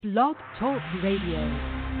Blog Talk Radio.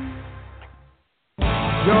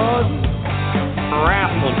 Yours,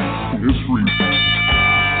 wrestling history.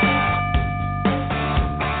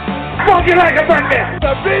 Funky like a bucket.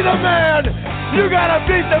 To be the man, you gotta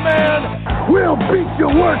beat the man. We'll beat you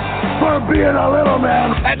worse for being a little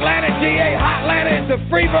man. Atlanta, GA, Hotlanta is the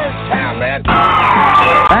Freebird town, man.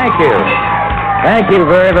 Thank you. Thank you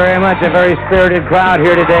very, very much. A very spirited crowd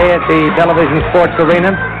here today at the Television Sports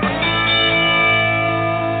Arena.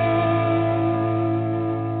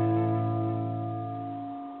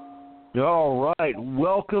 All right,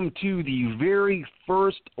 welcome to the very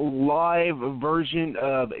first live version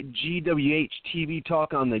of GWHTV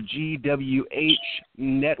Talk on the GWH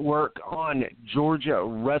Network on Georgia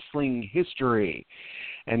Wrestling History.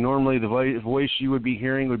 And normally the voice you would be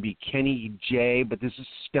hearing would be Kenny J, but this is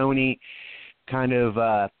Stoney, kind of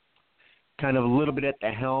a little bit at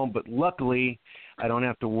the helm. But luckily, I don't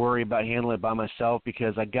have to worry about handling it by myself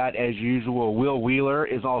because I got, as usual, Will Wheeler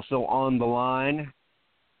is also on the line.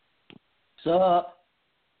 What's up?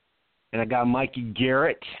 And I got Mikey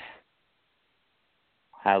Garrett.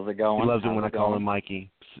 How's it going? He loves it when I call him Mikey.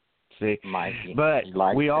 See? Mikey. But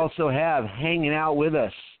we also have hanging out with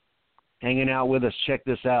us. Check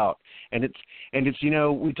this out. And it's you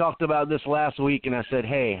know, we talked about this last week, and I said,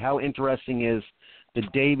 hey, how interesting is the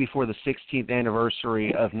day before the 16th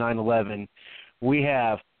anniversary of 9/11, we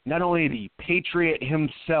have not only the Patriot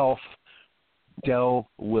himself, Del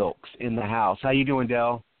Wilkes, in the house. How you doing,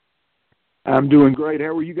 Del? I'm doing great. How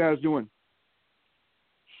are you guys doing?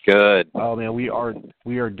 Good. Oh man, we are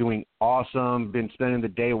doing awesome. Been spending the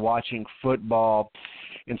day watching football,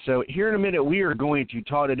 and so here in a minute we are going to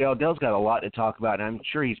talk to Del. Del's got a lot to talk about, and I'm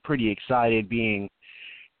sure he's pretty excited. Being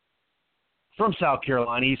from South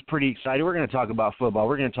Carolina, he's pretty excited. We're going to talk about football.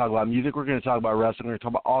 We're going to talk about music. We're going to talk about wrestling. We're going to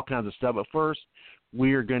talk about all kinds of stuff. But first,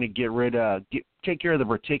 we are going to take care of the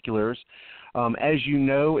particulars. As you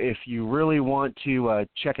know, if you really want to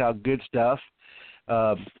check out good stuff,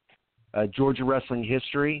 Georgia Wrestling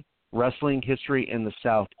History in the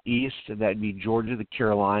Southeast, that'd be Georgia, the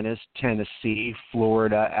Carolinas, Tennessee,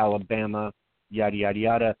 Florida, Alabama, yada, yada,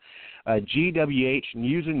 yada.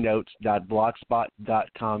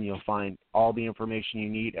 GWHnewsandnotes.blogspot.com. You'll find all the information you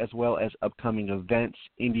need, as well as upcoming events,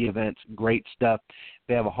 indie events, great stuff.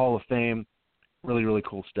 They have a Hall of Fame. Really, really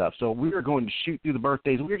cool stuff. So we are going to shoot through the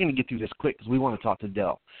birthdays. We're going to get through this quick because we want to talk to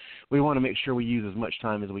Del. We want to make sure we use as much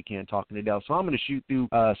time as we can talking to Del. So I'm going to shoot through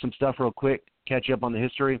some stuff real quick, catch up on the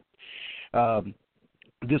history.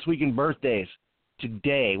 This week in birthdays,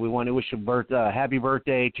 today we want to wish a happy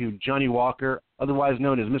birthday to Johnny Walker, otherwise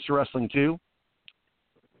known as Mr. Wrestling 2,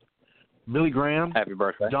 Billy Graham, Happy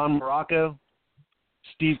birthday. Don Morocco,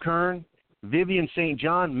 Steve Kern, Vivian St.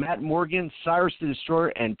 John, Matt Morgan, Cyrus the Destroyer,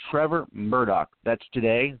 and Trevor Murdoch. That's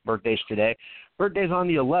today. Birthday's today. Birthday's on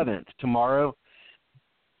the 11th, tomorrow.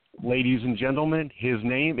 Ladies and gentlemen, his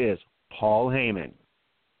name is Paul Heyman.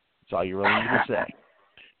 That's all you really need to say.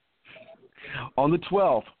 On the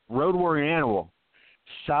 12th, Road Warrior Animal,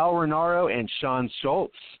 Sal Renaro and Sean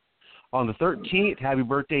Schultz. On the 13th, happy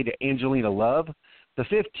birthday to Angelina Love. The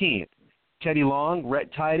 15th, Teddy Long,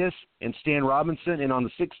 Rhett Titus, and Stan Robinson. And on the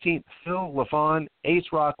 16th, Phil LaFawn,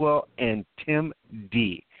 Ace Rockwell, and Tim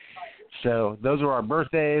D. So those are our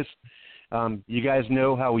birthdays. You guys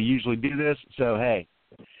know how we usually do this. So, hey,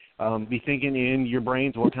 be thinking in your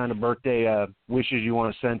brains what kind of birthday wishes you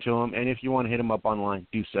want to send to them. And if you want to hit them up online,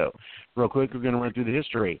 do so. Real quick, we're going to run through the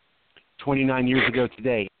history. 29 years ago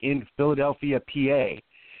today, in Philadelphia, PA,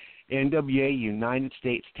 NWA United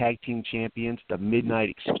States Tag Team Champions, the Midnight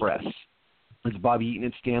Express. It's Bobby Eaton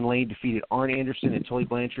and Stan Lane defeated Arn Anderson and Tully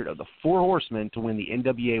Blanchard of the Four Horsemen to win the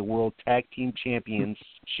NWA World Tag Team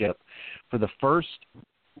Championship for the first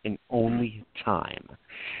and only time.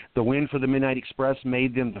 The win for the Midnight Express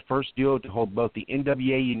made them the first duo to hold both the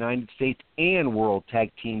NWA United States and World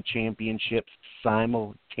Tag Team Championships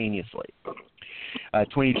simultaneously.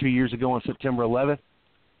 22 years ago on September 11th,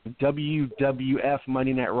 WWF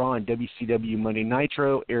Monday Night Raw and WCW Monday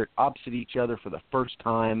Nitro aired opposite each other for the first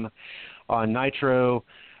time. On Nitro,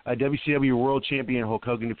 WCW World Champion Hulk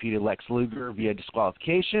Hogan defeated Lex Luger via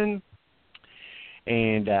disqualification.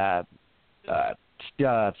 And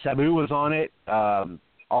Sabu was on it.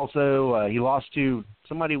 Also, he lost to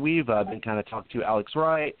somebody we've been kind of talking to, Alex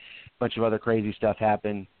Wright. A bunch of other crazy stuff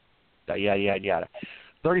happened. Yada, yada, yada.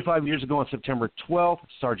 35 years ago on September 12th,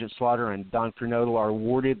 Sergeant Slaughter and Don Cornodal are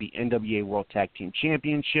awarded the NWA World Tag Team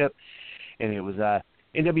Championship. And it was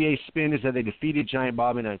NWA spin is that they defeated Giant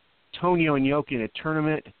Bob and Antonio Inoki in a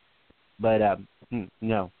tournament. But,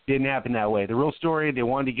 no, didn't happen that way. The real story, they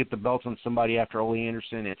wanted to get the belts on somebody after Ole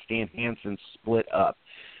Anderson and Stan Hansen split up.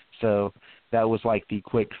 So That was like the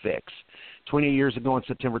quick fix. 28 years ago on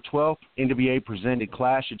September 12th, NWA presented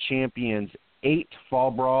Clash of Champions 8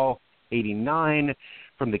 Fall Brawl 89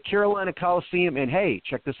 from the Carolina Coliseum. And, hey,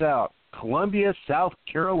 check this out, Columbia, South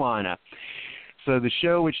Carolina. So the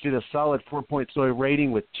show, which did a solid 4.0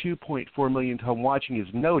 rating with 2.4 million home watching, is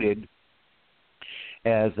noted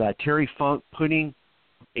as Terry Funk putting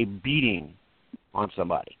a beating on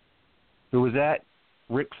somebody. Who was that?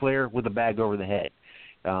 Ric Flair with a bag over the head.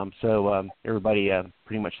 So everybody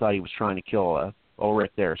pretty much thought he was trying to kill old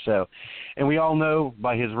Rick there. So, and we all know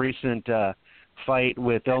by his recent fight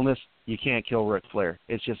with illness, you can't kill Ric Flair.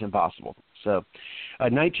 It's just impossible. So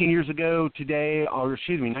 19 years ago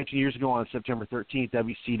on September 13th,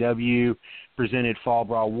 WCW presented Fall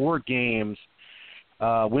Brawl War Games,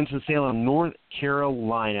 Winston-Salem, North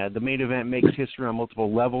Carolina. The main event makes history on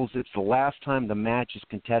multiple levels. It's the last time the match is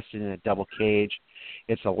contested in a double cage.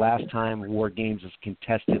 It's the last time War Games is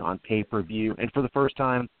contested on pay-per-view. And for the first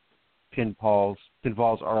time, pinfalls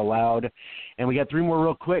are allowed. And we got 3 more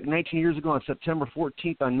real quick. 19 years ago on September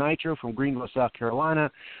 14th on Nitro from Greenville, South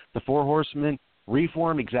Carolina, the Four Horsemen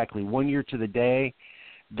reformed exactly 1 year to the day.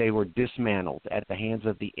 They were dismantled at the hands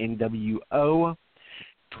of the NWO.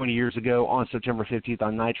 20 years ago on September 15th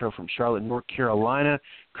on Nitro from Charlotte, North Carolina,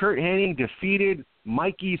 Kurt Hennig defeated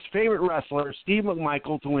Mikey's favorite wrestler, Steve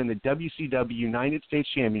McMichael, to win the WCW United States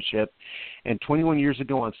Championship. And 21 years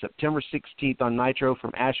ago on September 16th on Nitro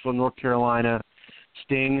from Asheville, North Carolina,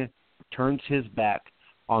 Sting turns his back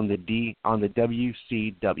on the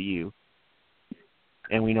WCW.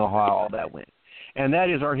 And we know how all that went. And that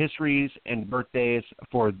is our histories and birthdays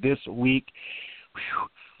for this week. Whew.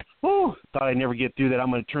 Whew, thought I'd never get through that.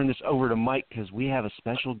 I'm going to turn this over to Mike because we have a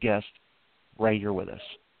special guest right here with us.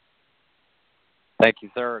 Thank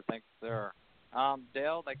you, sir.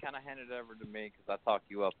 Dale, they kind of handed it over to me because I talk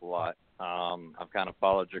you up a lot. I've kind of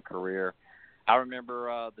followed your career. I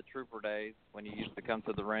remember the Trooper days when you used to come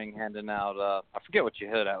to the ring handing out, I forget what you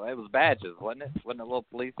had out. It was badges, wasn't it? Wasn't it little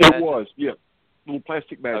police badges? It was, yeah. Little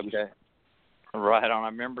plastic badges. Okay. Right on. I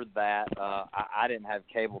remember that. I didn't have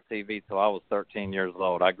cable TV till I was 13 years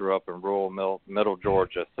old. I grew up in rural middle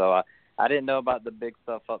Georgia, so I didn't know about the big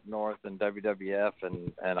stuff up north and WWF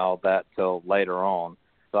and all that till later on.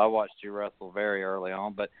 So I watched you wrestle very early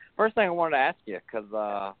on. But first thing I wanted to ask you,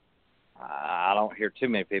 because I don't hear too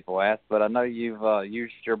many people ask, but I know you've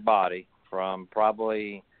used your body from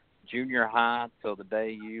probably junior high till the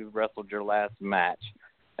day you wrestled your last match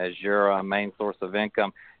as your main source of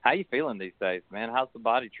income. How you feeling these days, man? How's the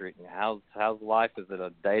body treating you? How's life? Is it a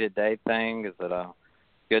day-to-day thing? Is it a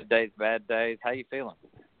good days, bad days? How you feeling?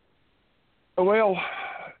 Well,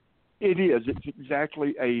 it is. It's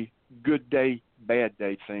exactly a good day, bad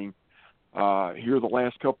day thing. Here the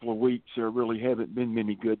last couple of weeks, there really haven't been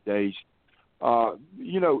many good days.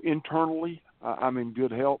 Internally, I'm in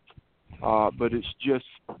good health, but it's just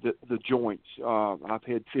the joints. I've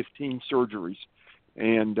had 15 surgeries,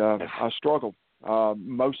 and I struggle.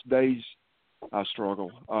 Most days I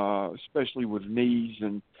struggle, especially with knees,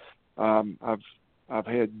 and I've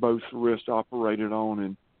had both wrists operated on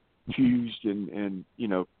and fused, and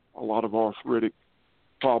a lot of arthritic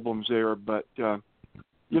problems there. But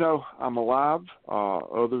I'm alive,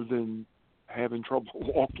 other than having trouble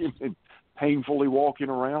walking and painfully walking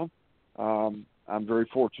around. I'm very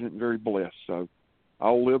fortunate and very blessed. So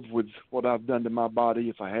I'll live with what I've done to my body.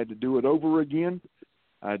 If I had to do it over again,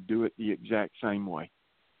 I'd do it the exact same way.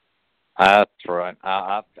 That's right.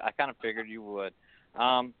 I kind of figured you would.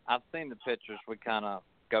 I've seen the pictures. We kind of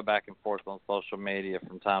go back and forth on social media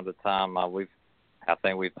from time to time. I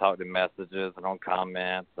think we've talked in messages and on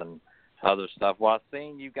comments and other stuff. Well, I've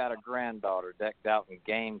seen you got a granddaughter decked out in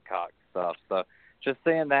Gamecock stuff. So just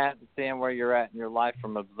seeing that and seeing where you're at in your life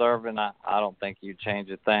from observing, I don't think you'd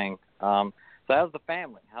change a thing. So how's the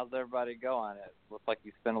family? How's everybody going? It looks like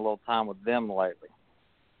you spent a little time with them lately.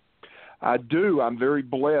 I do. I'm very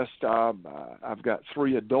blessed. I've got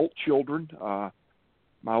 3 adult children.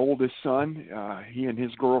 My oldest son, he and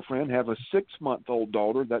his girlfriend have a 6-month-old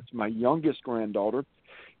daughter. That's my youngest granddaughter.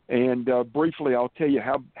 And briefly, I'll tell you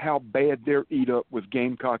how bad they're eat up with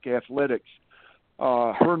Gamecock Athletics.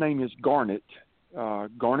 Her name is Garnet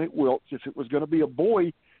Wilkes. If it was going to be a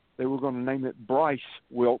boy, they were going to name it Bryce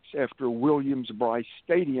Wilkes after Williams-Brice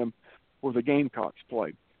Stadium where the Gamecocks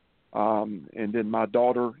play. And then my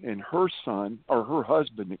daughter and her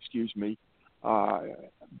husband,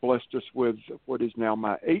 blessed us with what is now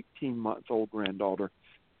my 18-month-old granddaughter.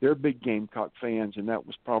 They're big Gamecock fans, and that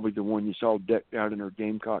was probably the one you saw decked out in her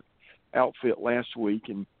Gamecock outfit last week.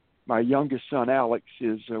 And my youngest son, Alex,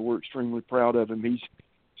 we're extremely proud of him. He's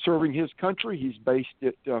serving his country. He's based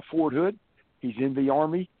at Fort Hood. He's in the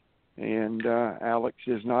Army, and Alex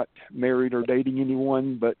is not married or dating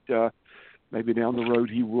anyone, but maybe down the road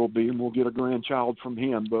he will be, and we'll get a grandchild from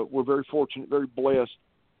him. But we're very fortunate, very blessed,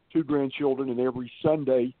 2 grandchildren, and every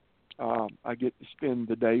Sunday I get to spend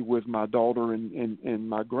the day with my daughter and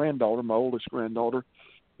my granddaughter, my oldest granddaughter.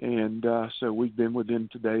 And so we've been with them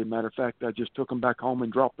today. Matter of fact, I just took them back home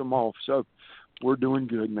and dropped them off. So we're doing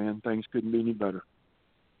good, man. Things couldn't be any better.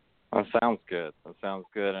 That sounds good. That sounds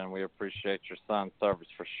good, and we appreciate your son's service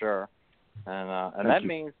for sure. And that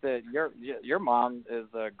means that your mom is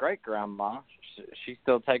a great grandma. She's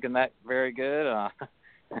still taking that very good.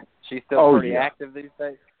 She's still pretty active these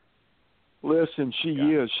days. Listen, she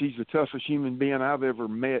is. She's the toughest human being I've ever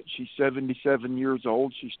met. She's 77 years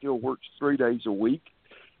old. She still works 3 days a week.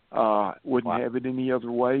 Wouldn't have it any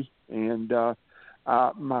other way. And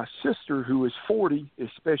my sister, who is 40, is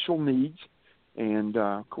special needs. And,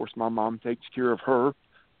 of course, my mom takes care of her.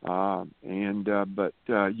 But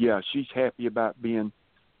she's happy about being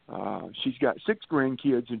she's got 6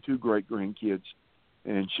 grandkids and 2 great-grandkids.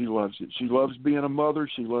 And she loves it. She loves being a mother.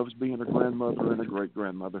 She loves being a grandmother and a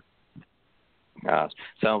great-grandmother. Gosh,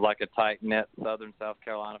 sounds like a tight-knit Southern South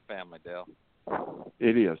Carolina family, Dale.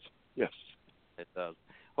 It is, yes. It does.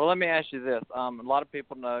 Well, let me ask you this. A lot of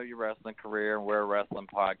people know your wrestling career, and we're a wrestling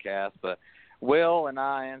podcast, but Will and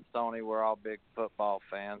I and Stoney, we're all big football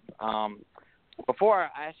fans. Before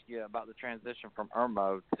I ask you about the transition from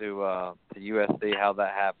Irmo to USC, how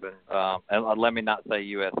that happened, and let me not say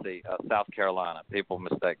USC, South Carolina. People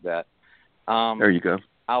mistake that. There you go.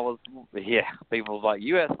 People was like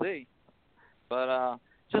USC. But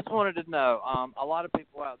just wanted to know, a lot of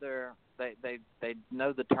people out there, they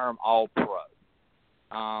know the term All-Pro.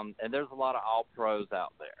 And there's a lot of All-Pros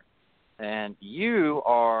out there. And you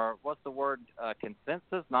are, what's the word,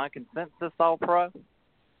 consensus, non-consensus All-Pro?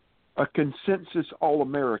 A consensus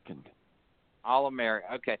All-American.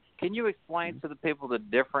 All-American, okay. Can you explain to the people the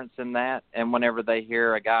difference in that? And whenever they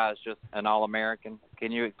hear a guy is just an All-American,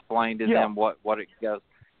 can you explain to them what it goes?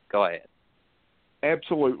 Go ahead.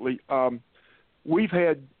 Absolutely. We've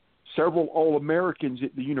had several All-Americans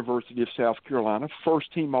at the University of South Carolina,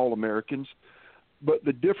 first-team All-Americans, but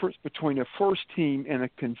the difference between a first team and a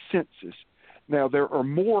consensus. Now, there are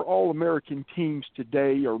more All-American teams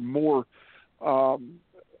today, or more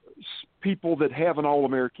people that have an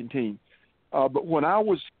All-American team. But when I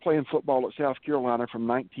was playing football at South Carolina from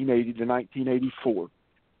 1980 to 1984,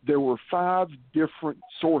 there were 5 different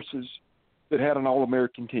sources that had an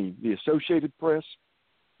All-American team: the Associated Press,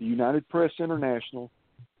 the United Press International,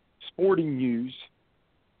 Sporting News,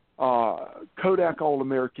 Kodak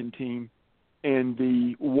All-American Team, and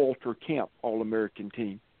the Walter Camp All-American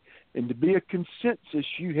Team. And to be a consensus,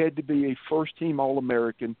 you had to be a first-team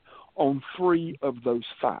All-American on 3 of those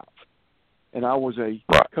 5. And I was a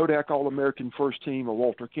Kodak All-American first team, a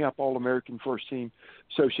Walter Camp All-American first team,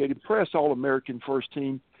 Associated Press All-American first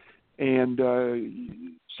team, and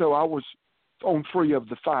so I was on 3 of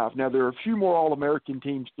the 5. Now, there are a few more All-American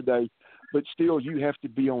teams today, but still you have to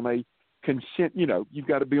be on a you've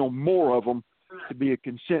got to be on more of them to be a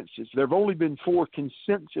consensus. There have only been 4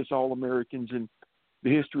 consensus All-Americans in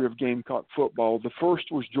the history of Gamecock football. The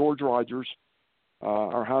first was George Rogers,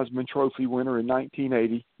 our Heisman Trophy winner in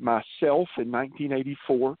 1980, myself in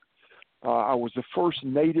 1984. I was the first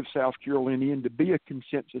native South Carolinian to be a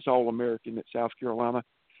consensus All-American at South Carolina.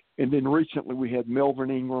 And then recently we had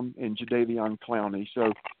Melvin Ingram and Jadeveon Clowney.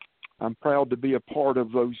 So I'm proud to be a part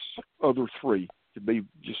of those other 3, to be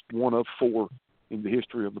just one of 4 in the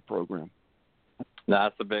history of the program.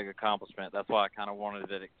 That's a big accomplishment. That's why I kind of wanted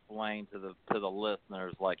to explain to the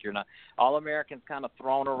listeners, like, you're not All-Americans kind of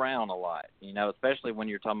thrown around a lot, especially when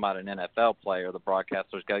you're talking about an NFL player. The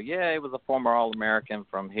broadcasters go, yeah, he was a former All-American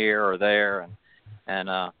from here or there,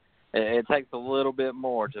 and it takes a little bit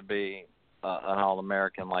more to be an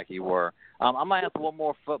All-American like you were. I'm going to ask one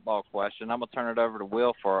more football question. I'm going to turn it over to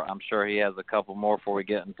Will for, I'm sure he has a couple more before we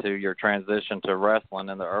get into your transition to wrestling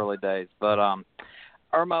in the early days. But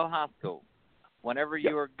Irmo High School, whenever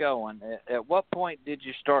you were going, at what point did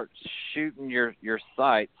you start shooting your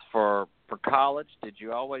sights for college? Did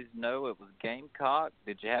you always know it was Gamecock?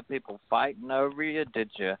 Did you have people fighting over you? Did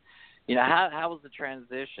you, how was the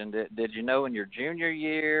transition? Did you know in your junior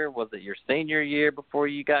year? Was it your senior year before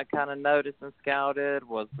you got kind of noticed and scouted?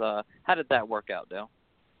 How did that work out, Dale?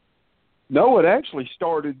 No, it actually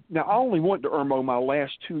started. Now, I only went to Irmo my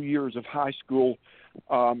last 2 years of high school.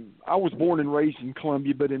 I was born and raised in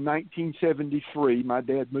Columbia, but in 1973, my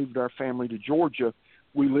dad moved our family to Georgia.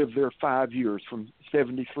 We lived there 5 years, from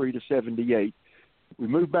 73 to 78. We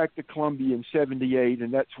moved back to Columbia in 78,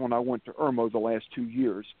 and that's when I went to Irmo the last 2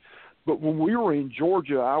 years. But when we were in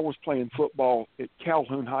Georgia, I was playing football at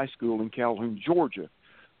Calhoun High School in Calhoun, Georgia.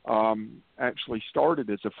 Actually started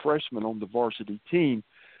as a freshman on the varsity team.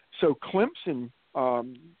 So Clemson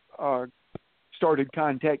started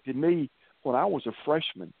contacting me when I was a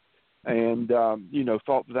freshman and,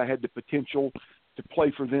 thought that I had the potential to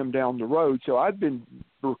play for them down the road. So I'd been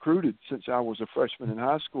recruited since I was a freshman in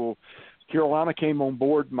high school. Carolina came on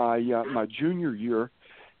board my junior year,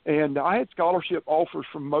 and I had scholarship offers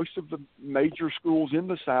from most of the major schools in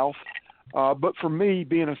the South. But for me,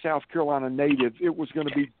 being a South Carolina native, it was going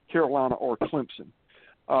to be Carolina or Clemson.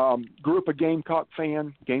 Grew up a Gamecock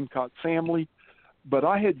fan, Gamecock family, but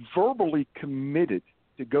I had verbally committed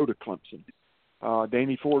to go to Clemson.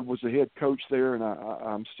 Danny Ford was the head coach there, and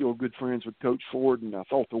I'm still good friends with Coach Ford, and I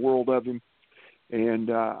thought the world of him. And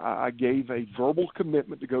I gave a verbal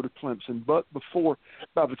commitment to go to Clemson. But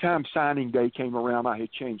by the time signing day came around, I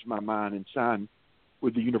had changed my mind and signed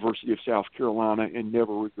with the University of South Carolina and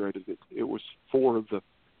never regretted it. It was 4 of the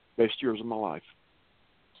best years of my life.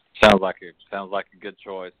 Sounds like a good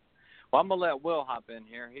choice. Well, I'm gonna let Will hop in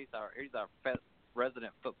here. He's our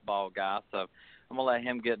resident football guy, so I'm gonna let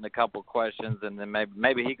him get in a couple of questions, and then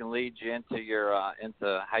maybe he can lead you into your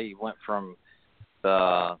into how you went from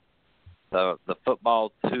the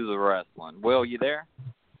football to the wrestling. Will, you there?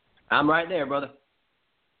 I'm right there, brother.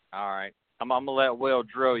 All right. I'm going to let Will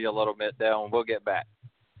drill you a little bit, Dale, and we'll get back.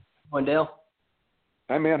 Morning, Dale.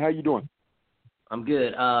 Hey, man, how you doing? I'm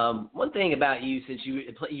good. One thing about you, since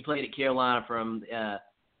you played at Carolina from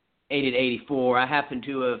 80 to 84,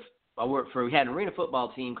 I worked we had an arena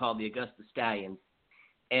football team called the Augusta Stallions,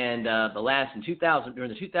 and during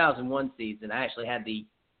the 2001 season, I actually had the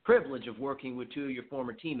privilege of working with 2 of your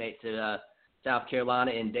former teammates at South Carolina,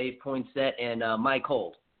 and Dave Poinsett and Mike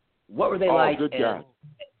Holt. What were they like? Good guy.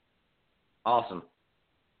 Awesome.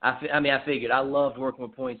 I figured I loved working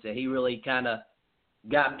with Poinsett. He really kind of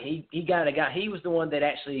got me. He was the one that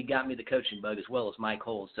actually got me the coaching bug as well as Mike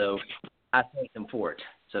Holt. So I thank him for it,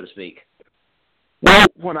 so to speak. Well,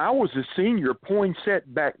 when I was a senior,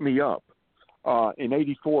 Poinsett backed me up. In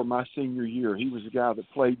 '84, my senior year, he was the guy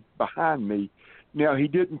that played behind me. Now, he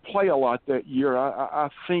didn't play a lot that year. I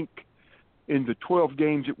think in the 12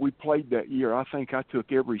 games that we played that year, I think I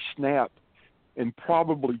took every snap in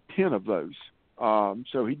probably 10 of those.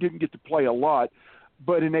 So he didn't get to play a lot.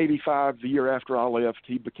 But in '85, the year after I left,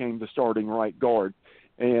 he became the starting right guard.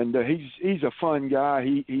 And he's a fun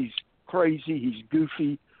guy. He's crazy. He's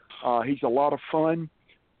goofy. He's a lot of fun.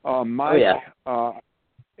 Mike,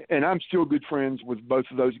 and I'm still good friends with both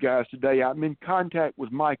of those guys today. I'm in contact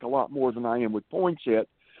with Mike a lot more than I am with Poinsett.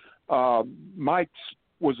 Mike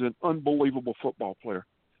was an unbelievable football player.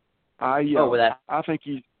 I think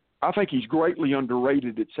he's greatly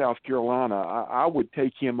underrated at South Carolina. I would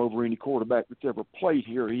take him over any quarterback that's ever played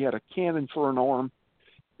here. He had a cannon for an arm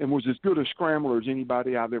and was as good a scrambler as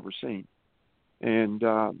anybody I've ever seen. And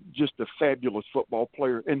just a fabulous football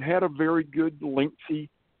player, and had a very good, lengthy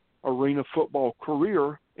arena football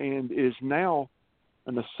career, and is now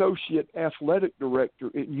an associate athletic director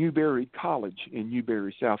at Newberry College in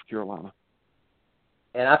Newberry, South Carolina.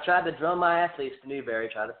 And I've tried to drum my athletes to Newberry,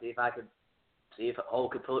 trying to see if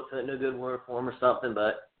Holt could put in a good word for him or something,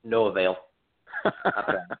 but no avail.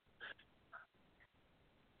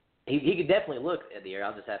 He could definitely look at the air.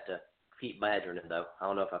 I'll just have to keep badgering him, though. I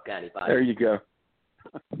don't know if I've got anybody. There you go.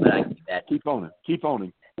 But I can keep that. Keep on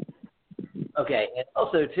him. Okay, and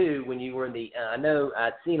also, too, when you were in the I know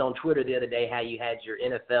I'd seen on Twitter the other day how you had your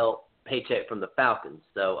NFL paycheck from the Falcons.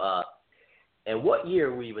 So, and what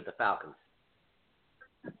year were you with the Falcons?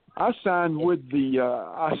 I signed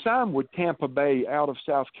with Tampa Bay out of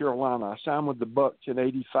South Carolina. I signed with the Bucks in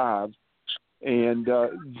 '85, and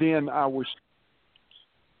then I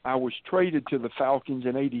was traded to the Falcons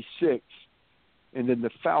in '86, and then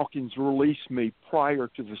the Falcons released me prior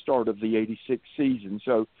to the start of the '86 season.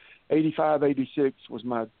 So '85, '86 was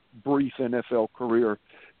my brief NFL career.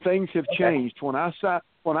 Things have changed. When I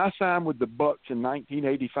signed with the Bucks in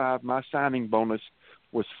 1985, my signing bonus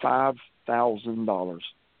was $5,000.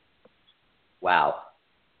 Wow.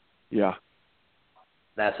 Yeah.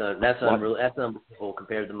 That's unbelievable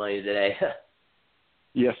compared to the money today.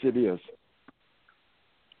 Yes, it is.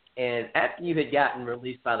 And after you had gotten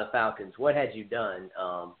released by the Falcons, what had you done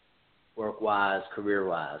work-wise,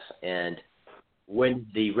 career-wise, and when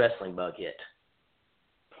did the wrestling bug hit?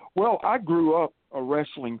 Well, I grew up a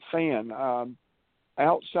wrestling fan.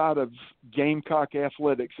 Outside of Gamecock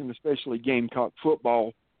athletics and especially Gamecock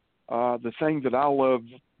football, the thing that I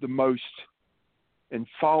loved the most and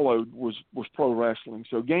followed was pro wrestling.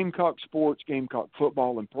 So Gamecock sports, Gamecock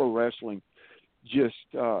football, and pro wrestling just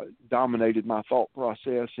dominated my thought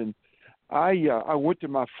process. And I went to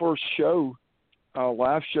my first show,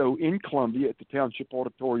 live show in Columbia at the Township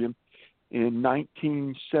Auditorium in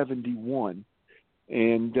 1971,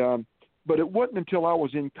 and but it wasn't until I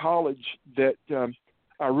was in college that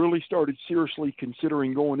I really started seriously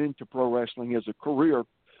considering going into pro wrestling as a career.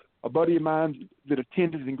 A buddy of mine that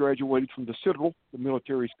attended and graduated from the Citadel, the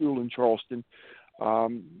military school in Charleston,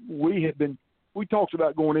 we talked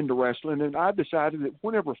about going into wrestling, and I decided that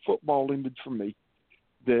whenever football ended for me,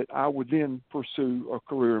 that I would then pursue a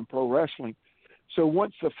career in pro wrestling. So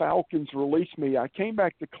once the Falcons released me, I came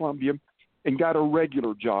back to Columbia and got a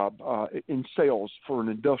regular job in sales for an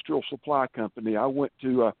industrial supply company. I went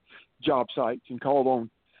to job sites and called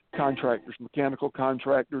on contractors, mechanical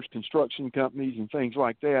contractors, construction companies, and things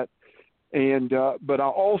like that. And but I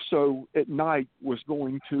also at night was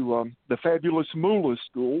going to the Fabulous Moolah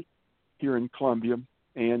School here in Columbia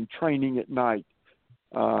and training at night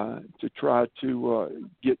to try to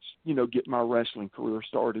get my wrestling career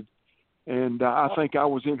started. And I think I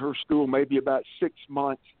was in her school maybe about 6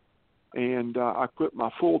 months, and I quit my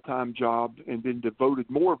full-time job and then devoted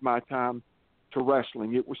more of my time to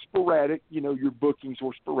wrestling. It was sporadic. Your bookings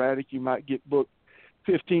were sporadic. You might get booked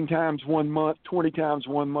 15 times 1 month, 20 times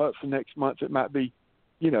 1 month. The next month it might be,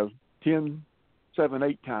 10, 7,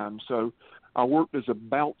 8 times. So I worked as a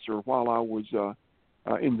bouncer while I was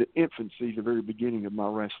in the infancy, the very beginning of my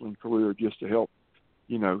wrestling career, just to help,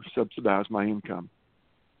 subsidize my income.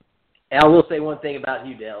 And I will say one thing about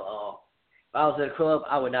you, Dale. If I was at a club,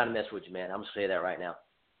 I would not have messed with you, man. I'm going to say that right now.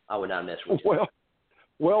 I would not mess with you.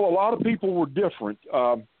 Well, a lot of people were different.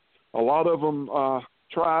 A lot of them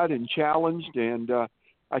tried and challenged, and I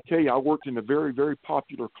tell you, I worked in a very, very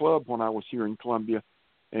popular club when I was here in Columbia,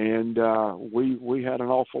 and we had an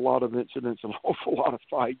awful lot of incidents, an awful lot of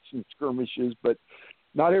fights and skirmishes, but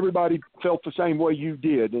not everybody felt the same way you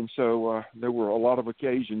did, and so there were a lot of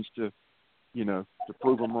occasions to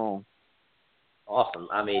prove them wrong. Awesome.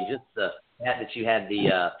 I mean, just the fact that you had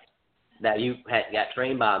got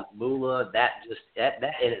trained by Moolah, that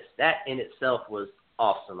in itself was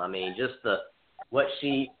awesome. I mean, just what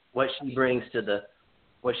she brings to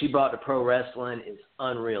what she brought to pro wrestling is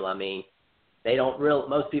unreal. I mean,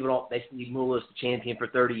 most people they see Moolah as the champion for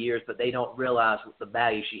 30 years, but they don't realize the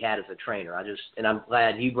value she had as a trainer. I'm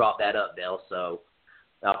glad you brought that up, Dale. So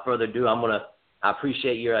without further ado, I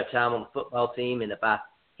appreciate your time on the football team, and if I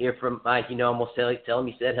hear from Mike, I'm going to tell him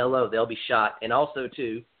you said hello. They'll be shocked. And also,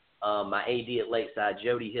 too, my AD at Lakeside,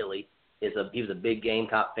 Jody Hilly, he was a big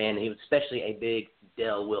Gamecock fan, and he was especially a big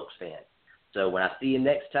Dale Wilkes fan. So when I see him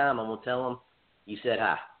next time, I'm going to tell him you said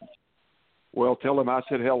hi. Well, tell him I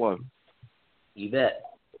said hello. You bet.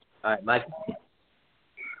 All right, Mike.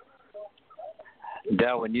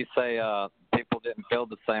 Dale, when you say people didn't feel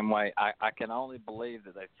the same way, I can only believe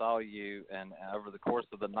that they saw you, and over the course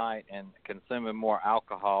of the night and consuming more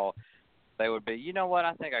alcohol, they would be, you know what,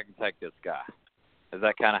 I think I can take this guy. Is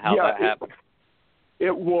that kind of how that happened?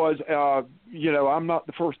 It was, I'm not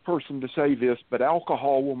the first person to say this, but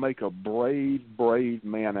alcohol will make a brave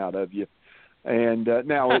man out of you. And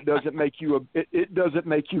now it doesn't make you a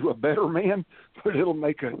better man, but it'll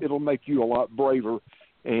make you a lot braver,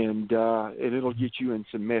 and it'll get you in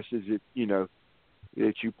some messes that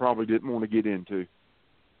you probably didn't want to get into.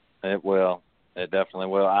 It will. It definitely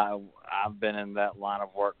will. I've been in that line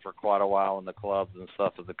of work for quite a while in the clubs and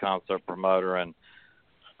stuff as a concert promoter, and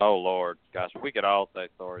oh Lord, gosh, we could all say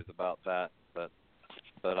stories about that.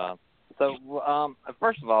 So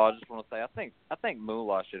first of all, I just want to say I think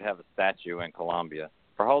Moolah should have a statue in Columbia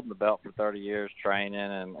for holding the belt for 30 years, training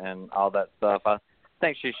and all that stuff. I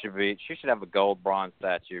think she should have a gold bronze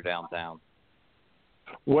statue downtown.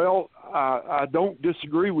 Well, I don't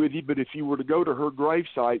disagree with you, but if you were to go to her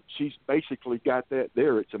gravesite, she's basically got that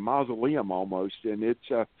there. It's a mausoleum almost, and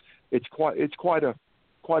it's quite a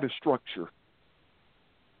structure.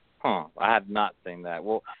 Huh. I have not seen that.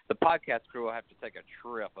 Well, the podcast crew will have to take a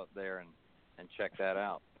trip up there and check that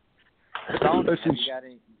out. Tony,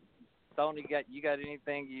 you got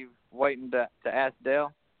anything you waiting to ask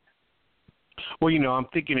Dale? Well, I'm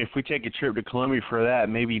thinking if we take a trip to Columbia for that,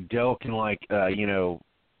 maybe Dale can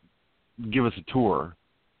give us a tour.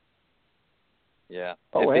 Yeah.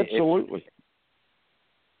 Oh, absolutely.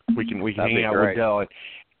 We can hang out with Dale.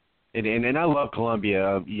 And I love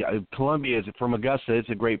Columbia. Columbia is from Augusta. It's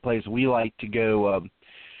a great place. We like to go.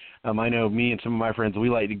 I know me and some of my friends. We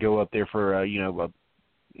like to go up there for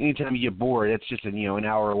anytime you get bored. It's just an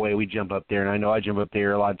hour away. We jump up there, and I know I jump up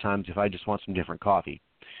there a lot of times if I just want some different coffee.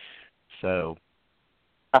 So.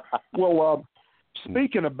 Well,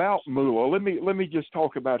 speaking about Moolah, let me just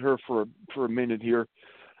talk about her for a minute here.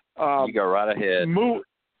 You go right ahead.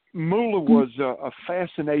 Moolah was a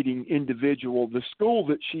fascinating individual. The school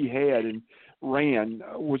that she had and ran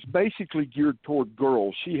was basically geared toward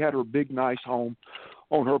girls. She had her big, nice home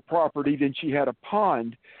on her property. Then she had a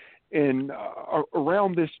pond, and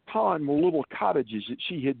around this pond were little cottages that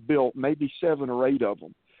she had built, maybe 7 or 8 of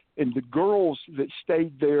them. And the girls that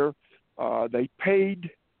stayed there, they paid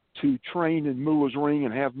to train in Moolah's ring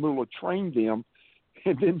and have Moolah train them.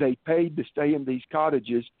 And then they paid to stay in these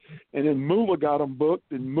cottages. And then Moolah got them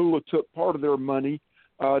booked, and Moolah took part of their money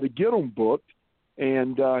to get them booked.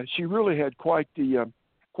 And she really had quite the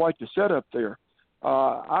setup there.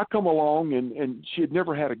 I come along, and she had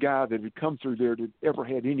never had a guy that had come through there that ever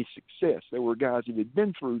had any success. There were guys that had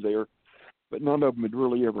been through there, but none of them had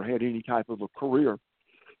really ever had any type of a career.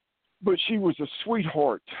 But she was a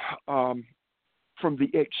sweetheart from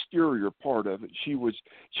the exterior part of it.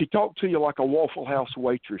 She talked to you like a Waffle House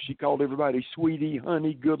waitress. She called everybody sweetie,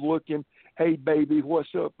 honey, good looking. Hey, baby, what's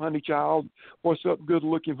up, honey child? What's up, good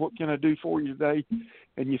looking? What can I do for you today?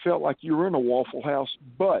 And you felt like you were in a Waffle House,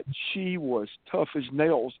 but she was tough as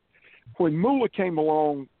nails. When Moolah came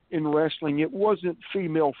along in wrestling, it wasn't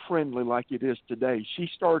female friendly like it is today. She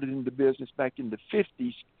started in the business back in the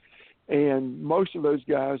 50s, and most of those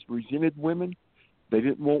guys resented women. They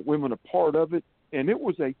didn't want women a part of it. And it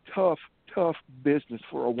was a tough business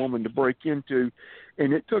for a woman to break into,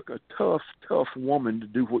 and it took a tough woman to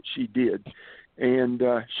do what she did. And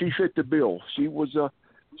she fit the bill. She was a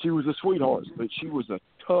sweetheart, but she was a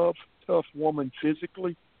tough woman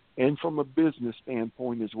physically and from a business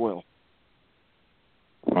standpoint as well.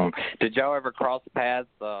 Did y'all ever cross paths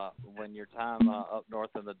when your time up north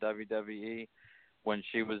in the WWE, when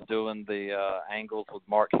she was doing the angles with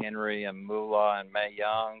Mark Henry and Moolah and Mae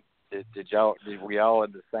Young? Were y'all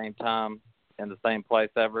at the same time in the same place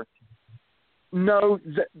ever? No,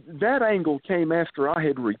 that angle came after I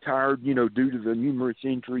had retired, due to the numerous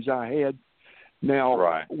injuries I had. Now,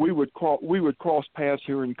 right. we would cross paths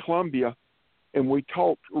here in Columbia, and we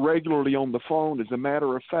talked regularly on the phone. As a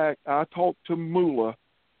matter of fact, I talked to Moolah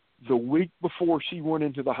the week before she went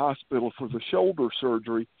into the hospital for the shoulder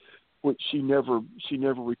surgery, which she never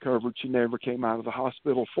recovered. She never came out of the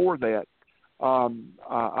hospital for that.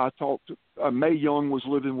 I talked to Mae Young was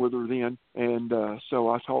living with her then, and so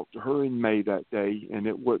I talked to her in May that day, and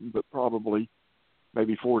it wasn't but probably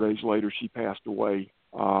maybe 4 days later she passed away.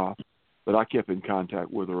 But I kept in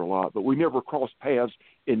contact with her a lot. But we never crossed paths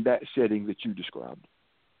in that setting that you described.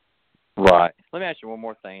 Right. Let me ask you one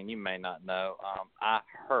more thing, and you may not know. I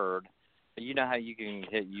heard, you know how you can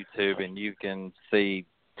hit YouTube and you can see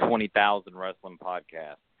 20,000 wrestling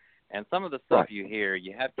podcasts. And some of the stuff right. you hear,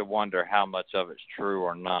 you have to wonder how much of it's true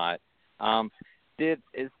or not. Do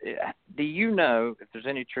you know if there's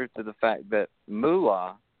any truth to the fact that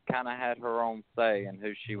Moolah kind of had her own say in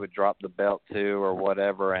who she would drop the belt to or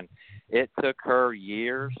whatever, and it took her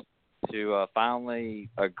years to finally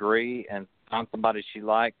agree and find somebody she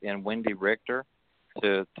liked in Wendy Richter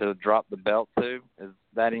to drop the belt to? Is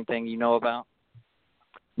that anything you know about?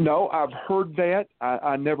 No, I've heard that.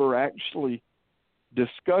 I never actually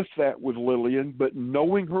discussed that with Lillian, but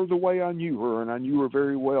knowing her the way I knew her, and I knew her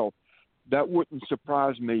very well, that wouldn't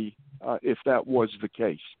surprise me if that was the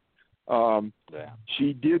case. Yeah.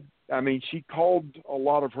 She did. I mean, she called a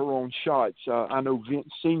lot of her own shots. I know Vince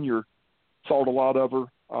Sr. thought a lot of her,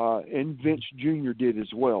 and Vince Jr. did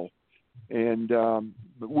as well. And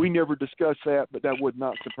but we never discussed that, but that would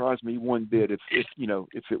not surprise me one bit if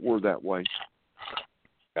it were that way.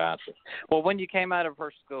 Gotcha. Well, when you came out of her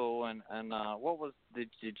school, and what was did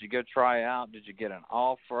you go try out? Did you get an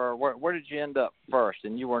offer? Where did you end up first?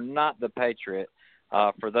 And you were not the Patriot.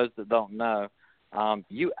 For those that don't know,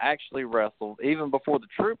 you actually wrestled even before the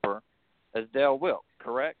Trooper as Dale Wilkes,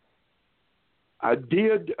 correct? I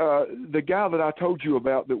did. The guy that I told you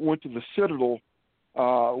about that went to the Citadel,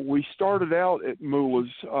 we started out at Moolah's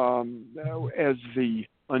as the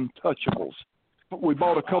Untouchables. We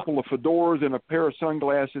bought a couple of fedoras and a pair of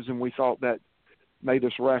sunglasses, and we thought that made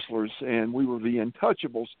us wrestlers, and we were the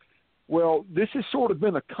Untouchables. Well, this has sort of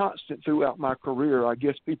been a constant throughout my career. I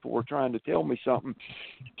guess people were trying to tell me something.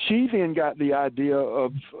 She then got the idea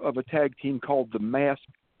of a tag team called the Masked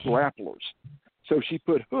Grapplers. So she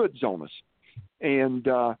put hoods on us. And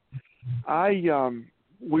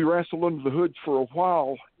we wrestled under the hoods for a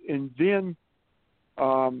while, and then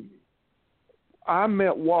I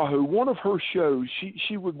met Wahoo. One of her shows,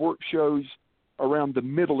 she would work shows around the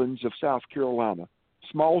Midlands of South Carolina,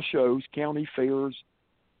 small shows, county fairs,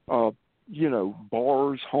 bars,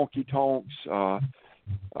 honky-tonks,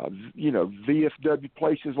 VFW,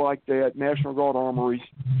 places like that, National Guard armories,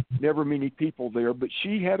 never many people there. But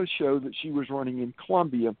she had a show that she was running in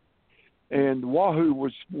Columbia, And Wahoo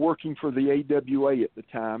was working for the AWA at the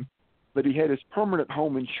time, but he had his permanent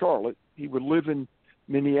home in Charlotte. He would live in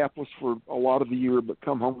Minneapolis for a lot of the year, but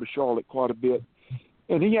come home to Charlotte quite a bit.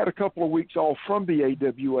 And he had a couple of weeks off from the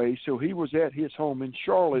AWA, so he was at his home in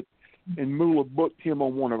Charlotte, and Moolah booked him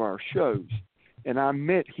on one of our shows. And I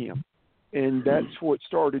met him, and that's what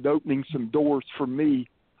started opening some doors for me.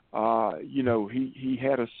 He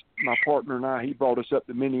had us, my partner and I, he brought us up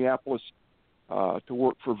to Minneapolis to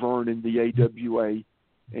work for Vern in the AWA,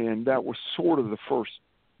 and that was sort of the first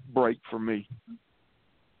break for me.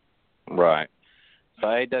 Right. So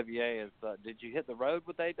AWA is, did you hit the road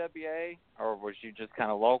with AWA, or was you just kind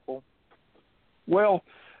of local? Well,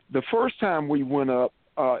 the first time we went up,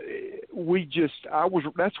 that's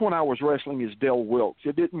when I was wrestling as Del Wilkes.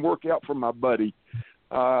 It didn't work out for my buddy.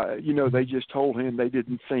 They just told him they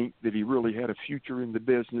didn't think that he really had a future in the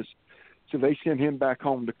business. So they sent him back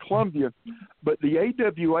home to Columbia. But the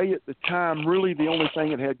AWA at the time, really the only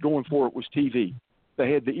thing it had going for it was TV.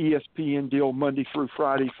 They had the ESPN deal Monday through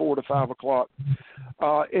Friday, 4 to 5 o'clock.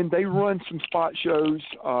 And they run some spot shows.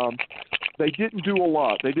 They didn't do a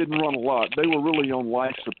lot. They didn't run a lot. They were really on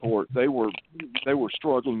life support. They were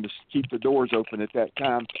struggling to keep the doors open at that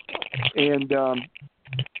time. And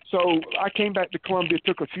so I came back to Columbia,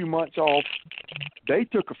 took a few months off. They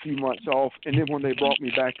took a few months off, and then when they brought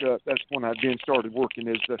me back up, that's when I then started working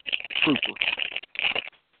as the trooper.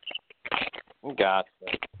 Gotcha.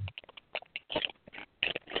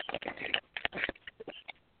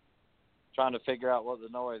 Trying to figure out what the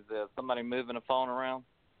noise is. Somebody moving a phone around?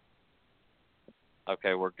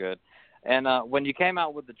 Okay, we're good. And when you came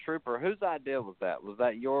out with the trooper, whose idea was that? Was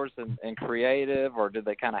that yours and creative, or did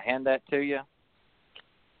they kind of hand that to you?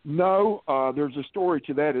 No, there's a story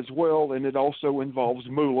to that as well, and it also involves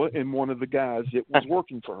Moolah and one of the guys that was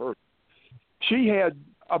working for her. She had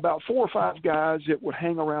about 4 or 5 guys that would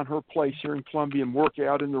hang around her place here in Columbia and work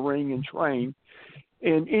out in the ring and train.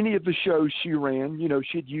 And any of the shows she ran,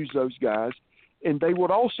 she'd use those guys. And they would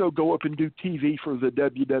also go up and do TV for the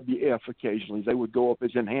WWF occasionally. They would go up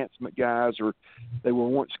as enhancement guys, or they were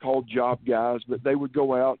once called job guys, but they would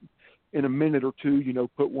go out in a minute or two,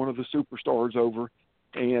 put one of the superstars over.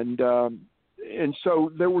 And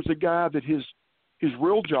so there was a guy that his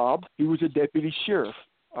real job, he was a deputy sheriff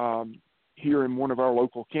here in one of our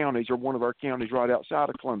local counties, or one of our counties right outside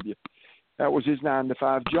of Columbia. That was his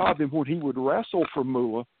 9-to-5 job. And when he would wrestle for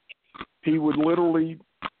Moolah, he would literally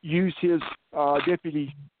use his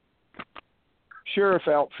deputy sheriff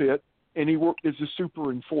outfit, and he worked as a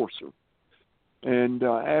super enforcer. And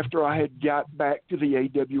after I had got back to the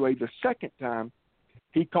AWA the second time,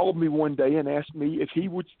 he called me one day and asked me if he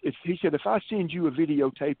said, if I send you a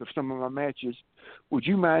videotape of some of my matches, would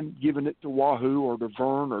you mind giving it to Wahoo or to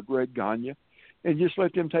Vern or Greg Gagne, and just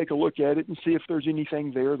let them take a look at it and see if there's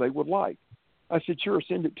anything there they would like? I said, sure,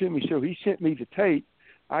 send it to me. So he sent me the tape.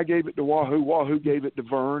 I gave it to Wahoo. Wahoo gave it to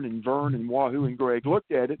Vern and Wahoo and Greg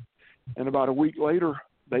looked at it. And about a week later,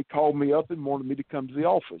 they called me up and wanted me to come to the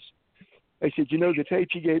office. They said, the tape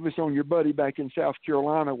you gave us on your buddy back in South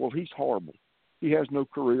Carolina, well, he's horrible. He has no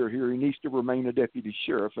career here. He needs to remain a deputy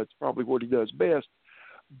sheriff. That's probably what he does best.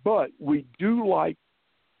 But we do like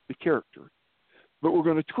the character. But we're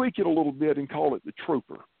going to tweak it a little bit and call it the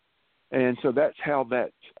Trooper. And so that's how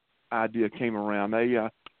that idea came around.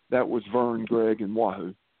 That was Vern, Greg, and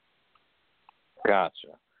Wahoo. Gotcha.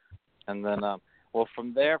 And then,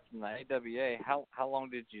 from there, from the AWA, how long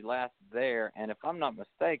did you last there? And if I'm not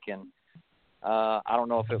mistaken, I don't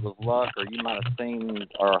know if it was luck or you might have seen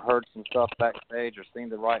or heard some stuff backstage or seen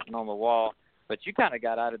the writing on the wall, but you kind of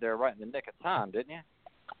got out of there right in the nick of time, didn't you?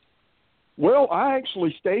 Well, I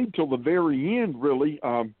actually stayed till the very end, really.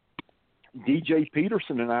 DJ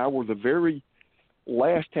Peterson and I were the very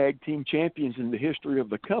last tag team champions in the history of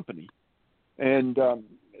the company. And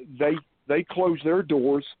they closed their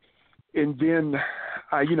doors. And then,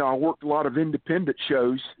 I worked a lot of independent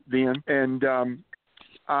shows then. And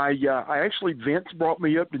I actually, Vince brought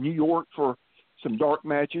me up to New York for some dark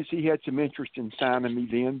matches. He had some interest in signing me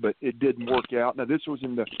then, but it didn't work out. Now, this was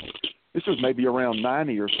maybe around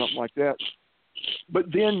 90 or something like that. But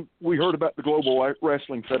then we heard about the Global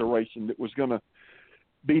Wrestling Federation that was going to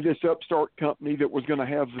be this upstart company that was going to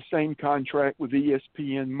have the same contract with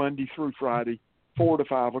ESPN Monday through Friday, 4 to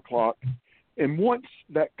 5 o'clock. And once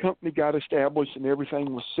that company got established and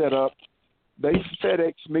everything was set up, they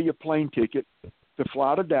FedExed me a plane ticket to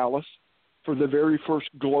fly to Dallas for the very first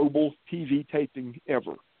global TV taping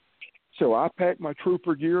ever. So I packed my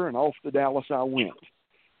trooper gear and off to Dallas I went.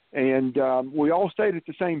 And we all stayed at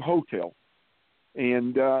the same hotel.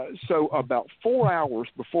 And so about 4 hours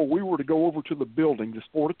before we were to go over to the building, the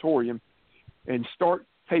Sportatorium, and start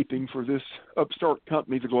taping for this upstart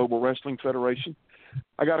company, the Global Wrestling Federation,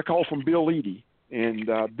 I got a call from Bill Eadie. And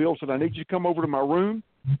Bill said, I need you to come over to my room.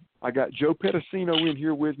 I got Joe Pedicino in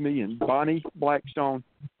here with me and Bonnie Blackstone,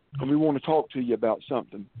 and we want to talk to you about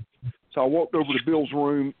something. So I walked over to Bill's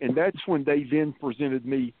room, and that's when they then presented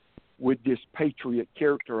me with this Patriot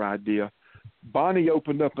character idea. Bonnie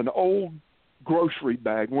opened up an old grocery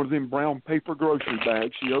bag, one of them brown paper grocery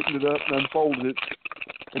bags. She opened it up and unfolded it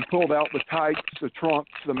and pulled out the tights, the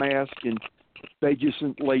trunks, the mask, and they just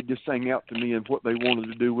laid this thing out to me and what they wanted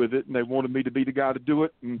to do with it, and they wanted me to be the guy to do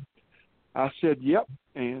it. And I said, yep,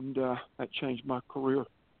 and that changed my career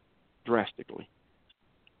drastically.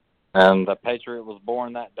 And the Patriot was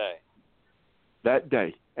born that day. That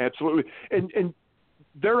day, absolutely. And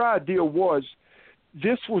their idea was,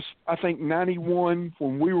 this was, I think, 91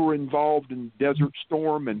 when we were involved in Desert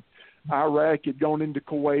Storm, and Iraq had gone into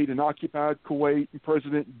Kuwait and occupied Kuwait, and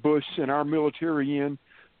President Bush sent our military in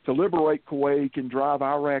to liberate Kuwait and drive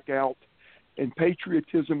Iraq out. And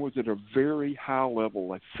patriotism was at a very high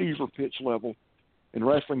level, a fever pitch level. And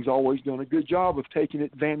wrestling's always done a good job of taking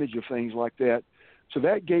advantage of things like that. So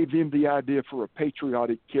that gave them the idea for a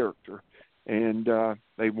patriotic character. And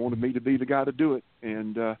they wanted me to be the guy to do it.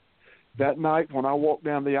 And that night when I walked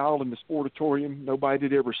down the aisle in the Sportatorium, nobody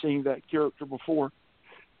had ever seen that character before.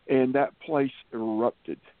 And that place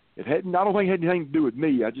erupted. It had, I don't think it had anything to do with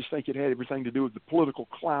me. I just think it had everything to do with the political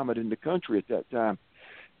climate in the country at that time.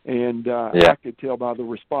 And I could tell by the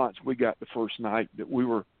response we got the first night that we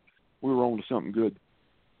were on to something good.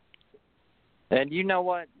 And you know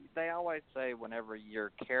what? They always say whenever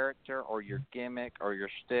your character or your gimmick or your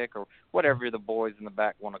shtick or whatever the boys in the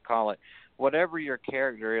back want to call it, whatever your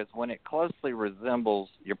character is, when it closely resembles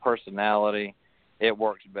your personality, it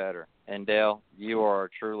works better. And Dale, you are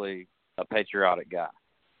truly a patriotic guy.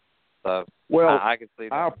 So well, I can see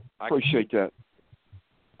that. I appreciate that.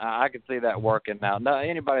 I could see that working out. No,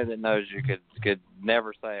 anybody that knows you could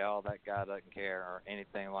never say, "Oh, that guy doesn't care" or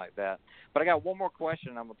anything like that. But I got one more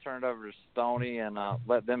question. I'm gonna turn it over to Stoney and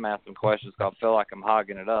let them ask some questions because I feel like I'm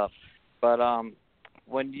hogging it up. But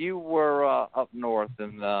when you were up north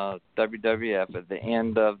in the WWF at the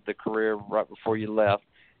end of the career, right before you left,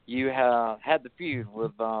 you had the feud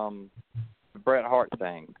with the Bret Hart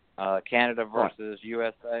thing, Canada versus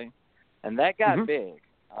USA, and that got big.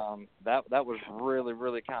 That was really,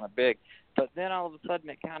 really kind of big. But then all of a sudden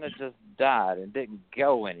it kind of just died and didn't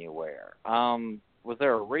go anywhere. Was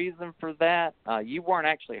there a reason for that? You weren't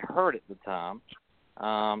actually hurt at the time.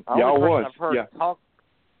 I was. I've heard talk.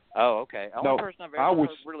 Oh, okay. The only person I've ever heard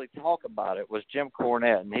really talk about it was Jim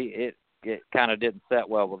Cornette, and it kind of didn't set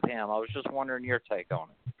well with him. I was just wondering your take on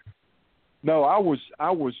it. No, I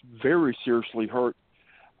was very seriously hurt.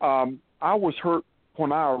 I was hurt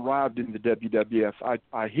when I arrived in the WWF.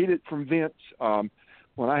 I hid it from Vince.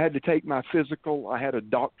 When I had to take my physical, I had a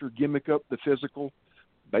doctor gimmick up the physical,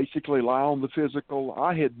 basically lie on the physical.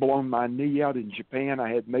 I had blown my knee out in Japan.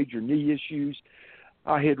 I had major knee issues.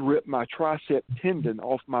 I had ripped my tricep tendon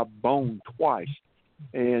off my bone twice.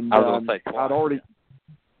 And I was going to say twice. I'd already...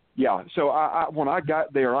 Yeah, so I when I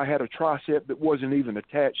got there, I had a tricep that wasn't even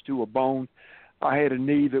attached to a bone. I had a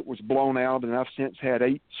knee that was blown out, and I've since had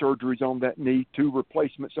 8 surgeries on that knee, 2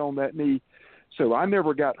 replacements on that knee. So I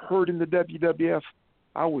never got hurt in the WWF.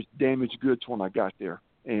 I was damaged goods when I got there,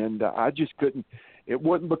 and I just couldn't. It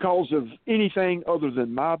wasn't because of anything other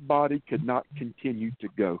than my body could not continue to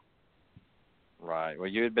go. Right. Well,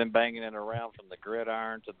 you had been banging it around from the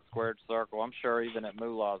gridiron to the squared circle. I'm sure even at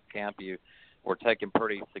Moolah's camp you were taking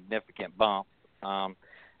pretty significant bumps.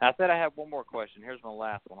 I said I have one more question. Here's my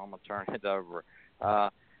last one. I'm going to turn it over.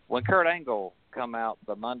 When Kurt Angle come out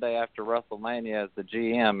the Monday after WrestleMania as the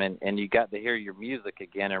GM and you got to hear your music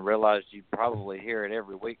again and realized you'd probably hear it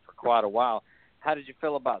every week for quite a while, how did you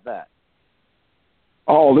feel about that?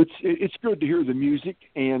 Oh, it's good to hear the music.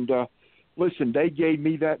 And, listen, they gave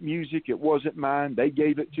me that music. It wasn't mine. They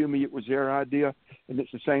gave it to me. It was their idea. And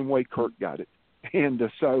it's the same way Kurt got it. And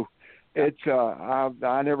so it's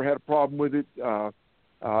I never had a problem with it.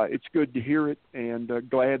 It's good to hear it, and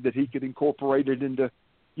glad that he could incorporate it into,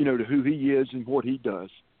 to who he is and what he does.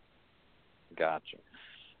 Gotcha.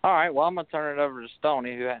 All right, well, I'm going to turn it over to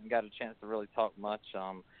Stoney, who hadn't got a chance to really talk much,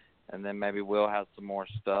 and then maybe we'll have some more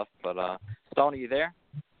stuff. But, Stoney, you there?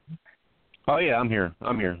 Oh, yeah, I'm here.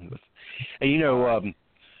 And,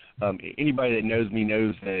 anybody that knows me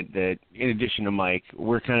knows that in addition to Mike,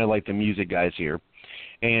 we're kind of like the music guys here.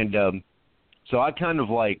 And so I kind of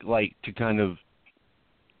like to kind of,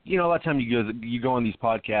 a lot of times you go on these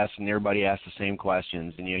podcasts and everybody asks the same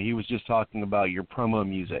questions. And, he was just talking about your promo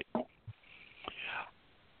music.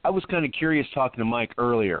 I was kind of curious talking to Mike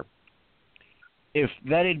earlier. if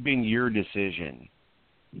that had been your decision,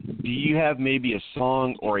 do you have maybe a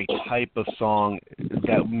song or a type of song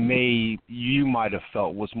that you might have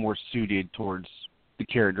felt was more suited towards the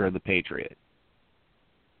character of the Patriot?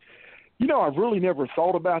 You know, I really never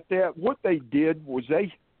thought about that. What they did was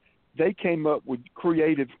they came up with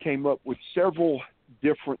several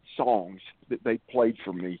different songs that they played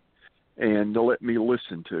for me and to let me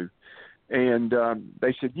listen to. And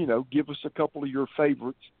they said, you know, give us a couple of your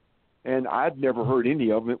favorites. And I'd never heard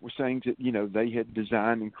any of them. It was things that, you know, they had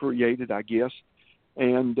designed and created, I guess.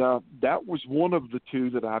 And that was one of the two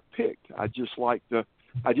that I picked. I just liked the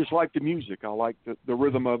music. I liked the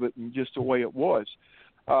rhythm of it and just the way it was.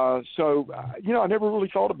 So, you know, I never really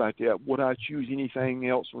thought about that. Would I choose anything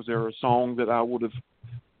else? Was there a song that I would have,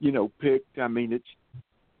 you know, picked? I mean,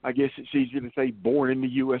 I guess it's easy to say Born in the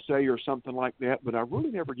USA or something like that, but I've really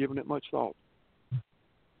never given it much thought.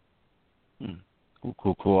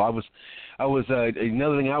 Cool. I was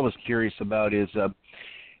another thing I was curious about is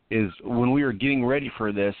when we were getting ready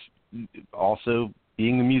for this, also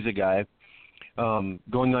being the music guy,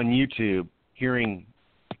 going on YouTube, hearing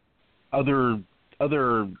other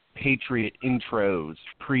Patriot intros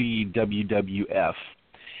pre-WWF,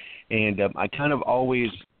 and I kind of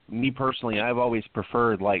always, me personally, I've always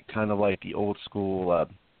preferred kind of like the old school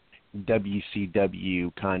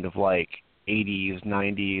WCW kind of like 80s,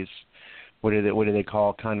 90s. What do they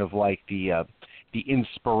call kind of like the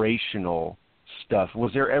inspirational stuff?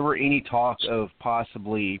 Was there ever any talk of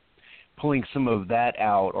possibly pulling some of that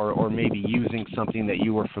out, or maybe using something that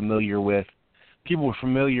you were familiar with? People were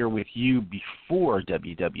familiar with you before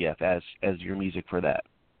WWF as your music for that.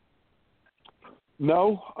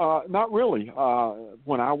 No, not really.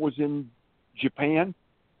 When I was in Japan,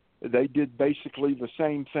 they did basically the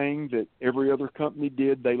same thing that every other company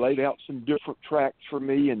did. They laid out some different tracks for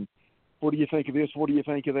me, and what do you think of this? What do you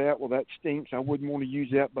think of that? Well, that stinks. I wouldn't want to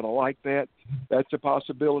use that, but I like that. That's a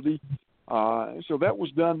possibility. So that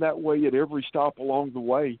was done that way at every stop along the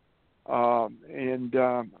way. And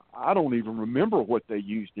I don't even remember what they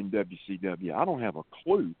used in WCW. I don't have a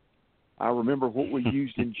clue. I remember what we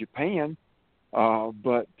used in Japan,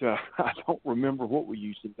 but I don't remember what we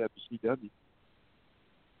used in WCW.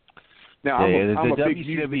 Now, I'm a big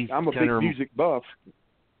music buff.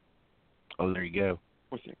 Oh, there you go.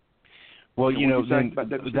 What's that? Well, you know, then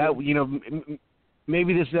that, you know,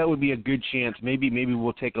 maybe that would be a good chance. Maybe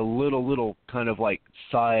we'll take a little kind of like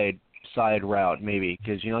side route, maybe,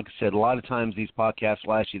 because, you know, like I said, a lot of times these podcasts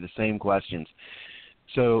will ask you the same questions.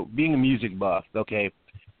 So, being a music buff, okay,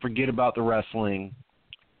 forget about the wrestling.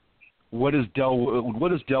 What does Del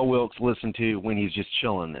Wilkes listen to when he's just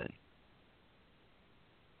chilling then?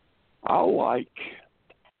 I like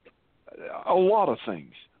a lot of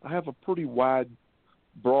things. I have a pretty wide,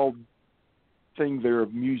 broad thing there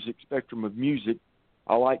of music, spectrum of music.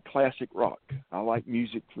 I like classic rock. I like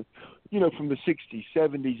music, from the 60s,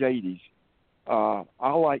 70s, 80s.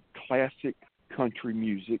 I like classic country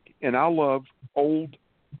music, and I love old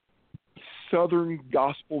Southern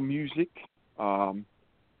gospel music. But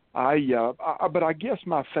I guess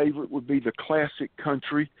my favorite would be the classic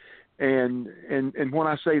country. And when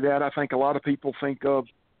I say that, I think a lot of people think of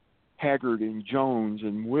Haggard and Jones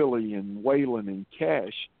and Willie and Waylon and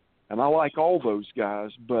Cash. And I like all those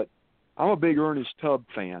guys, but I'm a big Ernest Tubb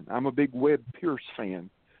fan. I'm a big Webb Pierce fan.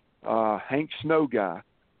 Hank Snow guy.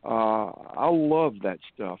 I love that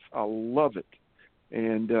stuff. I love it.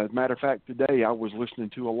 And as a matter of fact, today I was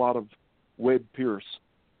listening to a lot of Webb Pierce.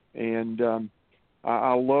 And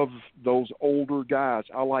I love those older guys.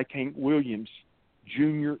 I like Hank Williams,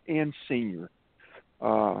 Jr. and Senior.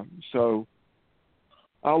 So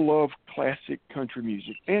I love classic country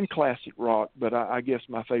music and classic rock, but I guess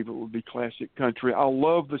my favorite would be classic country. I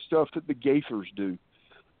love the stuff that the Gaithers do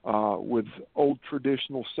with old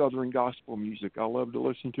traditional Southern gospel music. I love to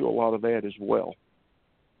listen to a lot of that as well.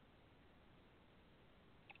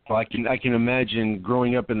 Well, I can imagine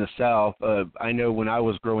growing up in the South. I know when I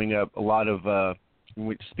was growing up, a lot of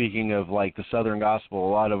speaking of like the Southern gospel,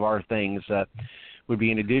 a lot of our things would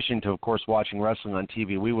be, in addition to, of course, watching wrestling on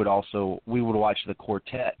TV, we would watch the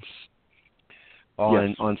quartets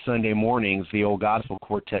on Sunday mornings, the old gospel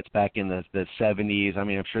quartets back in the 70s. I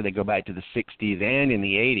mean, I'm sure they go back to the 60s and in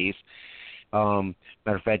the 80s.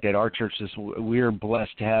 Matter of fact, at our church, we're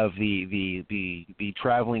blessed to have the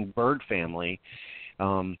traveling Bird family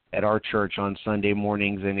at our church on Sunday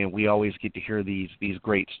mornings, and we always get to hear these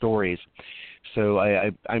great stories. So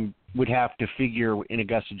I would have to figure in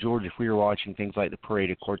Augusta, Georgia, if we were watching things like the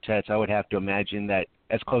Parade of Quartets, I would have to imagine that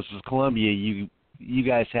as close as Columbia, you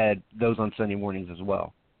guys had those on Sunday mornings as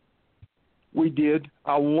well. We did.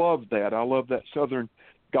 I love that. I love that Southern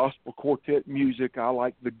gospel quartet music. I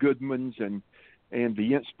like the Goodmans and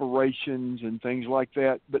the Inspirations and things like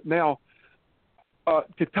that. But now,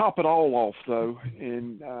 to top it all off, though,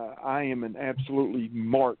 and I am an absolutely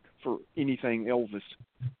mark for anything Elvis.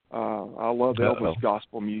 I love Elvis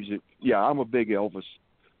gospel music. Yeah, I'm a big Elvis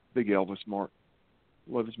mark.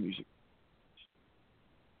 Love his music.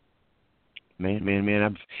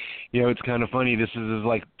 Man, it's kind of funny. This is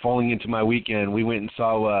like falling into my weekend. We went and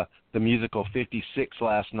saw the musical 56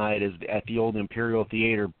 last night at the old Imperial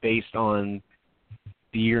Theater, based on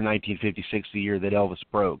the year 1956, the year that Elvis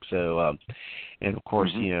broke. So, and of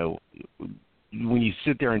course, when you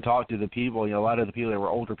sit there and talk to the people, a lot of the people that were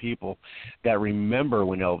older people that remember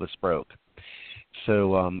when Elvis broke.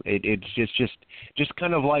 So it's just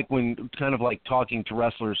kind of like talking to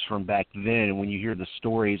wrestlers from back then, and when you hear the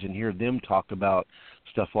stories and hear them talk about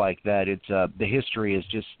stuff like that, it's the history is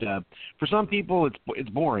just for some people it's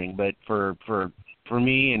boring, but for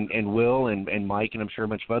me and Will and Mike and I'm sure a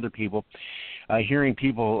bunch of other people, hearing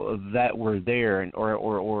people that were there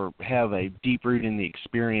or have a deep root in the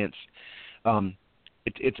experience,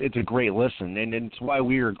 it's a great listen, and it's why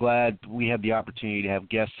we are glad we have the opportunity to have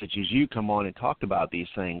guests such as you come on and talk about these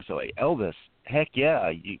things. So Elvis, heck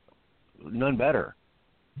yeah, none better.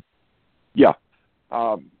 Yeah,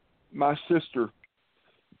 my sister,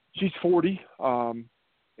 she's 40,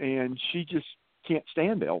 and she just can't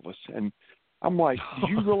stand Elvis, and I'm like,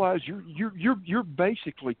 do you realize you're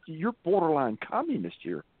basically you're borderline communist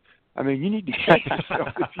here? I mean, you need to check yourself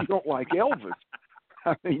if you don't like Elvis.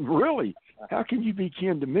 I mean, really, how can you be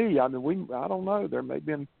kin to me? I mean, I don't know. There may have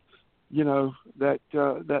been, that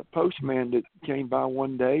postman that came by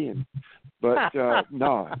one day, but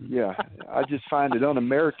no, yeah, I just find it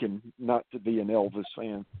un-American not to be an Elvis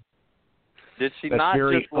fan. Did she That's not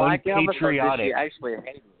very just like Elvis, or did unpatriotic. she actually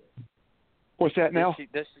hate it? What's that now?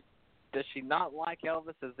 Does she not like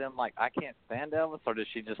Elvis as in, like, I can't stand Elvis, or does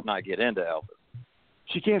she just not get into Elvis?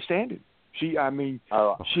 She can't stand him. She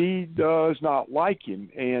does not like him.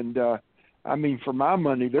 And, I mean, for my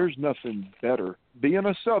money, there's nothing better. Being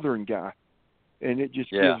a Southern guy, and it just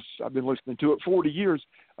gives, I've been listening to it 40 years,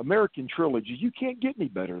 American Trilogy, you can't get any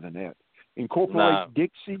better than that. Incorporate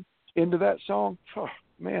Dixie into that song,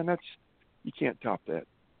 man, you can't top that.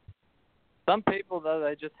 Some people, though,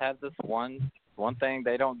 they just have this one thing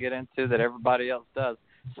they don't get into that everybody else does.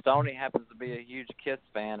 Stoney happens to be a huge Kiss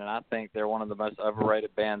fan, and I think they're one of the most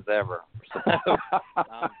overrated bands ever. So,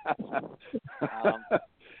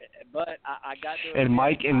 but I got to. And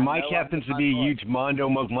Mike happens to be a huge Mondo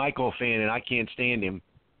McMichael fan, and I can't stand him.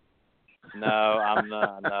 No, I'm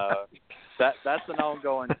not. No, that's an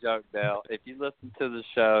ongoing joke, Dale. If you listen to the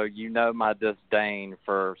show, you know my disdain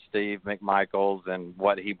for Steve McMichaels and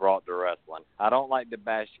what he brought to wrestling. I don't like to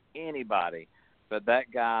bash anybody, but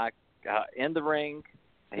that guy in the ring,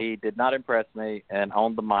 he did not impress me, and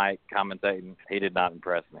on the mic commentating, he did not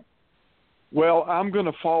impress me. Well, I'm going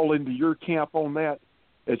to fall into your camp on that.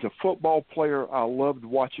 As a football player, I loved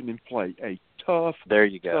watching him play. A tough,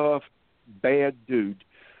 bad dude.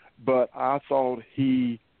 But I thought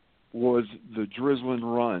he was the drizzling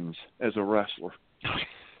runs as a wrestler.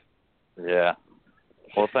 Yeah.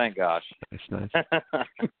 Well, thank gosh. That's nice.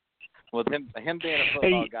 With him being a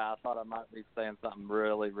football guy, I thought I might be saying something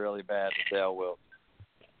really, really bad to Dale Wilkes.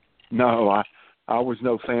 No, I was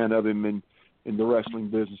no fan of him in the wrestling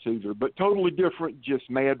business either. But totally different, just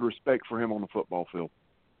mad respect for him on the football field.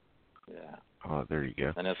 Yeah. Oh, there you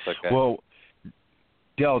go. And it's okay. Well,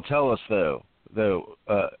 Dale, tell us, though,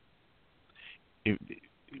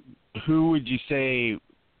 who would you say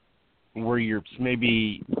were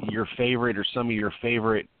maybe your favorite or some of your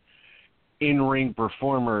favorite in-ring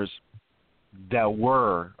performers that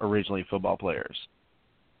were originally football players?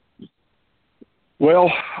 Well,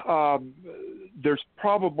 there's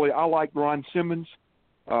probably, I like Ron Simmons.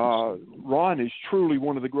 Ron is truly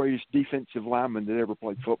one of the greatest defensive linemen that ever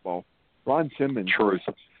played football. Ron Simmons he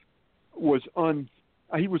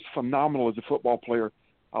was phenomenal as a football player.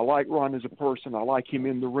 I like Ron as a person. I like him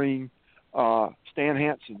in the ring. Stan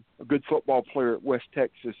Hansen, a good football player at West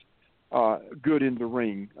Texas, good in the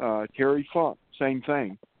ring. Terry Funk, same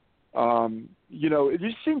thing. It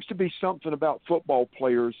just seems to be something about football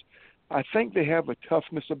players. I think they have a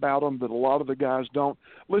toughness about them that a lot of the guys don't.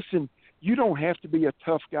 Listen, you don't have to be a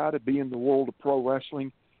tough guy to be in the world of pro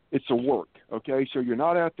wrestling. It's a work, okay? So you're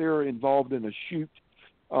not out there involved in a shoot,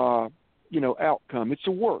 outcome. It's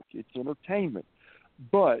a work. It's entertainment.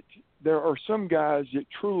 But there are some guys that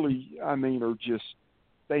truly, are just,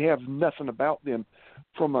 they have nothing about them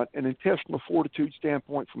from an intestinal fortitude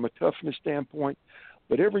standpoint, from a toughness standpoint.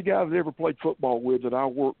 But every guy that ever played football with that I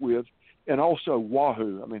work with, and also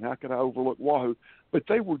Wahoo. I mean, how could I overlook Wahoo? But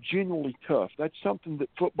they were genuinely tough. That's something that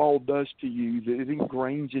football does to you, that it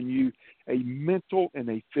ingrains in you a mental and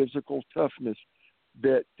a physical toughness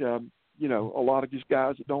that, a lot of these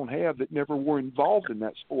guys that don't have, that never were involved in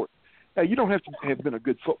that sport. Now, you don't have to have been a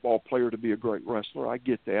good football player to be a great wrestler. I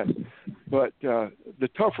get that. But the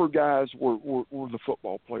tougher guys were the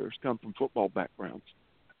football players, come from football backgrounds.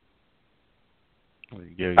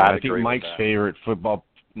 Yeah, I think Mike's favorite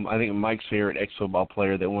ex-football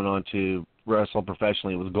player that went on to wrestle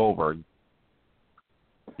professionally was Goldberg.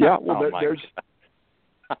 Yeah, well, there's.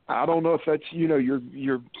 I don't know if that's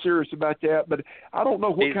you're serious about that, but I don't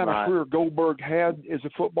know what kind of career Goldberg had as a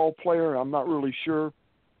football player. I'm not really sure.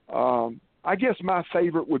 I guess my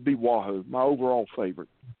favorite would be Wahoo, my overall favorite.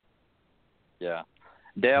 Yeah,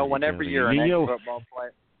 Dale. Whenever you're an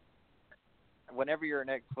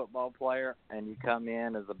ex-football player and you come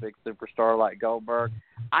in as a big superstar like Goldberg,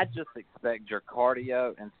 I just expect your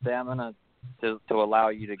cardio and stamina to allow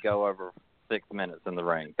you to go over 6 minutes in the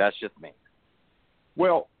ring. That's just me.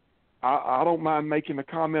 Well, I don't mind making a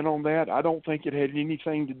comment on that. I don't think it had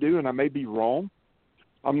anything to do, and I may be wrong.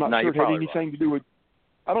 I'm not sure it had anything to do with.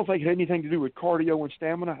 I don't think it had anything to do with cardio and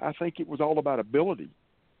stamina. I think it was all about ability.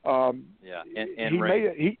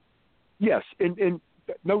 Yes, and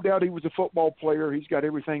no doubt he was a football player. He's got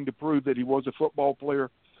everything to prove that he was a football player,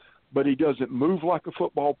 but he doesn't move like a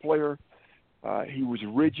football player. He was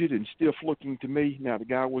rigid and stiff-looking to me. Now, the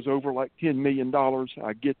guy was over like $10 million.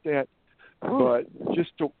 I get that. But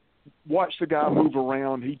just to watch the guy move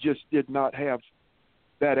around, he just did not have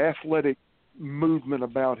that athletic movement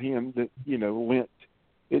about him that, lent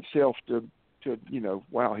itself to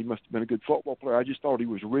wow, he must have been a good football player. I just thought he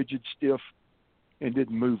was rigid, stiff, and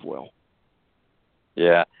didn't move well.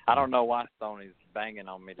 Yeah, I don't know why Stoney's banging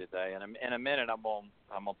on me today. And in a minute, I'm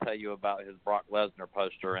gonna tell you about his Brock Lesnar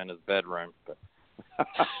poster in his bedroom. But.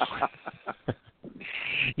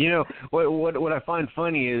 What I find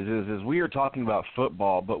funny is we are talking about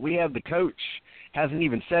football, but we have the coach hasn't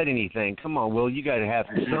even said anything. Come on, Will, you got to have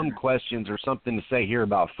some questions or something to say here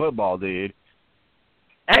about football, dude.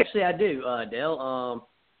 Actually, I do, Dale.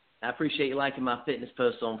 I appreciate you liking my fitness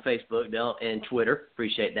posts on Facebook, Dale, and Twitter.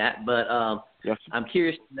 Appreciate that. But yes. I'm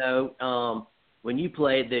curious to know, when you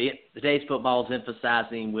played, today's football is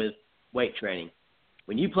emphasizing with weight training.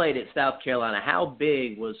 When you played at South Carolina, how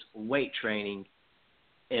big was weight training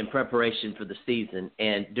in preparation for the season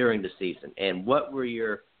and during the season? And what were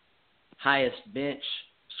your highest bench,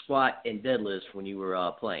 squat, and deadlifts when you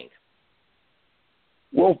were playing?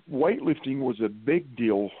 Well, weightlifting was a big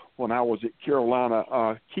deal when I was at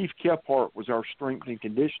Carolina. Keith Kephart was our strength and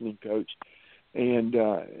conditioning coach, and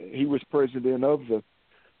he was president of the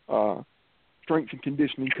Strength and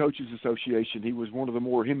Conditioning Coaches Association. He was one of the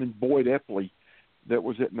more, him and Boyd Epley, that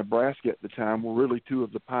was at Nebraska at the time, were really two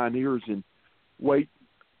of the pioneers in weight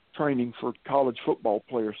training for college football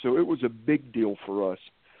players. So it was a big deal for us,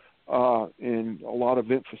 and a lot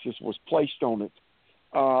of emphasis was placed on it.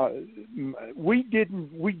 We did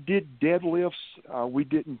deadlifts. We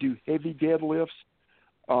didn't do heavy deadlifts.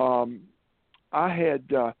 I had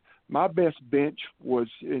my best bench was,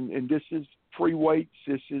 and this is free weights.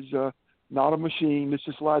 This is not a machine. This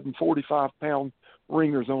is sliding 45-pound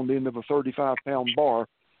ringers on the end of a 35-pound bar.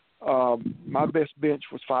 My best bench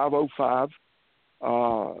was 505.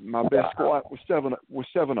 My best squat was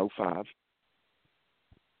 705.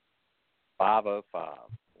 505.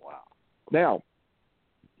 Wow. Now,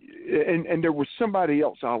 and there was somebody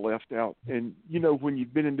else I left out. And, when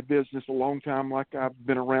you've been in the business a long time, like I've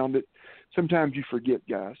been around it, sometimes you forget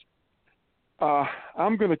guys.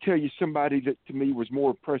 I'm going to tell you somebody that to me was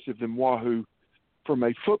more impressive than Wahoo from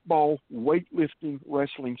a football, weightlifting,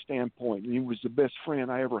 wrestling standpoint. And he was the best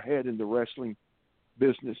friend I ever had in the wrestling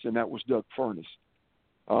business, and that was Doug Furness.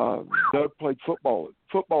 Doug played football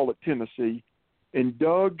at Tennessee, and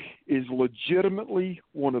Doug is legitimately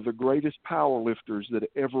one of the greatest power lifters that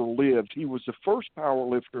ever lived. He was the first power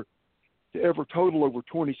lifter to ever total over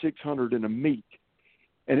 2,600 in a meet.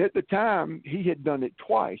 And at the time, he had done it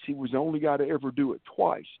twice. He was the only guy to ever do it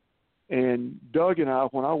twice. And Doug and I,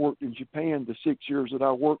 when I worked in Japan the 6 years that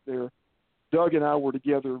I worked there, Doug and I were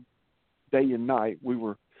together day and night. We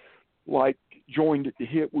were like joined at the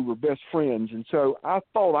hip. We were best friends. And so I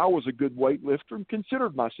thought I was a good weightlifter and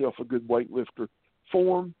considered myself a good weightlifter.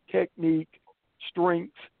 Form, technique,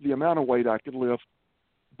 strength, the amount of weight I could lift.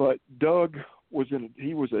 But Doug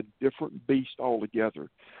he was a different beast altogether.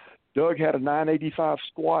 Doug had a 985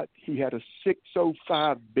 squat. He had a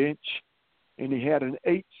 605 bench, and he had an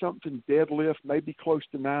 8-something deadlift, maybe close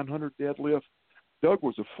to 900 deadlift. Doug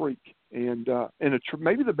was a freak, and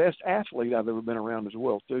maybe the best athlete I've ever been around as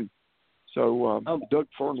well, too. So Doug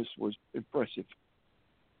Furness was impressive.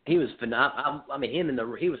 He was phenomenal. I mean,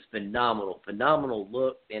 he was phenomenal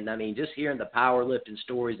look. And I mean, just hearing the powerlifting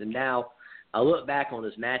stories, and now I look back on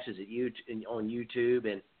his matches on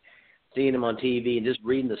YouTube and seeing him on TV and just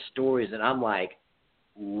reading the stories, and I'm like,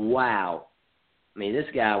 wow. I mean, this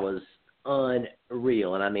guy was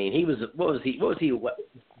unreal. And I mean, what was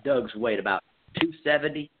Doug's weight, about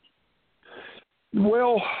 270?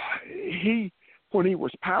 Well, when he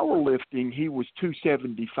was powerlifting, he was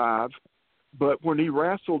 275. But when he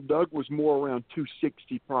wrestled, Doug was more around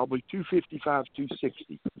 260, probably 255,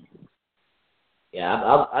 260.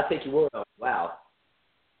 Yeah, I think you were. Wow,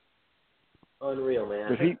 unreal, man.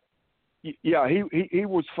 But he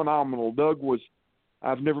was phenomenal. Doug was.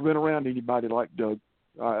 I've never been around anybody like Doug.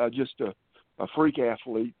 Just a freak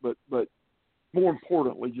athlete, but more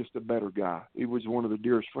importantly, just a better guy. He was one of the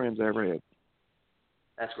dearest friends I ever had.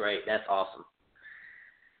 That's great. That's awesome.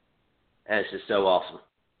 That's just so awesome.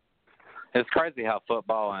 It's crazy how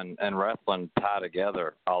football and wrestling tie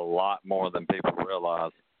together a lot more than people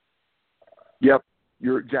realize. Yep,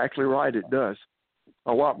 you're exactly right. It does.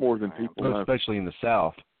 A lot more than people know. Especially in the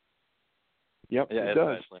South. Yep, yeah, it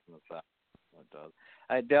does. Especially in the South. It does.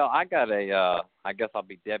 Hey, Dale, I got I guess I'll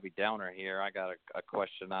be Debbie Downer here. I got a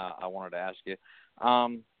question I wanted to ask you.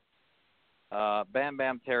 Bam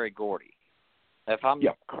Bam Terry Gordy. If I'm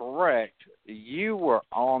correct, you were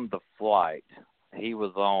on the flight he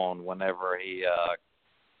was on whenever he,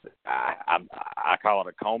 I call it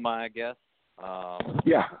a coma, I guess.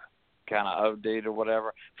 Kind of OD'd or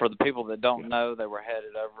whatever. For the people that don't know, they were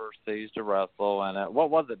headed overseas to wrestle. And what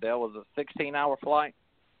was it, Dale? Was it a 16-hour flight?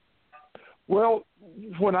 Well,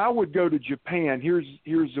 when I would go to Japan, here's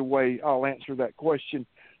the way I'll answer that question.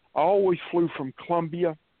 I always flew from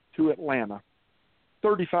Columbia to Atlanta,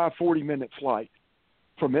 35, 40-minute flight.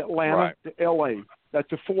 From Atlanta to L.A.,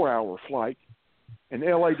 that's a 4-hour flight. And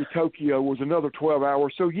L.A. to Tokyo was another 12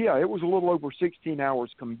 hours. So, yeah, it was a little over 16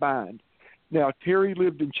 hours combined. Now, Terry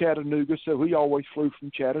lived in Chattanooga, so he always flew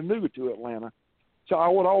from Chattanooga to Atlanta. So I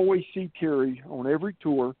would always see Terry on every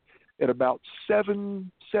tour at about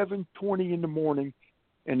 7:20 in the morning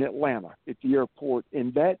in Atlanta at the airport.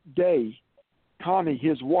 And that day, Connie,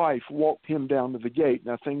 his wife, walked him down to the gate.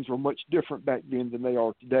 Now, things were much different back then than they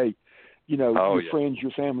are today. You know, friends,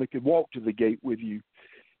 your family could walk to the gate with you.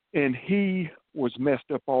 And he was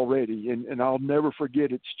messed up already. And I'll never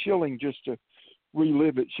forget, it's chilling just to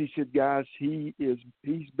relive it. She said, guys, he's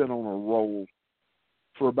been on a roll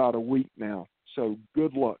for about a week now. So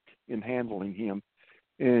good luck in handling him.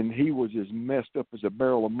 And he was as messed up as a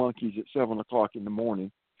barrel of monkeys at 7 o'clock in the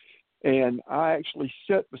morning. And I actually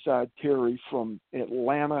sat beside Terry from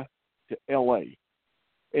Atlanta to L.A.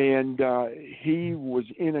 And he was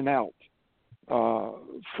in and out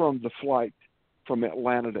from the flight from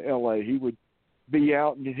Atlanta to L.A. He would be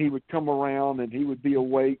out and then he would come around and he would be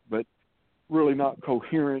awake, but really not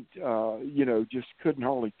coherent, just couldn't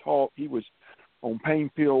hardly talk. He was on pain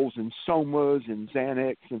pills and Somas and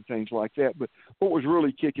Xanax and things like that. But what was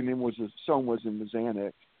really kicking him was the Somas and the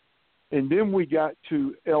Xanax. And then we got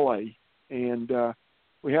to L.A., and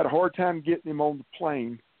we had a hard time getting him on the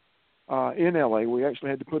plane in L.A. We actually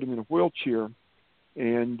had to put him in a wheelchair,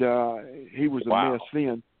 and he was a mess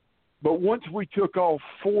then. But once we took off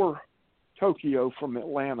for Tokyo from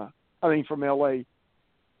L.A.,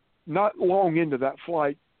 not long into that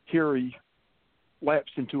flight, Terry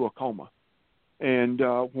lapsed into a coma. And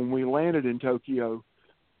when we landed in Tokyo,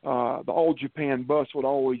 the All Japan bus would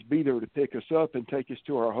always be there to pick us up and take us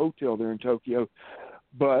to our hotel there in Tokyo.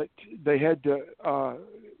 But they had to,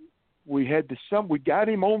 they got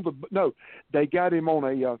him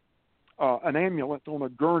on an ambulance on a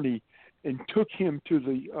gurney and took him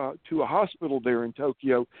to a hospital there in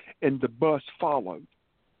Tokyo, and the bus followed.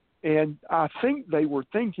 And I think they were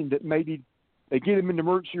thinking that maybe they get him in the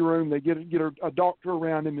emergency room, they get a doctor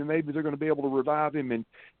around him, and maybe they're going to be able to revive him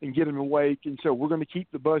and get him awake. And so we're going to keep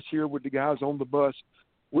the bus here with the guys on the bus.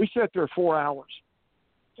 We sat there 4 hours,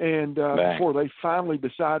 and before they finally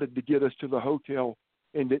decided to get us to the hotel,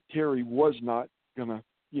 and that Terry was not going to,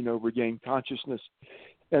 regain consciousness.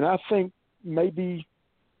 And I think maybe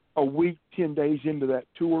a week, 10 days into that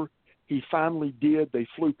tour, he finally did. They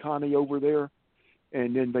flew Connie over there,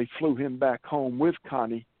 and then they flew him back home with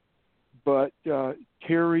Connie. But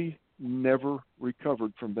Terry never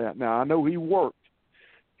recovered from that. Now, I know he worked.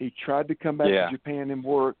 He tried to come back to Japan and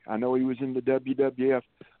work. I know he was in the WWF,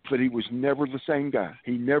 but he was never the same guy.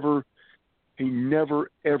 He never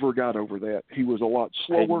ever got over that. He was a lot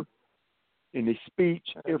slower in his speech,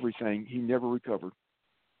 everything. He never recovered.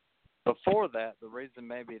 before that, the reason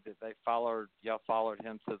maybe that y'all followed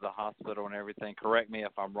him to the hospital and everything, correct me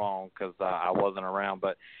if I'm wrong because I wasn't around,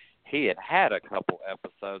 but he had a couple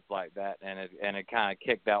episodes like that, and it kind of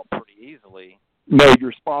kicked out pretty easily. No,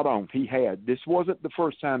 you're spot on. He had. This wasn't the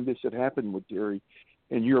first time this had happened with Terry,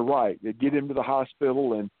 and you're right. They'd get him to the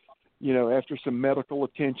hospital, and, after some medical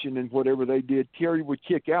attention and whatever they did, Terry would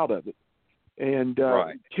kick out of it. And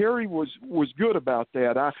right. Terry was good about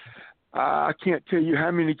that. I can't tell you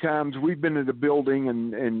how many times we've been in the building,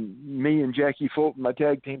 and me and Jackie Fulton, my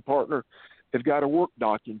tag team partner, have got a work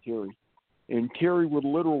doc in Terry. And Terry would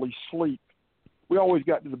literally sleep. We always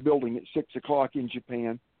got to the building at 6 o'clock in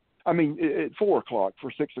Japan. I mean, at 4 o'clock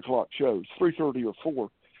for 6 o'clock shows, 3:30 or 4.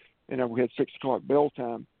 And we had 6 o'clock bell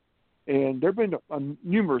time. And there have been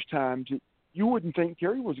numerous times that you wouldn't think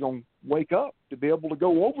Terry was going to wake up to be able to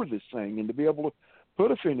go over this thing and to be able to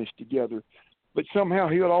put a finish together. But somehow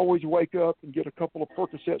he would always wake up and get a couple of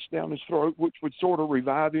Percocets down his throat, which would sort of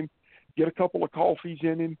revive him, get a couple of coffees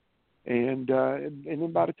in him. And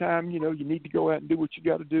then by the time, you need to go out and do what you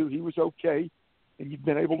got to do, he was okay. And you've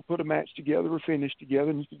been able to put a match together or finish together,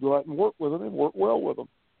 and you could go out and work with him and work well with him.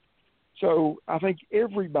 So I think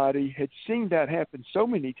everybody had seen that happen so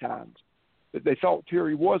many times that they thought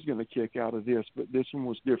Terry was going to kick out of this, but this one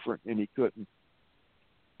was different, and he couldn't.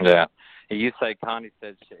 Yeah. You say Connie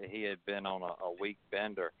said he had been on a weak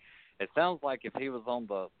bender. It sounds like if he was on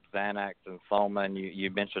the Xanax and Soma, and you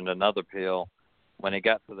mentioned another pill, when he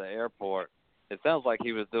got to the airport, it sounds like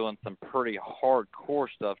he was doing some pretty hardcore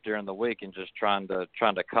stuff during the week and just trying to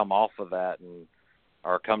come off of that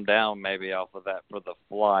or come down maybe off of that for the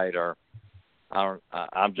flight, or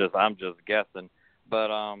I'm just guessing. But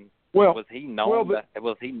was he known?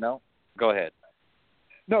 Was he known? Go ahead.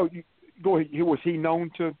 No, go ahead. Was he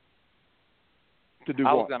known to do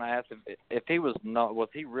I what? was going to ask if he was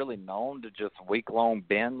he really known to just week-long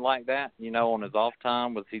bend like that? On his off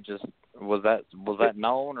time, was that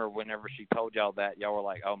known, or whenever she told y'all that, y'all were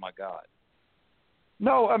like, oh my God?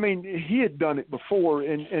 No, I mean, he had done it before,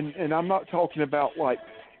 and I'm not talking about like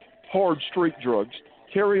hard street drugs.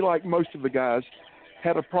 Terry, like most of the guys,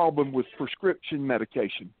 had a problem with prescription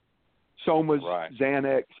medication. Somas, right.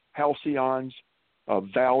 Xanax, Halcyons,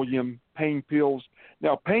 Valium, pain pills.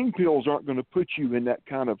 Now, pain pills aren't going to put you in that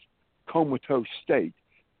kind of comatose state.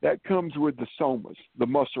 That comes with the Somas, the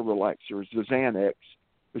muscle relaxers, the Xanax,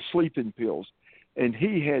 the sleeping pills. And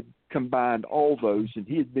he had combined all those, and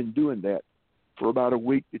he had been doing that for about a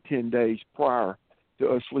week to 10 days prior to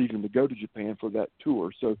us leaving to go to Japan for that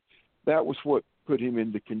tour. So that was what put him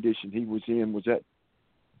in the condition he was in, was that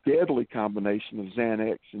deadly combination of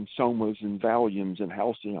Xanax and Somas and Valiums and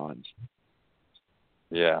Halcyons.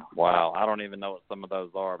 Yeah, wow. I don't even know what some of those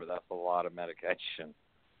are, but that's a lot of medication.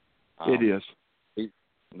 It is.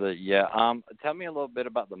 Tell me a little bit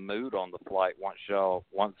about the mood on the flight.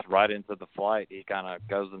 Once right into the flight, he kind of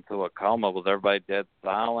goes into a coma. Was everybody dead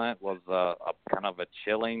silent? Was a kind of a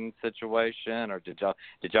chilling situation, or did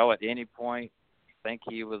y'all at any point think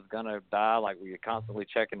he was gonna die? Like, were you constantly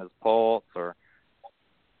checking his pulse, or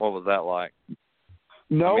what was that like?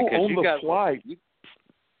 No, on the flight.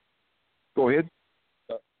 Go ahead.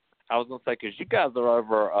 I was going to say, because you guys are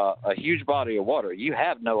over a huge body of water. You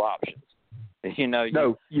have no options. You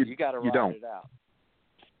got to ride it out.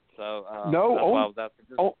 So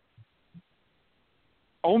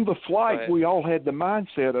on the flight, we all had the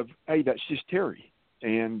mindset of, hey, that's just Terry.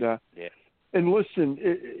 And and listen,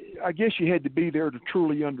 I guess you had to be there to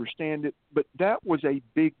truly understand it, but that was a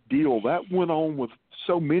big deal. That went on with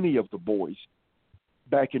so many of the boys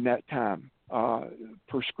back in that time.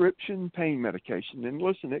 Prescription pain medication. And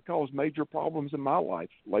listen, it caused major problems in my life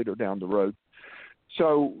later down the road.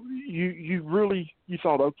 So you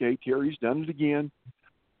thought, okay, Terry's done it again.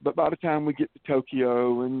 But by the time we get to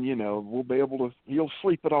Tokyo and, we'll be able to, he'll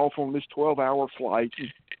sleep it off on this 12-hour flight.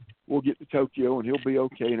 And we'll get to Tokyo and he'll be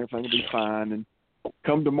okay and everything will be fine. And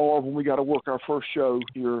come tomorrow when we got to work our first show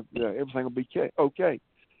here, everything will be okay.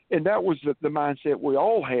 And that was the mindset we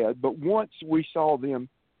all had. But once we saw them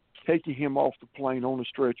taking him off the plane on a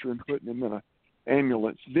stretcher and putting him in an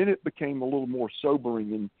ambulance, then it became a little more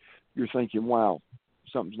sobering, and you're thinking, wow,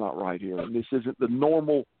 something's not right here. And this isn't the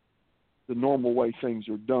normal way things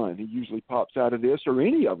are done. He usually pops out of this, or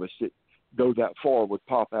any of us that go that far would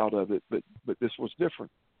pop out of it, but this was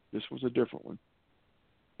different. This was a different one.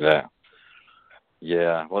 Yeah.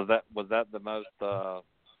 Was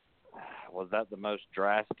that the most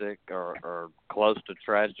drastic or close to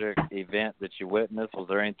tragic event that you witnessed? Was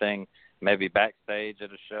there anything maybe backstage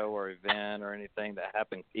at a show or event or anything that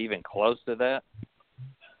happened even close to that?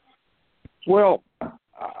 Well,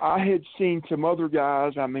 I had seen some other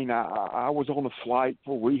guys. I mean, I was on a flight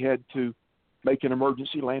where we had to make an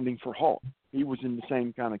emergency landing for Hawk. He was in the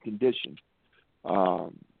same kind of condition.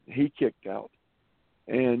 He kicked out.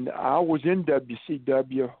 And I was in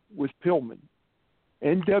WCW with Pillman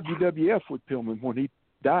and WWF with Pillman when he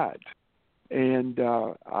died. And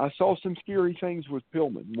I saw some scary things with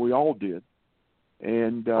Pillman. We all did.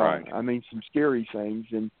 And, right. I mean, some scary things.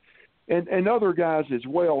 And other guys as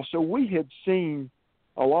well. So we had seen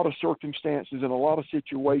a lot of circumstances and a lot of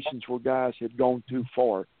situations where guys had gone too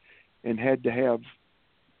far and had to have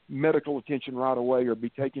medical attention right away or be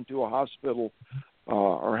taken to a hospital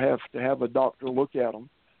or have to have a doctor look at them.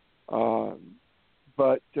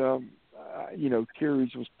 But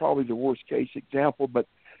Kerry's was probably the worst case example. But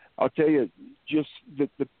I'll tell you, just the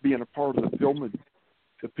being a part of the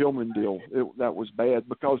Pillman deal, that was bad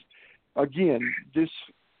because, again, this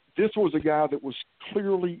was a guy that was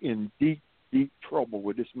clearly in deep trouble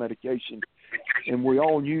with this medication, and we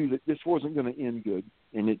all knew that this wasn't going to end good,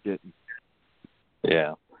 and it didn't.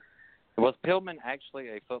 Yeah. Was Pillman actually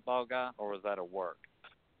a football guy, or was that a work?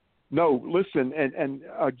 No, listen, and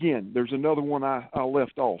again, there's another one I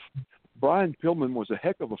left off. Brian Pillman was a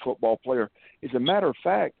heck of a football player. As a matter of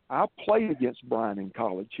fact, I played against Brian in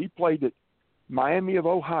college. He played at Miami of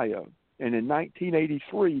Ohio, and in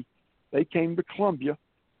 1983, they came to Columbia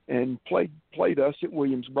and played us at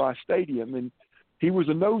Williams-Brice Stadium, and he was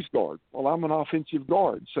a nose guard. Well, I'm an offensive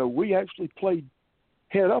guard, so we actually played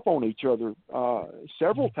head up on each other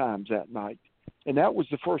several times that night, and that was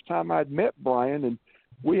the first time I'd met Brian, and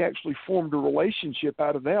we actually formed a relationship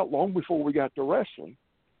out of that long before we got to wrestling.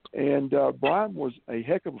 And Brian was a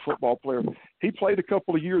heck of a football player. He played a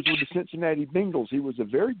couple of years with the Cincinnati Bengals. He was a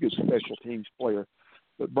very good special teams player,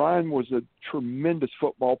 but Brian was a tremendous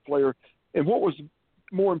football player. And what was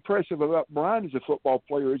more impressive about Brian as a football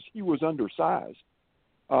player is he was undersized.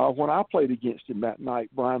 When I played against him that night,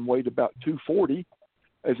 Brian weighed about 240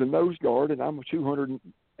 as a nose guard, and I'm a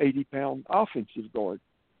 280-pound offensive guard.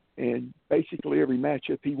 And basically every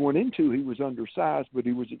matchup he went into, he was undersized, but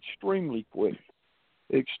he was extremely quick,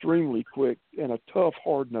 and a tough,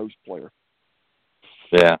 hard-nosed player.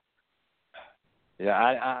 Yeah. Yeah,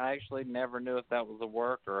 I actually never knew if that was a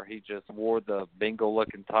work or he just wore the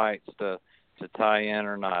bingo-looking tights to tie in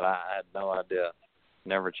or not. I had no idea.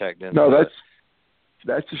 Never checked into No, it.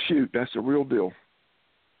 that's a shoot. That's a real deal.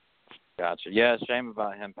 Gotcha. Yeah, shame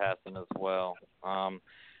about him passing as well.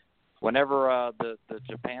 Whenever the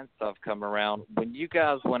Japan stuff come around, when you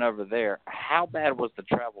guys went over there, how bad was the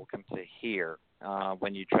travel compared to here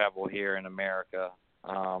when you travel here in America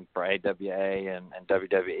for AWA and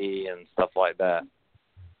WWE and stuff like that?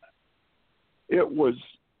 It was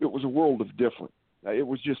a world of different. It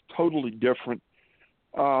was just totally different.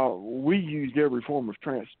 We used every form of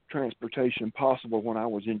transportation possible when I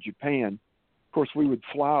was in Japan. Of course, we would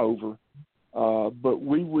fly over, but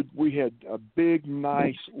we had a big,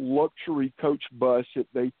 nice luxury coach bus that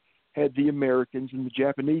they had the Americans, and the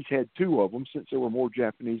Japanese had two of them since there were more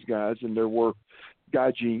Japanese guys than there were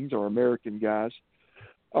gaijins or American guys.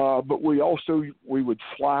 But we would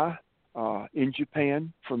fly in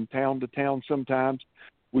Japan from town to town sometimes.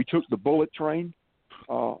 We took the bullet train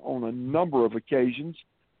on a number of occasions.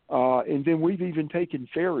 And then we've even taken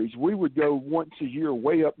ferries. We would go once a year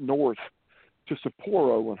way up north to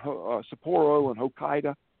Sapporo and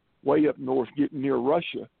Hokkaido, way up north, getting near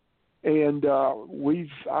Russia. And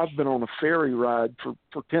I've been on a ferry ride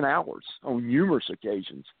for 10 hours on numerous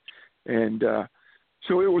occasions. And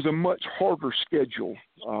so it was a much harder schedule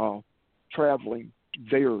traveling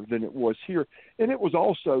there than it was here. And it was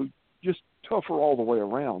also just tougher all the way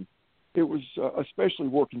around. It was, especially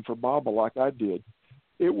working for Baba like I did,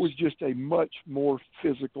 it was just a much more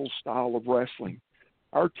physical style of wrestling.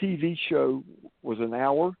 Our TV show was an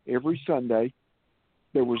hour every Sunday.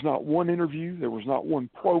 There was not one interview. There was not one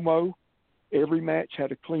promo. Every match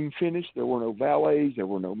had a clean finish. There were no valets. There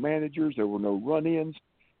were no managers. There were no run-ins.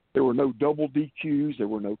 There were no double DQs. There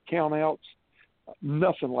were no countouts.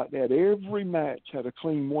 Nothing like that. Every match had a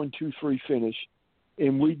clean 1-2-3 finish.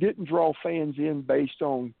 And we didn't draw fans in based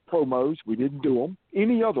on promos. We didn't do them.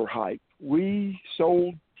 Any other hype. We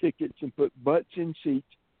sold tickets and put butts in seats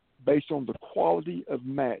based on the quality of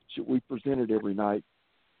match that we presented every night.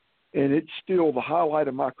 And it's still the highlight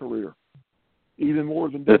of my career. Even more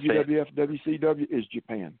than WWF, WCW is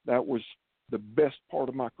Japan. That was the best part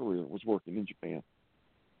of my career, was working in Japan.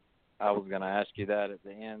 I was going to ask you that at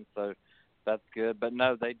the end, so that's good. But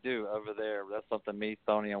no, they do over there. That's something me,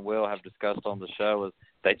 Tony, and Will have discussed on the show is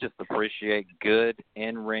they just appreciate good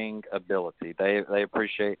in-ring ability. They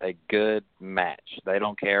appreciate a good match. They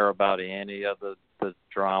don't care about any of the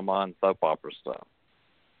drama and soap opera stuff.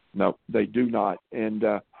 No, they do not. And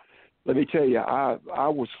let me tell you, I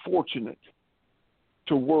was fortunate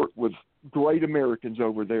to work with great Americans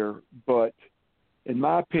over there, but in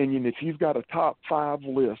my opinion, if you've got a top 5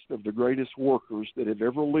 list of the greatest workers that have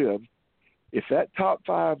ever lived, if that top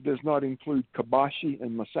 5 does not include Kabashi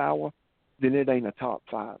and Masawa, then it ain't a top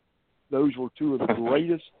 5. Those were 2 of the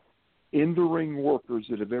greatest in-the-ring workers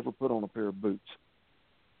that have ever put on a pair of boots.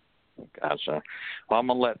 Gotcha. Well, I'm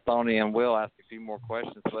gonna let Tony and Will ask a few more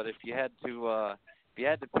questions, but if you had to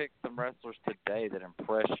pick some wrestlers today that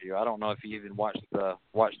impressed you, I don't know if you even watched the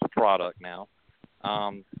product now,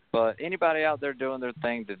 but anybody out there doing their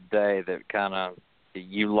thing today that kind of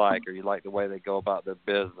you like, or you like the way they go about their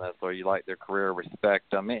business, or you like their career, respect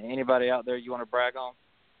them. Anybody out there you want to brag on?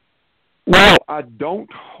 Well, I don't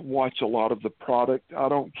watch a lot of the product. I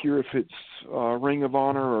don't care if it's Ring of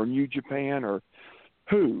Honor or New Japan or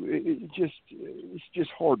who. It's just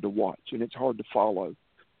hard to watch, and it's hard to follow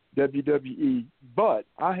WWE. But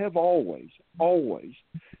I have always,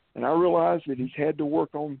 and I realize that he's had to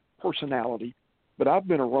work on personality, but I've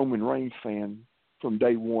been a Roman Reigns fan from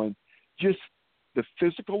day one. Just the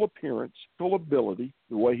physical appearance, physical ability,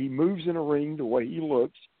 the way he moves in a ring, the way he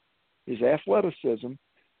looks, his athleticism.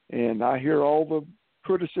 And I hear all the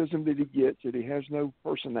criticism that he gets, that he has no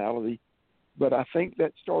personality, but I think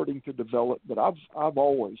that's starting to develop. But I've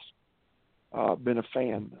always been a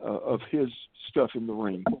fan of his stuff in the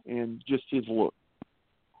ring and just his look.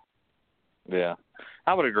 Yeah,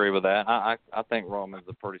 I would agree with that. I think Roman's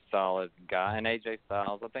a pretty solid guy, and AJ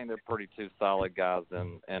Styles, I think they're pretty 2 solid guys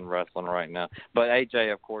in wrestling right now. But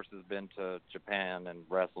AJ, of course, has been to Japan and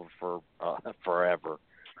wrestled for forever.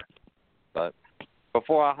 But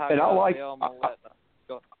before I hop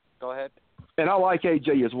go ahead. And I like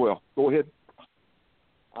AJ as well. Go ahead.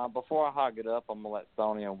 Before I hog it up, I'm going to let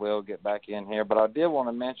Sony and Will get back in here. But I did want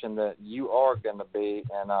to mention that you are going to be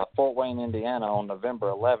in Fort Wayne, Indiana on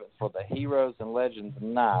November 11th for the Heroes and Legends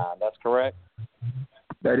 9. That's correct?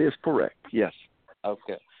 That is correct, yes.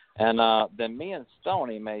 Okay. And then me and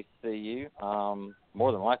Stoney may see you.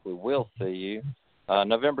 More than likely we'll see you.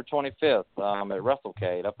 November 25th at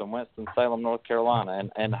WrestleCade up in Winston-Salem, North Carolina.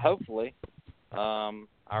 And hopefully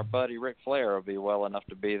our buddy Ric Flair will be well enough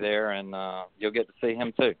to be there, and you'll get to see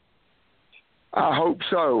him too. I hope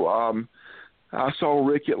so. I saw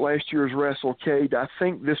Rick at last year's WrestleCade. I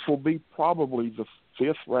think this will be probably the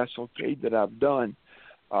 5th WrestleCade that I've done.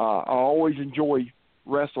 I always enjoy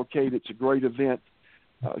WrestleCade. It's a great event.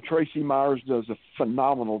 Tracy Myers does a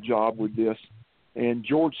phenomenal job with this, and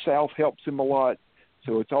George South helps him a lot.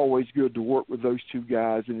 So it's always good to work with those 2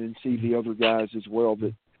 guys and then see the other guys as well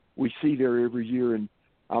that we see there every year. And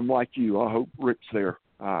I'm like you. I hope Rick's there.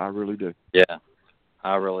 I really do. Yeah,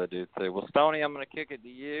 I really do too. Well, Stoney, I'm going to kick it to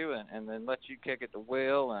you and then let you kick it to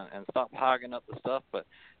Will and stop hogging up the stuff. But,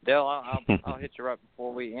 Dale, I'll hit you right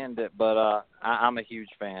before we end it. But I'm a huge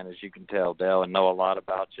fan, as you can tell, Dale, and know a lot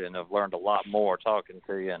about you, and I've learned a lot more talking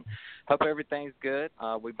to you. And hope everything's good.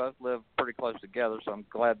 We both live pretty close together, so I'm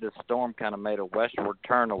glad this storm kind of made a westward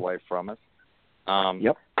turn away from us.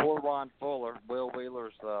 Yep. Poor Ron Fuller, Will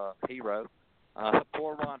Wheeler's hero.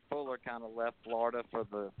 Poor Ron Fuller kind of left Florida for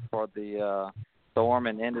the storm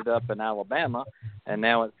and ended up in Alabama, and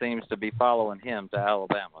now it seems to be following him to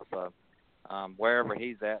Alabama. So wherever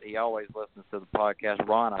he's at, he always listens to the podcast.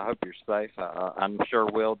 Ron, I hope you're safe. I'm sure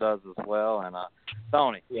Will does as well. And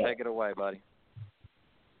Tony, take it away, buddy.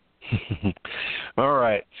 All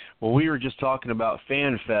right. Well, we were just talking about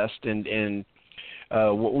Fan Fest, and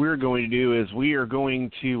what we're going to do is we are going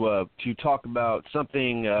to talk about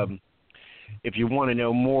something. If you want to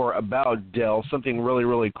know more about Dell, something really,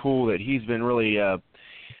 really cool that he's been really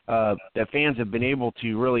that fans have been able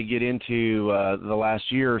to really get into the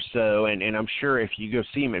last year or so, and I'm sure if you go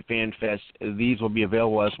see him at FanFest, these will be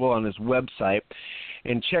available as well on his website.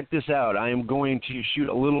 And check this out. I am going to shoot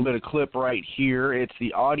a little bit of clip right here. It's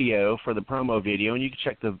the audio for the promo video, and you can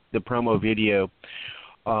check the promo video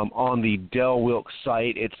on the Del Wilkes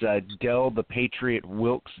site. It's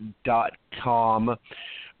DellThePatriotWilkes.com.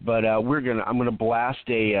 But I'm gonna blast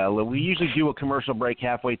we usually do a commercial break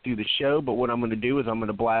halfway through the show, but what I'm gonna do is I'm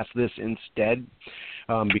gonna blast this instead,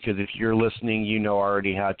 because if you're listening, you know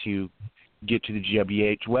already how to get to the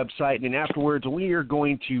GWH website, and then afterwards we are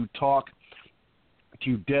going to talk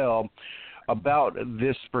to Del about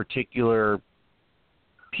this particular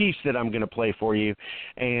piece that I'm going to play for you,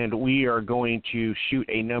 and we are going to shoot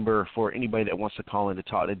a number for anybody that wants to call in to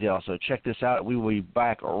talk to Del. So check this out. We will be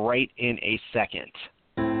back right in a second.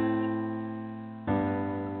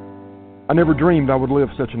 I never dreamed I would live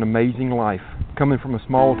such an amazing life, Coming from a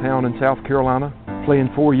small town in South Carolina, playing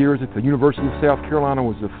 4 years at the University of South Carolina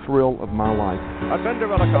was the thrill of my life. A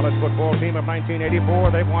Cinderella college football team of 1984,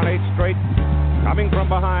 they've won 8 straight. Coming from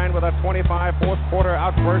behind with a 25 fourth quarter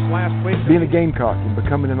outburst last week. Being a Gamecock and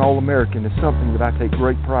becoming an All-American is something that I take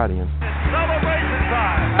great pride in. Celebration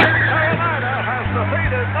time! Carolina has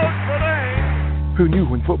defeated Notre Dame! Who knew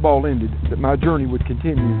when football ended that my journey would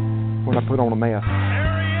continue when I put on a mask?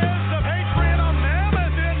 There he is, the Patriot, a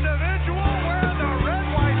mammoth individual wearing the red,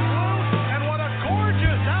 white, blue, and what a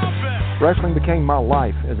gorgeous outfit! Wrestling became my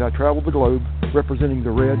life as I traveled the globe representing the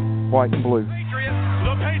red, white, and blue. The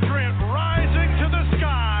Patriot rising to the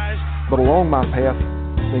skies! But along my path,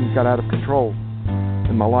 things got out of control,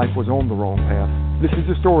 and my life was on the wrong path. This is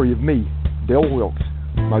the story of me, Dale Wilkes,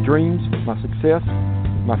 my dreams, my success,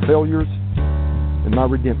 my failures, and my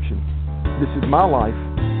redemption. This is my life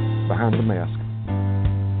behind the mask.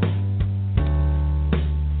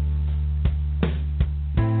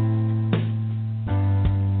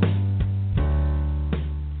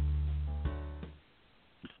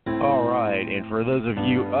 All right, and for those of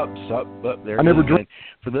you there. I never dreamed.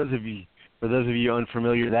 For those of you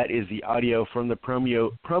unfamiliar, that is the audio from the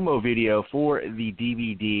promo video for the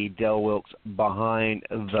DVD Del Wilkes Behind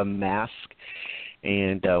the Mask,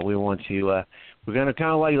 and we want to we're going to kind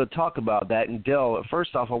of like to talk about that. And Del,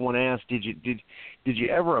 first off, I want to ask: Did you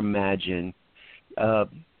ever imagine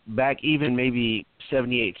back even maybe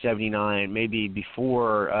 78, 79, maybe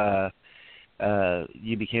before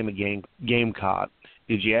you became a Gamecock?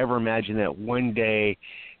 Did you ever imagine that one day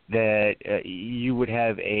that you would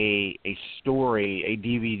have a story, a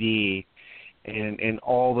DVD, and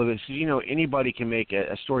all of this? You know, anybody can make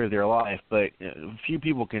a story of their life, but few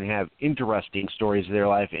people can have interesting stories of their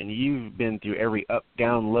life. And you've been through every up,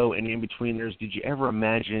 down, low, and in between. Did you ever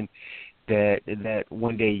imagine that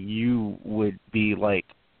one day you would be like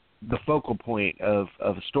the focal point of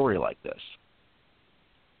a story like this?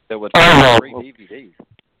 That would be 3 DVDs.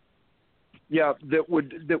 Yeah, that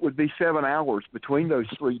would be 7 hours between those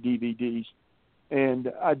 3 DVDs,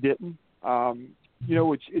 and I didn't. You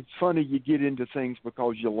know, it's funny, you get into things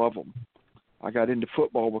because you love them. I got into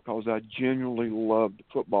football because I genuinely loved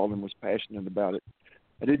football and was passionate about it.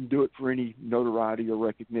 I didn't do it for any notoriety or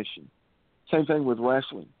recognition. Same thing with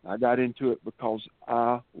wrestling. I got into it because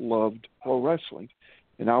I loved pro wrestling,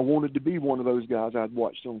 and I wanted to be one of those guys I'd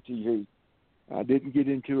watched on TV. I didn't get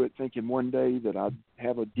into it thinking one day that I'd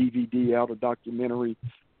have a DVD out, a documentary.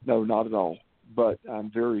 No, not at all. But I'm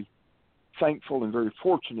very thankful and very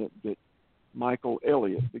fortunate that Michael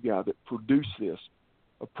Elliott, the guy that produced this,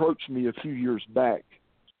 approached me a few years back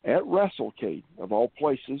at WrestleCade, of all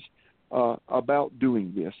places, about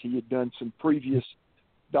doing this. He had done some previous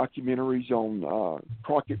documentaries on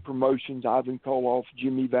Crockett Promotions, Ivan Koloff,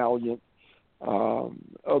 Jimmy Valiant,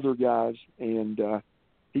 other guys, and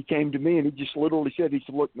he came to me and he just literally said,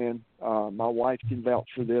 look, man, my wife can vouch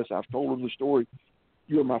for this. I've told her the story.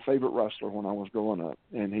 You were my favorite wrestler when I was growing up.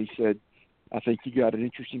 And he said, I think you got an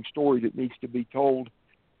interesting story that needs to be told,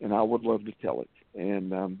 and I would love to tell it.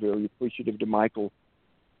 And I'm very appreciative to Michael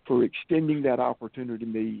for extending that opportunity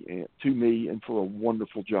to me and for a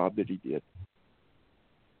wonderful job that he did.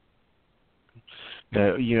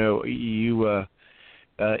 You know, you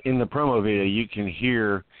in the promo video, you can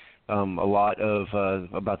hear a lot of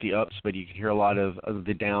about the ups, but you can hear a lot of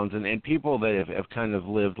the downs, and people that have kind of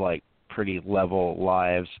lived like pretty level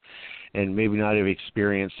lives and maybe not have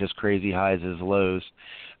experienced as crazy highs as lows.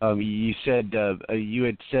 You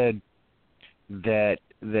had said that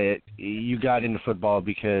you got into football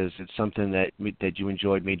because it's something that you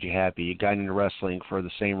enjoyed, made you happy. You got into wrestling for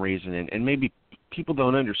the same reason, and maybe people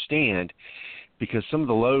don't understand because some of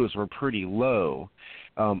the lows were pretty low.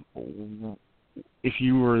 If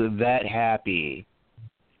you were that happy,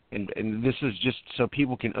 and this is just so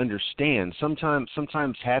people can understand,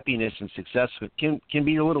 sometimes happiness and success can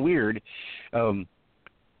be a little weird.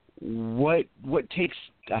 What takes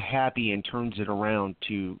a happy and turns it around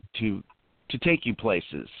to take you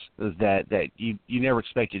places that you never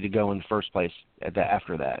expected to go in the first place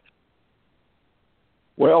after that?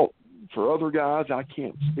 Well, for other guys, I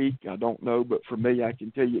can't speak. I don't know, but for me, I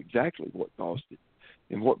can tell you exactly what caused it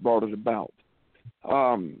and what brought it about.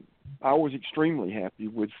 I was extremely happy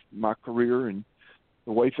with my career and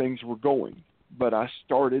the way things were going, but I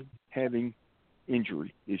started having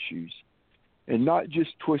injury issues, and not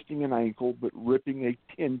just twisting an ankle, but ripping a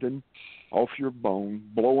tendon off your bone,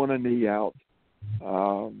 blowing a knee out,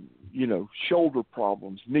 shoulder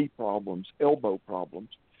problems, knee problems, elbow problems.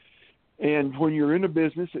 And when you're in a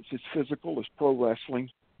business that's as physical as pro wrestling,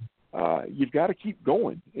 you've got to keep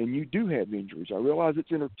going, and you do have injuries. I realize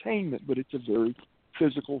it's entertainment, but it's a very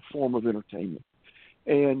physical form of entertainment.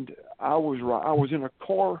 And I was in a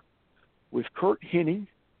car with Kurt Hennig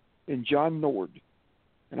and John Nord.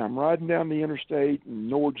 And I'm riding down the interstate, and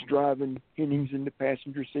Nord's driving, Henning's in the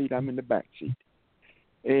passenger seat, I'm in the back seat.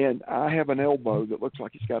 And I have an elbow that looks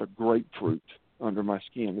like it's got a grapefruit under my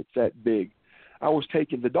skin. It's that big.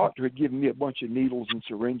 The doctor had given me a bunch of needles and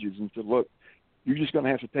syringes and said, look, you're just going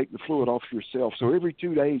to have to take the fluid off yourself. So every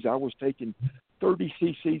 2 days I was taking 30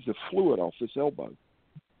 cc's of fluid off this elbow.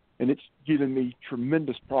 And it's given me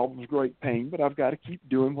tremendous problems, great pain, but I've got to keep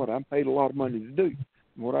doing what I'm paid a lot of money to do,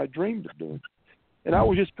 what I dreamed of doing. And I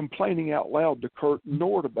was just complaining out loud to Kurt and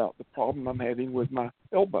Nord about the problem I'm having with my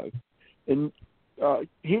elbow. And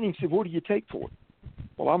Henning said, what do you take for it?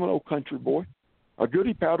 Well, I'm an old country boy. A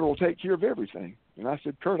goody powder will take care of everything. And I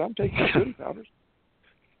said, Kurt, I'm taking goody powders.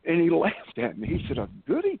 And he laughed at me. He said, a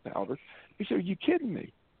goody powder? He said, are you kidding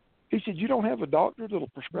me? He said, you don't have a doctor that'll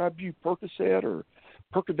prescribe you Percocet or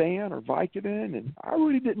Percodan or Vicodin? And I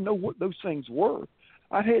really didn't know what those things were.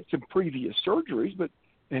 I'd had some previous surgeries,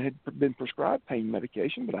 and had been prescribed pain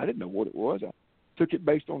medication, but I didn't know what it was. I took it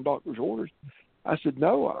based on doctor's orders. I said,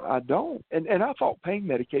 no, I don't. And I thought pain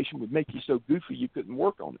medication would make you so goofy you couldn't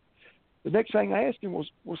work on it. The next thing I asked him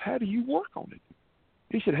was how do you work on it?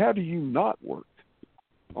 He said, how do you not work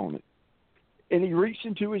on it? And he reached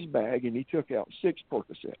into his bag and he took out 6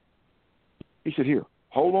 Percocet. He said, here,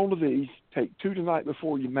 hold on to these. Take 2 tonight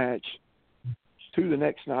before you match, 2 the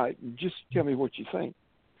next night, and just tell me what you think.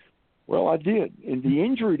 Well, I did, and the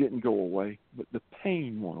injury didn't go away, but the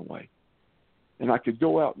pain went away. And I could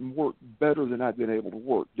go out and work better than I'd been able to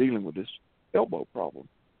work dealing with this elbow problem.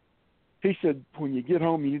 He said, when you get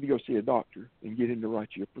home, you need to go see a doctor and get him to write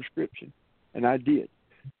you a prescription. And I did.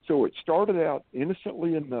 So it started out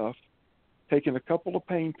innocently enough, taking a couple of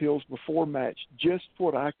pain pills before match, just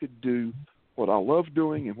what I could do, what I loved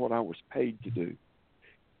doing, and what I was paid to do.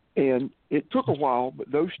 And it took a while,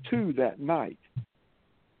 but those 2 that night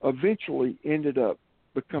eventually ended up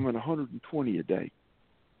becoming 120 a day.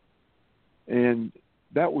 And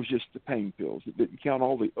that was just the pain pills. It didn't count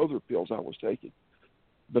all the other pills I was taking.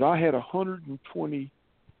 But I had 120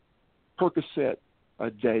 Percocet a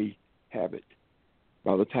day habit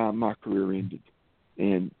by the time my career ended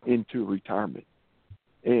and into retirement.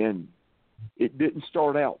 And it didn't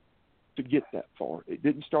start out to get that far. It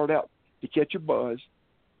didn't start out to catch a buzz.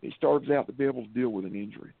 It started out to be able to deal with an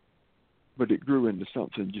injury. But it grew into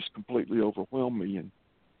something just completely overwhelmed me and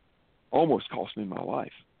almost cost me my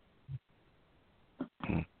life.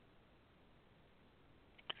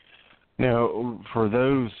 Now, for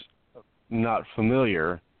those not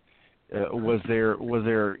familiar, was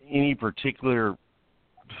there any particular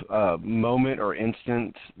moment or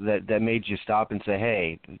instance that made you stop and say,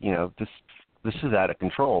 "Hey, this is out of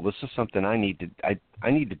control. This is something I need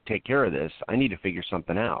to take care of this. I need to figure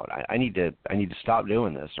something out. I need to stop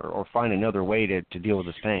doing this or find another way to deal with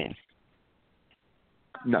this pain"?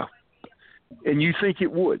 No, and you think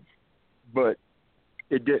it would, but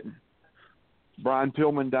it didn't. Brian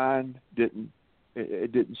Pillman dying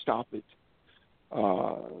it didn't stop it.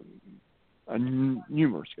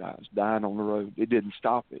 Numerous guys dying on the road. It didn't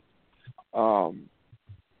stop it.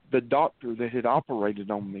 The doctor that had operated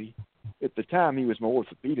on me, at the time he was my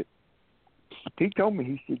orthopedic, he told me,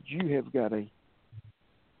 he said, you have got a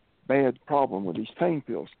bad problem with these pain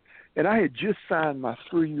pills. And I had just signed my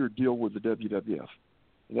 3-year deal with the WWF.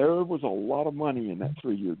 There was a lot of money in that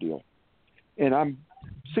 3-year deal. And I'm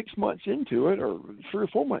 6 months into it, or 3 or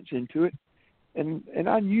 4 months into it, and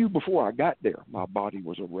I knew before I got there my body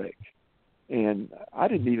was a wreck. And I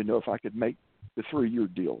didn't even know if I could make the 3-year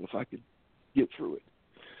deal, if I could get through it.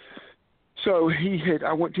 So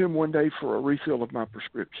I went to him one day for a refill of my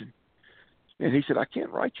prescription. And he said, I can't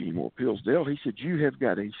write you any more pills, Dale. He said, you have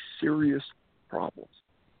got a serious problem.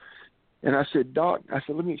 And I said, Doc,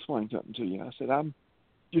 let me explain something to you. I said, I'm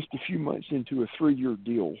just a few months into a 3-year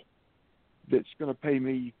deal that's going to pay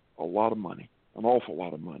me a lot of money, an awful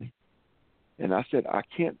lot of money. And I said, I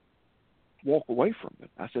can't walk away from it.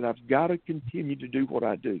 I said, I've got to continue to do what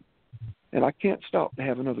I do. And I can't stop to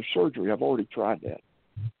have another surgery. I've already tried that.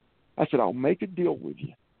 I said, I'll make a deal with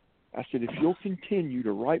you. I said, if you'll continue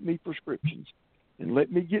to write me prescriptions and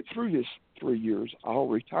let me get through this 3 years, I'll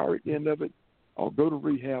retire at the end of it. I'll go to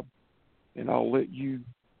rehab, and I'll let you,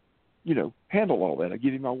 handle all that. I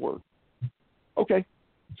give you my word. Okay.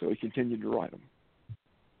 So he continued to write them.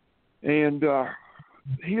 And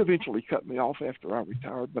he eventually cut me off after I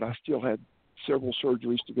retired, but I still had several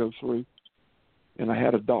surgeries to go through. And I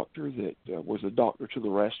had a doctor that was a doctor to the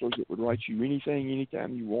wrestlers that would write you anything,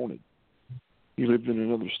 anytime you wanted. He lived in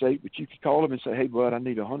another state, but you could call him and say, hey, bud, I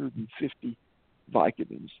need 150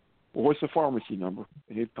 Vicodins. Well, what's the pharmacy number?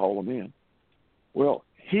 And he'd call them in. Well,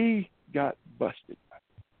 he got busted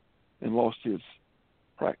and lost his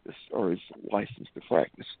practice or his license to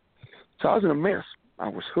practice. So I was in a mess. I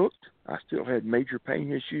was hooked. I still had major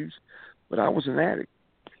pain issues, but I was an addict.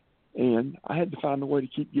 And I had to find a way to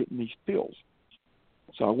keep getting these pills.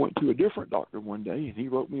 So I went to a different doctor one day, and he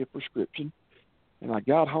wrote me a prescription. And I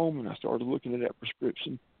got home, and I started looking at that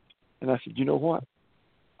prescription. And I said, you know what?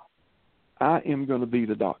 I am going to be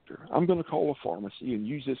the doctor. I'm going to call a pharmacy and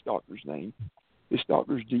use this doctor's name, this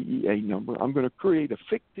doctor's DEA number. I'm going to create a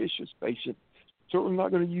fictitious patient, certainly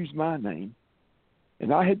not going to use my name.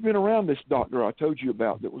 And I had been around this doctor I told you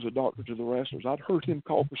about that was a doctor to the wrestlers. I'd heard him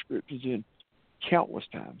call prescriptions in countless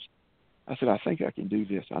times. I said, I think I can do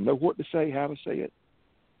this. I know what to say, how to say it.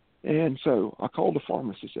 And so I called the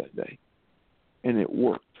pharmacist that day, and it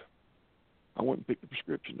worked. I went and picked the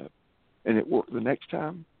prescription up, and it worked the next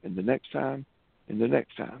time, and the next time, and the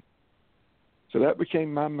next time. So that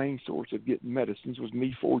became my main source of getting medicines, was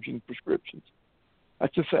me forging prescriptions.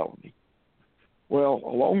 That's a felony. Well,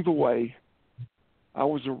 along the way, I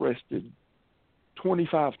was arrested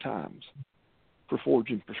 25 times for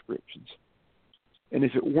forging prescriptions. And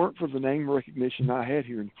if it weren't for the name recognition I had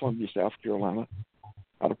here in Columbia, South Carolina,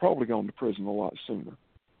 I'd have probably gone to prison a lot sooner.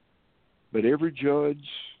 But every judge,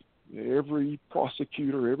 every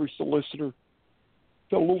prosecutor, every solicitor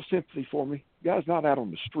felt a little sympathy for me. The guy's not out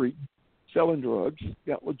on the street selling drugs. He's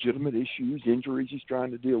got legitimate issues, injuries he's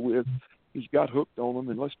trying to deal with. He's got hooked on them,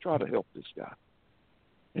 and let's try to help this guy.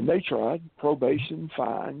 And they tried probation,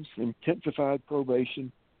 fines, intensified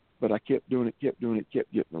probation, but I kept doing it, kept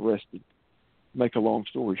getting arrested. Make a long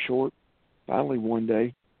story short, finally one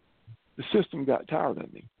day, the system got tired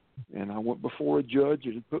of me. And I went before a judge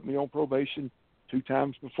that had put me on probation 2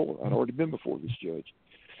 times before. I'd already been before this judge.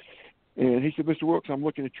 And he said, Mr. Wilkes, I'm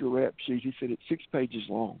looking at your rap sheet. He said, it's 6 pages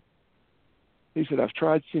long. He said, I've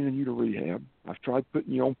tried sending you to rehab. I've tried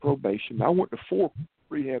putting you on probation. I went to 4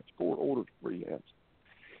 rehabs, court-ordered rehabs.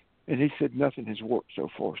 And he said, nothing has worked so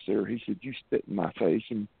far, sir. He said, you spit in my face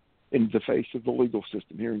and in the face of the legal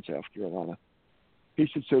system here in South Carolina. He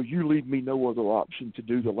said, so you leave me no other option to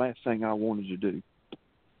do the last thing I wanted to do.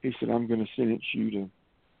 He said, I'm going to sentence you to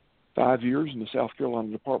 5 years in the South Carolina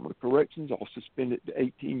Department of Corrections. I'll suspend it to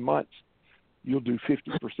 18 months. You'll do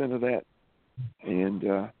 50% of that. And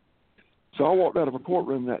so I walked out of a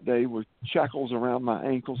courtroom that day with shackles around my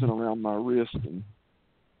ankles and around my wrist. And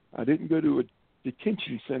I didn't go to a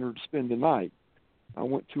detention center to spend the night. I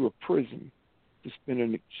went to a prison to spend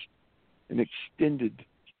an extended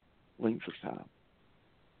length of time.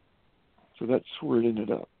 So that's where it ended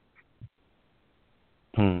up.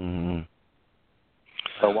 Mm-hmm.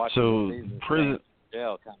 So prison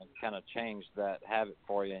jail kind of changed that habit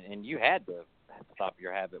for you, and you had to stop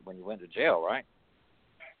your habit when you went to jail, right?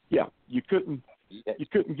 Yeah, you couldn't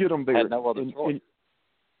get them there. Had no other choice.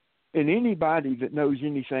 And anybody that knows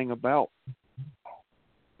anything about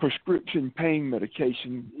prescription pain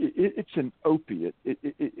medication, it's an opiate.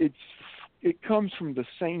 It comes from the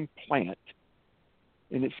same plant,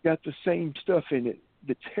 and it's got the same stuff in it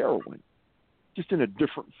that's heroin, just in a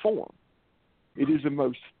different form. It is the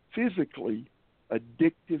most physically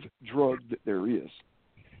addictive drug that there is.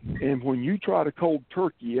 And when you try to cold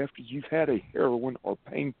turkey after you've had a heroin or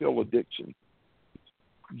pain pill addiction,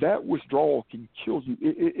 that withdrawal can kill you.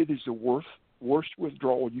 It is the worst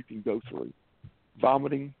withdrawal you can go through.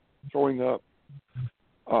 Vomiting, throwing up,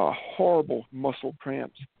 horrible muscle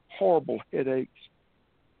cramps, horrible headaches.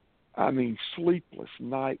 I mean, sleepless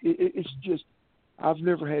night. It's just, I've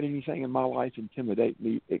never had anything in my life intimidate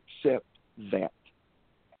me except that.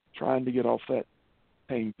 Trying to get off that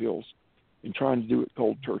pain pills and trying to do it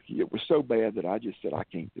cold turkey. It was so bad that I just said, I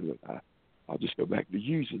can't do it. I'll just go back to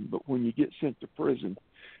using. But when you get sent to prison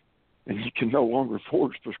and you can no longer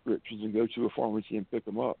forge prescriptions and go to a pharmacy and pick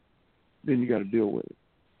them up, then you got to deal with it.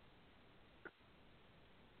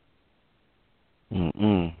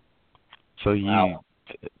 Mm-mm. So you,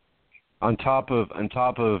 on top of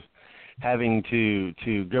having to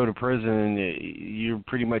go to prison, you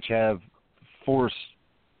pretty much have forced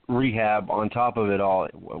rehab on top of it all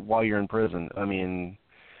while you're in prison. I mean,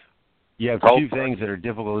 you have 2 things that are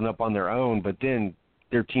difficult enough on their own, but then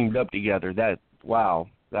they're teamed up together. That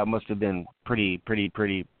must have been pretty.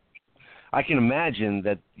 I can imagine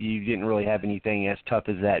that you didn't really have anything as tough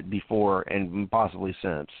as that before and possibly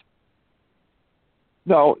since.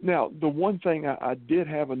 No, now, the one thing I did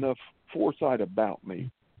have enough foresight about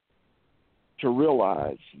me to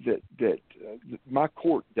realize that my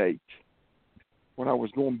court date, when I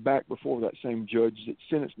was going back before that same judge that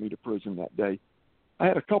sentenced me to prison that day, I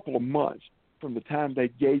had a couple of months from the time they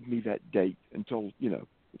gave me that date until, it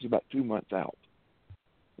was about 2 months out.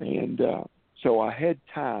 And So I had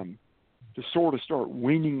time to sort of start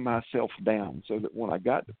weaning myself down so that when I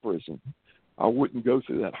got to prison, I wouldn't go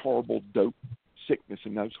through that horrible dope sickness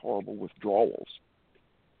and those horrible withdrawals.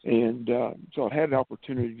 And so I had an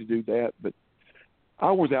opportunity to do that, but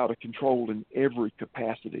I was out of control in every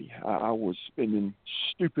capacity. I was spending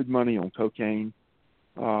stupid money on cocaine,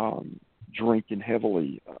 drinking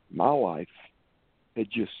heavily. My life had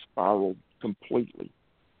just spiraled completely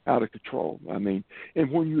out of control. I mean, and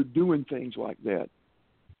when you're doing things like that,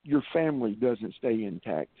 your family doesn't stay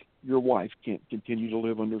intact. Your wife can't continue to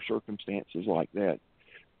live under circumstances like that.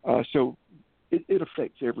 So it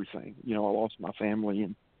affects everything. You know, I lost my family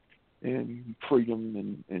and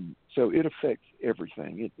freedom, and so it affects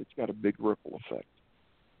everything. It's got a big ripple effect.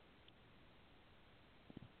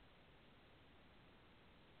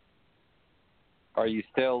 Are you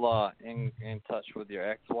still in touch with your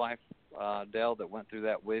ex-wife, Dale, that went through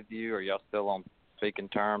that with you? Are y'all still on speaking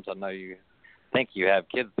terms? I know you think you have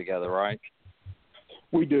kids together, right?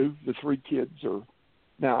 We do. The 3 kids are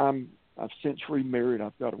now. I've since remarried.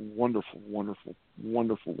 I've got a wonderful, wonderful,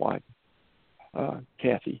 wonderful wife,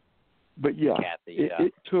 Kathy. But yeah, Kathy,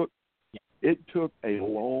 it took a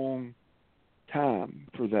long time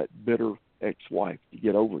for that bitter ex-wife to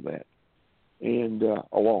get over that, and a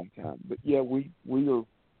long time. But yeah, we are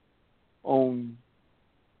on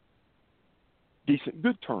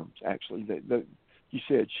good terms actually. That you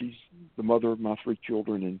said she's the mother of my 3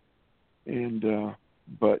 children,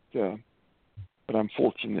 but I'm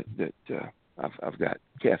fortunate that I've got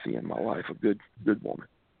Kathy in my life, a good woman.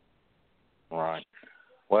 Right.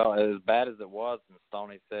 Well, as bad as it was, and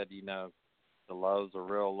Stoney said, you know, the lows are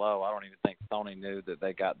real low. I don't even think Stoney knew that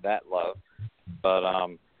they got that low, but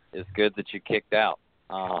it's good that you kicked out.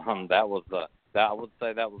 I would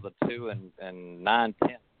say that was a 2 9/10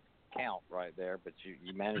 count right there, but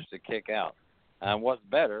you managed to kick out. And what's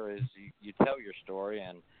better is you tell your story,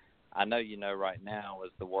 and I know you know right now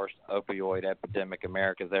is the worst opioid epidemic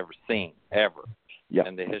America's ever seen,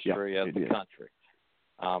 in the history of the country.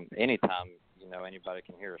 Anytime, you know, anybody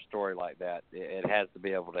can hear a story like that, it has to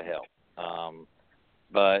be able to help.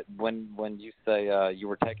 But when you say you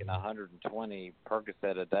were taking 120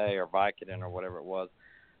 Percocet a day or Vicodin or whatever it was,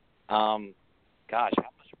 gosh,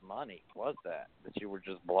 how much money was that you were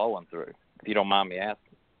just blowing through, if you don't mind me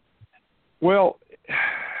asking? Well,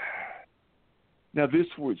 now this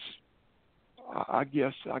was, I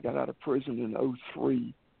guess I got out of prison in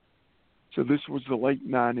 2003. So this was the late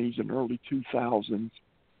 90s and early 2000s.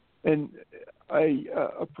 And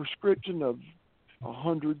a prescription of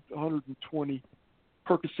 120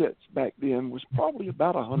 Percocets back then was probably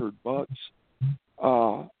about $100.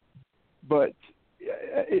 But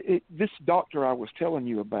this doctor I was telling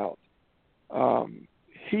you about,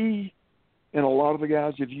 he and a lot of the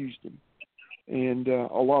guys have used him, and a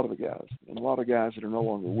lot of guys that are no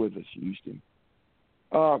longer with us used him.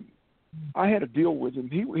 I had a deal with him.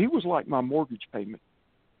 He was like my mortgage payment.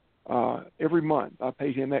 Every month I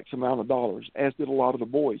paid him X amount of dollars, as did a lot of the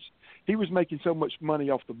boys. He was making so much money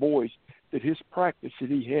off the boys that his practice that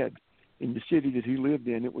he had in the city that he lived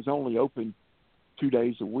in, it was only open 2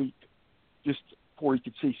 days a week, just before he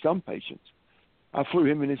could see some patients. I flew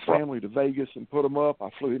him and his family to Vegas and put him up. I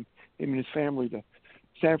flew him and his family to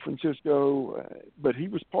San Francisco, but he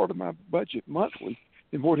was part of my budget monthly.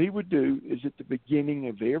 And what he would do is at the beginning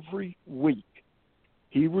of every week,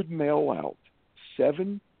 he would mail out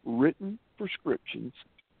 7 written prescriptions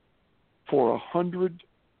for 100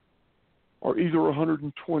 or either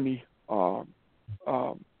 120 Percocets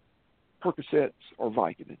or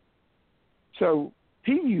Vicodin. So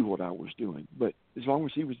he knew what I was doing, but as long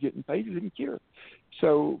as he was getting paid, he didn't care.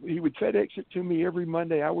 So he would FedEx it to me every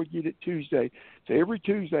Monday. I would get it Tuesday. So every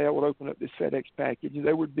Tuesday I would open up this FedEx package, and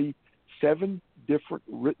there would be 7 different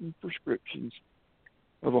written prescriptions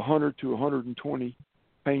of 100 to 120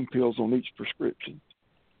 pain pills on each prescription.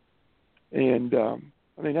 And, I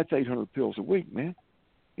mean, that's 800 pills a week, man.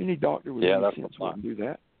 Any doctor with any sense wouldn't do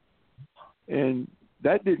that. And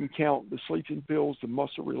that didn't count the sleeping pills, the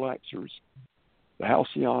muscle relaxers, the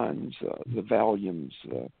Halcyons, the Valiums,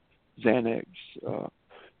 Xanax.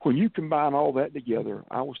 When you combine all that together,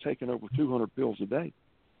 I was taking over 200 pills a day.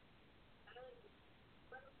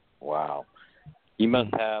 Wow. You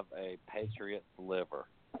must have a patriot's liver.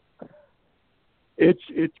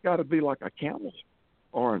 It's got to be like a camel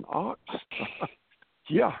or an ox.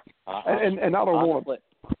 Yeah. And I don't want to.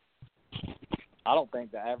 I don't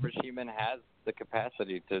think the average human has the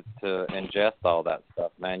capacity to ingest all that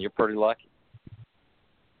stuff, man. You're pretty lucky.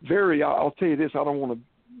 I'll tell you this, I don't want to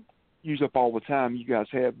use up all the time you guys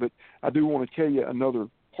have, but I do want to tell you another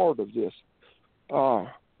part of this.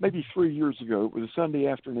 maybe 3 years ago. It was a Sunday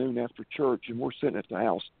afternoon after church, and we're sitting at the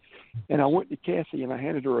house. And I went to Kathy, and I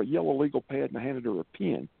handed her a yellow legal pad, and I handed her a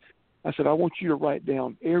pen. I said, I want you to write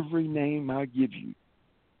down every name I give you.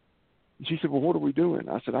 And she said, well, what are we doing?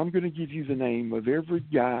 I said, I'm going to give you the name of every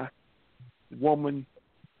guy, woman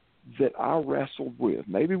that I wrestled with.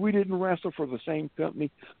 Maybe we didn't wrestle for the same company,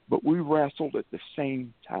 but we wrestled at the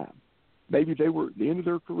same time. Maybe they were at the end of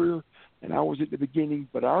their career, and I was at the beginning,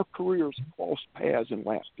 but our careers crossed paths and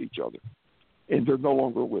lapped each other. And they're no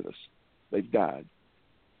longer with us. They've died.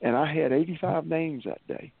 And I had 85 names that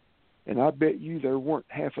day. And I bet you there weren't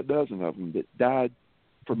half a dozen of them that died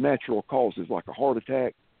from natural causes like a heart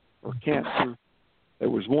attack or cancer. There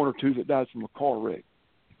was one or two that died from a car wreck.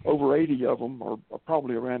 Over 80 of them, or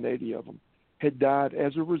probably around 80 of them, had died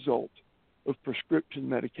as a result of prescription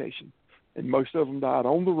medication. And most of them died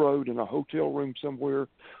on the road in a hotel room somewhere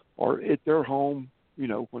or at their home,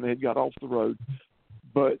 when they had got off the road.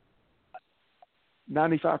 But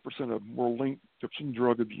 95% of them were linked to some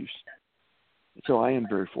drug abuse. So I am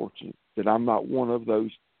very fortunate that I'm not one of those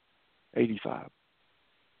 85.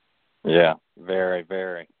 Yeah, very,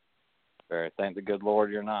 very, very. Thank the good Lord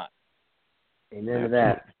you're not. Amen to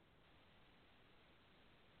that.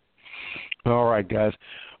 All right, guys.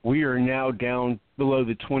 We are now down below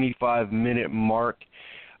the 25-minute mark.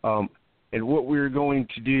 And what we're going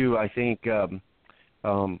to do, I think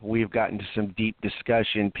we've gotten to some deep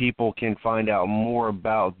discussion. People can find out more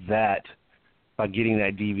about that by getting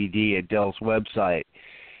that DVD at Dell's website.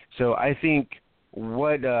 So I think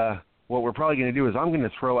what we're probably going to do is I'm going to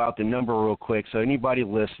throw out the number real quick. So anybody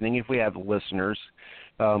listening, if we have listeners,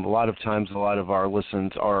 a lot of times a lot of our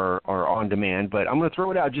listens are on demand, but I'm going to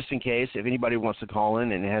throw it out just in case if anybody wants to call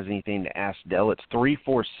in and has anything to ask Dell. It's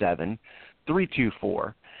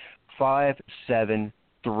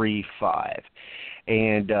 347-324-5735.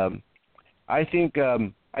 And I think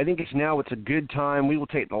it's a good time. We will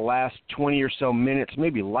take the last 20 or so minutes,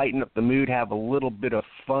 maybe lighten up the mood, have a little bit of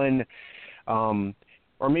fun, or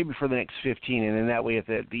maybe for the next 15, and then that way, at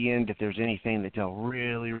the end, if there's anything that Dell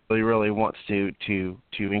really, really, really wants to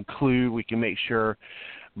include, we can make sure.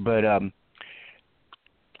 But I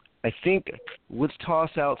think let's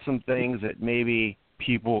toss out some things that maybe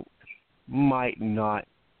people might not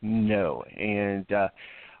know. And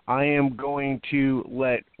I am going to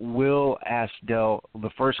let Will ask Dell the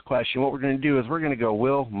first question. What we're going to do is we're going to go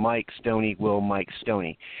Will, Mike, Stoney, Will, Mike,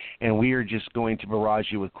 Stoney. And we are just going to barrage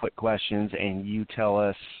you with quick questions, and you tell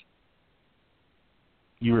us,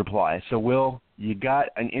 you reply. So, Will, you got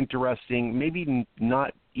an interesting, maybe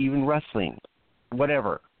not even wrestling,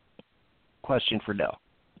 whatever, question for Dell.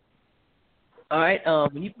 All right.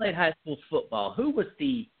 When you played high school football, who was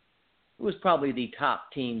probably the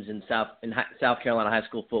top teams in South Carolina high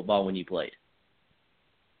school football when you played?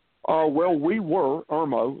 Well, we were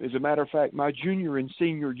Irmo. As a matter of fact, my junior and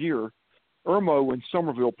senior year, Irmo and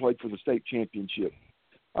Somerville played for the state championship.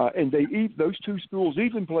 And those two schools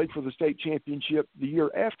even played for the state championship the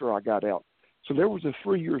year after I got out. So there was a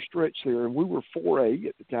 3-year stretch there, and we were 4A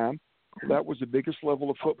at the time. That was the biggest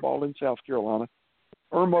level of football in South Carolina.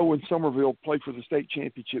 Irmo and Somerville played for the state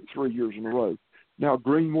championship 3 years in a row. Now,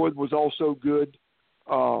 Greenwood was also good.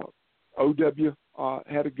 OW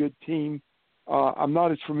had a good team. I'm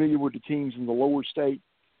not as familiar with the teams in the lower state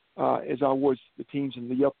as I was the teams in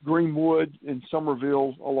the Greenwood and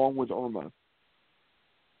Somerville, along with Irmo.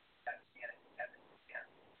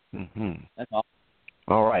 Mm-hmm. That's awesome.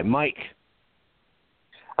 All right, Mike.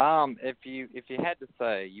 If you had to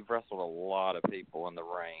say, you've wrestled a lot of people in the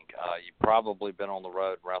ring. You've probably been on the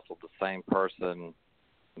road and wrestled the same person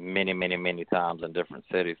many, many, many times in different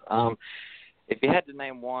cities. If you had to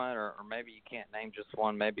name one, or maybe you can't name just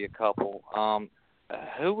one, maybe a couple,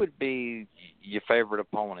 who would be your favorite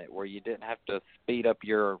opponent where you didn't have to speed up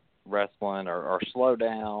your wrestling or slow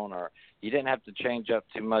down, or you didn't have to change up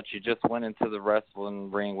too much? You just went into the wrestling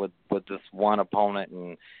ring with this one opponent,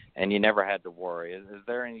 and you never had to worry. Is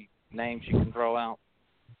there any names you can throw out?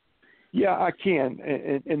 Yeah, I can.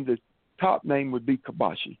 And the top name would be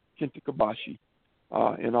Kobashi, Kenta Kobashi.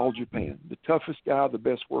 In all Japan, the toughest guy, the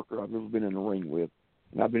best worker I've ever been in a ring with,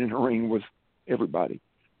 and I've been in a ring with everybody.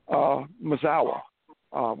 Misawa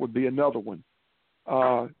would be another one.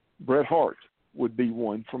 Bret Hart would be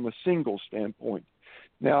one from a single standpoint.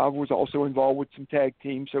 Now, I was also involved with some tag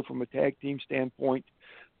teams, so from a tag team standpoint,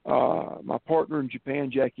 my partner in Japan,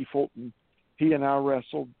 Jackie Fulton, he and I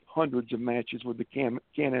wrestled hundreds of matches with the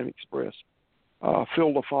Can-Am Express,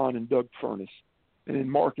 Phil LaFon and Doug Furness. And then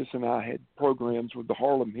Marcus and I had programs with the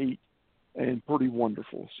Harlem Heat, and pretty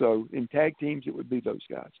wonderful. So in tag teams, it would be those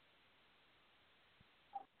guys.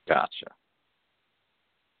 Gotcha.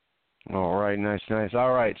 All right, nice.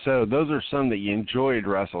 All right, so those are some that you enjoyed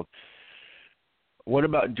wrestled. What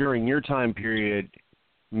about during your time period,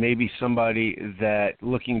 maybe somebody that,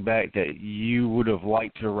 looking back, that you would have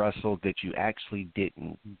liked to wrestle that you actually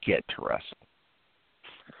didn't get to wrestle?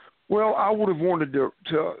 Well, I would have wanted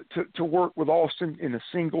to work with Austin in the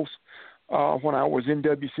singles when I was in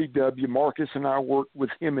WCW. Marcus and I worked with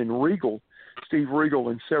him in Steve Regal,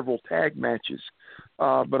 in several tag matches.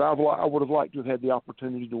 But I would have liked to have had the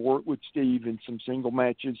opportunity to work with Steve in some single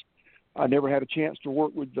matches. I never had a chance to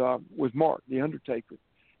work with Mark, the Undertaker.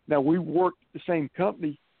 Now, we worked at the same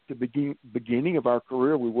company at the beginning of our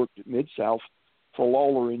career. We worked at Mid-South for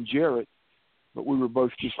Lawler and Jarrett, but we were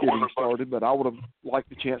both just getting started. But I would have liked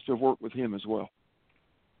the chance to have worked with him as well.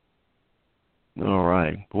 All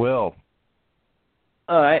right. Will.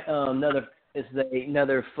 All right. Another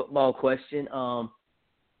football question.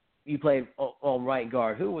 You played on right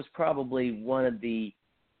guard. Who was probably one of the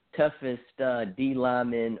toughest D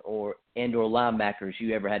linemen or linebackers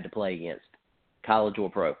you ever had to play against, college or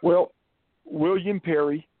pro? Well, William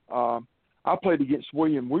Perry. I played against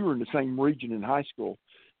William. We were in the same region in high school.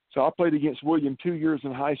 So I played against William 2 years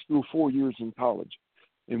in high school, 4 years in college.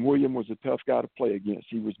 And William was a tough guy to play against.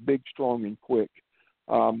 He was big, strong, and quick.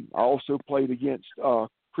 I also played against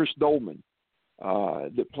Chris Dolman,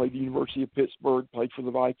 that played at the University of Pittsburgh, played for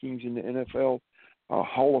the Vikings in the NFL,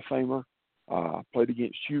 Hall of Famer. Played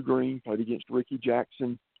against Hugh Green, played against Ricky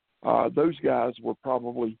Jackson. Those guys were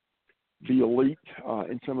probably the elite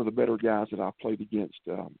and some of the better guys that I played against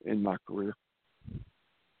in my career.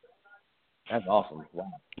 That's awesome.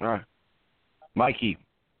 Wow. All right. Mikey.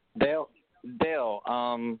 Dale,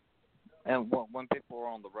 and when people are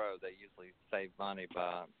on the road, they usually save money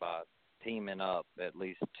by teaming up at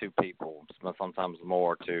least two people, sometimes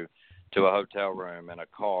more, to a hotel room and a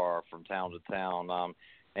car from town to town.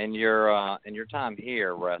 In your time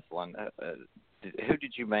here wrestling, who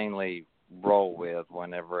did you mainly roll with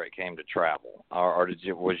whenever it came to travel, or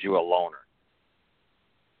was you a loner?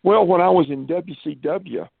 Well, when I was in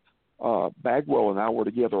WCW, Bagwell and I were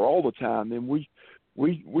together all the time, and we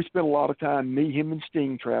spent a lot of time, me, him, and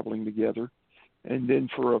Sting traveling together. And then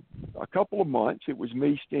for a couple of months, it was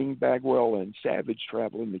me, Sting, Bagwell, and Savage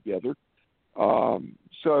traveling together.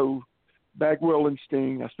 So Bagwell and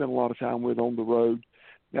Sting, I spent a lot of time with on the road.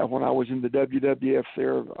 Now, when I was in the WWF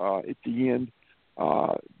there at the end,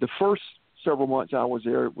 the first several months I was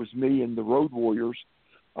there, it was me and the Road Warriors.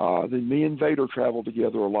 Then me and Vader traveled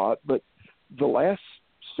together a lot. But the last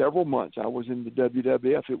several months I was in the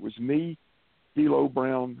WWF, it was me, D'Lo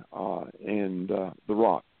Brown, and The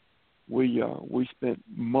Rock. We spent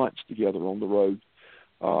months together on the road.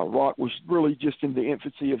 Rock was really just in the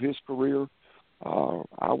infancy of his career.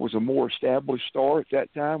 I was a more established star at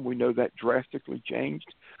that time. We know that drastically changed.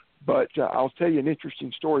 But I'll tell you an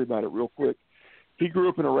interesting story about it real quick. He grew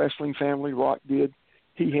up in a wrestling family, Rock did.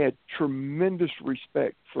 He had tremendous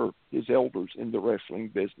respect for his elders in the wrestling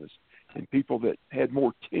business and people that had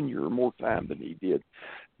more tenure, more time than he did.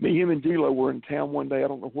 Me, him, and D'Lo were in town one day. I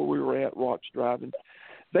don't know where we were at. Rock's driving.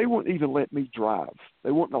 They wouldn't even let me drive.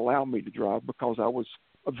 They wouldn't allow me to drive because I was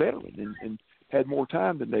a veteran and had more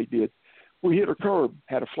time than they did. We hit a curb,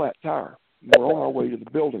 had a flat tire. We're on our way to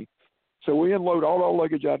the building. So we unload all our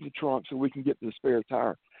luggage out of the trunk so we can get the spare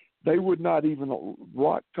tire. They would not even,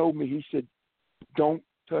 Rock told me, he said, don't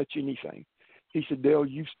touch anything. He said, Dale,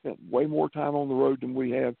 you've spent way more time on the road than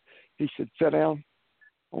we have. He said, sit down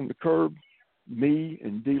on the curb. Me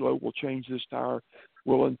and D'Lo will change this tire.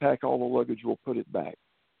 We'll unpack all the luggage. We'll put it back.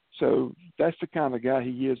 So that's the kind of guy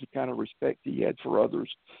he is, the kind of respect he had for others.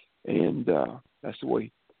 And that's the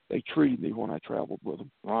way they treated me when I traveled with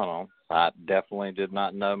them. Well, I definitely did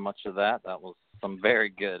not know much of that. That was some very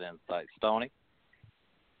good insight. Stoney?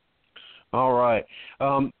 All right.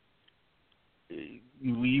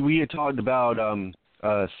 We had talked about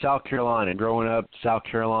South Carolina, growing up, South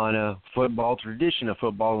Carolina football, tradition of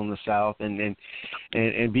football in the South, and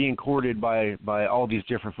being courted by all these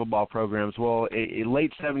different football programs. Well, in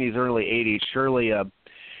late 70s, early 80s, surely,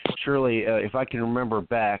 if I can remember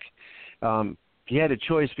back, you had a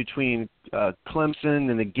choice between Clemson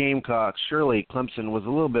and the Gamecocks. Surely Clemson was a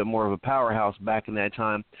little bit more of a powerhouse back in that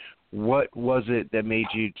time. What was it that made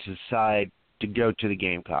you decide to go to the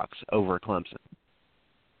Gamecocks over Clemson?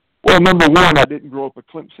 Well, number one, I didn't grow up a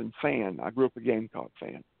Clemson fan. I grew up a Gamecock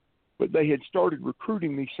fan. But they had started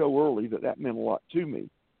recruiting me so early that meant a lot to me.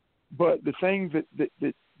 But the thing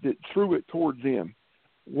that threw it toward them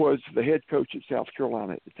was the head coach at South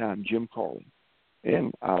Carolina at the time, Jim Carlin.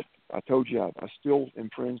 And I told you I still am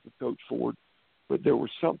friends with Coach Ford, but there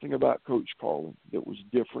was something about Coach Carlin that was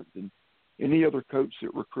different than any other coach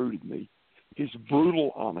that recruited me. his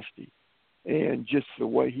brutal honesty, and just the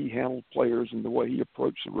way he handled players and the way he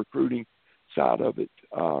approached the recruiting side of it.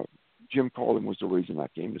 Jim Carlin was the reason I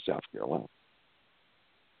came to South Carolina.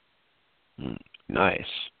 Nice.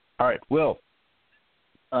 All right, Will.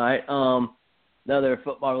 All right. Another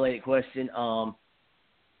football-related question.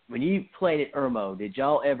 When you played at Irmo, did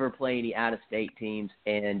y'all ever play any out-of-state teams?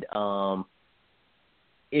 And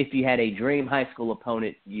if you had a dream high school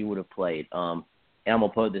opponent you would have played, and I'm going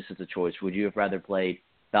to put this as a choice, would you have rather played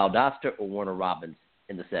Valdosta or Warner Robins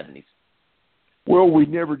in the 70s? Well, we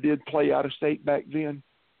never did play out-of-state back then,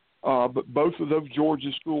 but both of those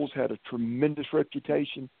Georgia schools had a tremendous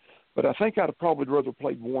reputation. But I think I'd have probably rather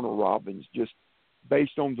played Warner Robins just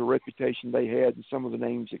based on the reputation they had and some of the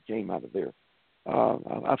names that came out of there.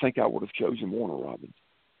 I think I would have chosen Warner Robins.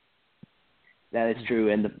 That is true.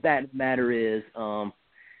 And the fact of the matter is,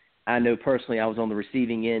 I know personally I was on the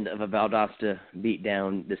receiving end of a Valdosta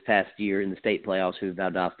beatdown this past year in the state playoffs, who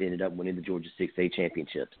Valdosta ended up winning the Georgia 6A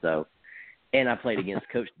championship. So, and I played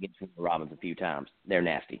coached against Warner Robins a few times. They're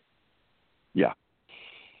nasty. Yeah.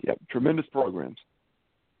 Tremendous programs.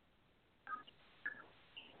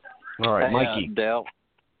 All right, hey, Mikey. Dale,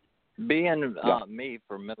 being me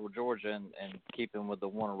from Middle Georgia and keeping with the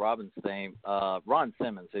Warner Robins theme, Ron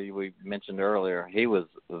Simmons, who we mentioned earlier, he was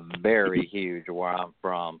very huge where I'm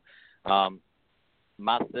from.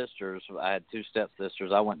 My sisters, I had two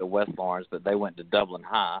stepsisters. I went to West Lawrence, but they went to Dublin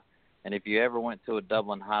High. And if you ever went to a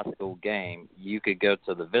Dublin High School game, you could go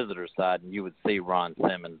to the visitor side and you would see Ron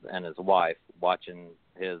Simmons and his wife watching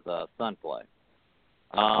his son play.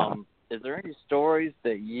 Is there any stories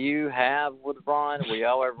that you have with Ron? Were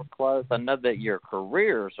y'all ever close? I know that your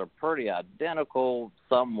careers are pretty identical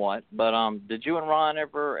somewhat, but did you and Ron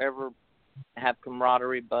ever have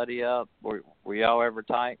camaraderie, buddy up? Were y'all ever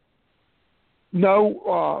tight?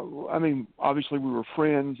 No, I mean, obviously we were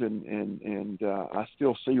friends, and I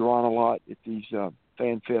still see Ron a lot at these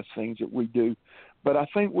fan fest things that we do. But I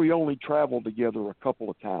think we only traveled together a couple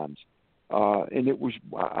of times. And it was,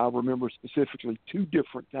 I remember specifically 2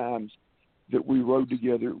 different times that we rode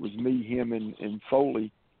together. It was me, him, and Foley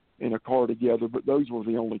in a car together. But those were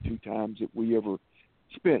the only 2 times that we ever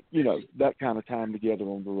spent, that kind of time together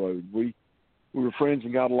on the road. We were friends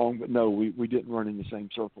and got along, but no, we didn't run in the same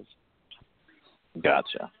circles.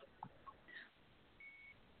 Gotcha.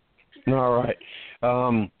 All right.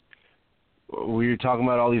 We were talking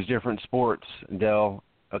about all these different sports, Del.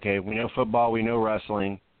 Okay, we know football, we know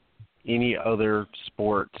wrestling. Any other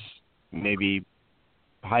sports, maybe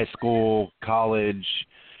high school, college,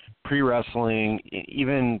 pre-wrestling,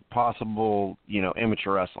 even possible,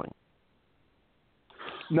 amateur wrestling?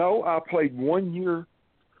 No, I played 1 year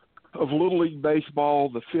of Little League Baseball,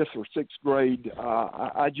 the 5th or 6th grade.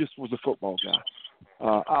 I just was a football guy.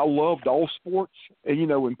 I loved all sports,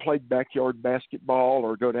 and played backyard basketball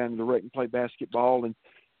or go down to the rec and play basketball, and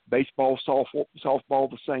baseball, softball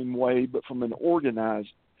the same way. But from an organized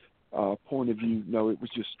point of view, no, it was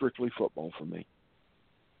just strictly football for me.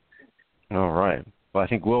 All right. Well, I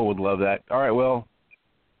think Will would love that. All right, Will.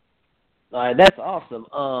 All right, that's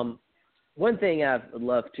awesome. One thing I'd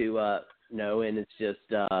love to know, and it's just,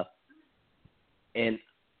 and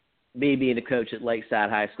me being a coach at Lakeside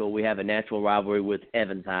High School, we have a natural rivalry with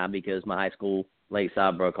Evans High because my high school,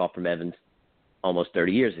 Lakeside, broke off from Evans almost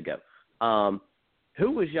 30 years ago.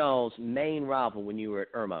 Who was y'all's main rival when you were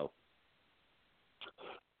at Irmo?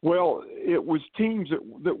 Well, it was teams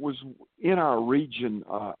that was in our region.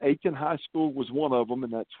 Aiken High School was one of them,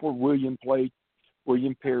 and that's where William played,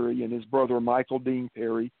 William Perry and his brother Michael Dean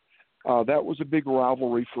Perry. That was a big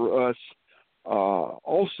rivalry for us.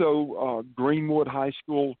 Also, Greenwood High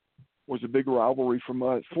School was a big rivalry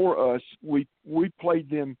for us. We played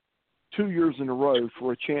them 2 years in a row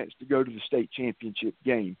for a chance to go to the state championship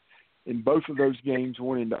game. And both of those games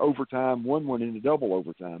went into overtime. One went into double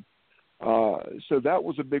overtime. So that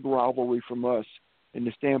was a big rivalry from us in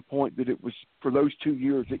the standpoint that it was, for those 2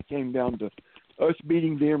 years, it came down to us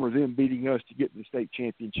beating them or them beating us to get to the state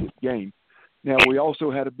championship game. Now, we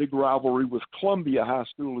also had a big rivalry with Columbia High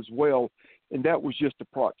School as well, and that was just a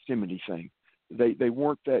proximity thing. They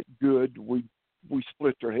weren't that good. We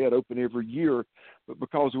split their head open every year, but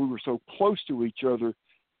because we were so close to each other,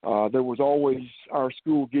 there was always our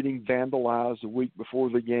school getting vandalized a week before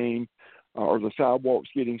the game, or the sidewalks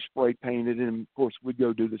getting spray painted, and of course we'd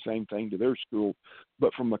go do the same thing to their school.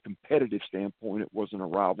 But from a competitive standpoint, it wasn't a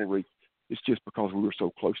rivalry. It's just because we were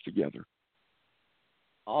so close together.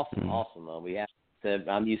 Awesome.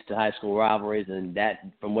 I'm used to high school rivalries, and that,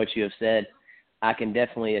 from what you have said, I can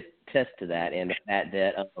definitely attest to that, and the fact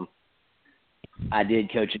that I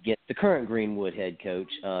did coach against the current Greenwood head coach,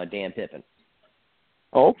 Dan Pippin.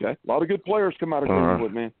 Oh, okay. A lot of good players come out of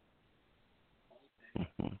Greenwood, man.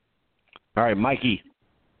 All right, Mikey.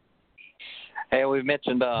 Hey, we've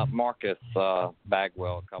mentioned Marcus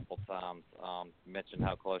Bagwell a couple times. Mentioned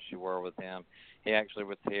how close you were with him. He actually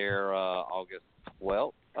was here August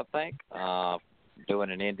 12th, I think,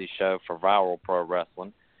 doing an indie show for Viral Pro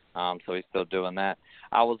Wrestling. So he's still doing that.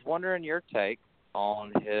 I was wondering your take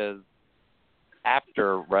on his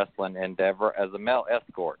after-wrestling endeavor as a male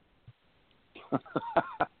escort.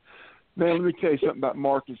 Man, let me tell you something about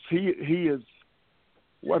Marcus. He is,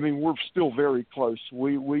 I mean, we're still very close.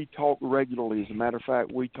 We talk regularly. As a matter of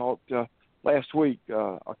fact, we talked last week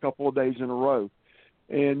a couple of days in a row.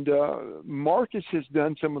 And Marcus has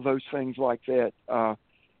done some of those things like that. As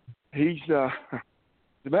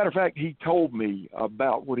a matter of fact, he told me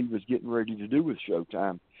about what he was getting ready to do with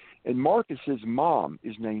Showtime. And Marcus's mom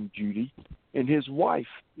is named Judy, and his wife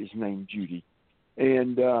is named Judy.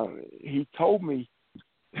 And he told me,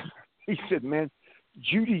 he said, man,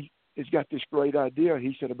 Judy has got this great idea,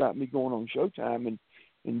 he said, about me going on Showtime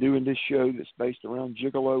and doing this show that's based around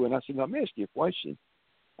Gigolo. And I said, let me ask you a question.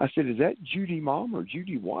 I said, is that Judy mom or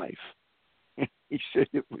Judy wife? He said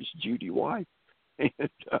it was Judy wife. And,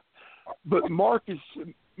 but Marcus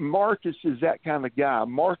is that kind of guy.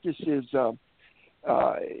 Marcus is,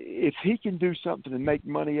 if he can do something and make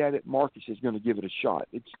money at it, Marcus is going to give it a shot.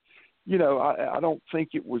 It's, you know, I don't think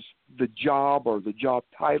it was the job or the job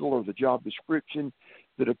title or the job description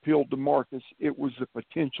that appealed to Marcus. It was the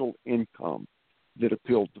potential income that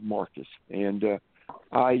appealed to Marcus. And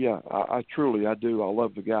I truly do. I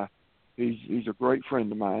love the guy. He's a great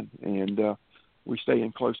friend of mine, and we stay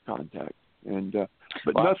in close contact. And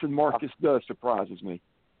but nothing Marcus does surprises me.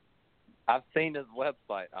 I've seen his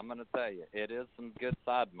website. I'm going to tell you, it is some good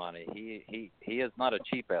side money. He is not a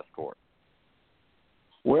cheap escort.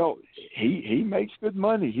 Well, he makes good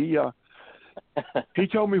money. He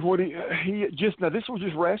told me what he just, now this was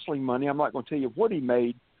just wrestling money. I'm not going to tell you what he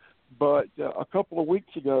made, but a couple of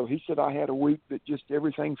weeks ago he said I had a week that just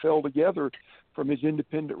everything fell together from his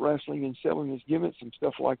independent wrestling and selling his gimmicks and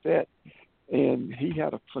stuff like that, and he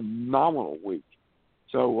had a phenomenal week.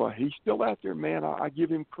 So he's still out there, man. I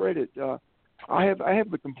give him credit. I have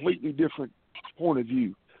a completely different point of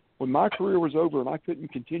view. When my career was over and I couldn't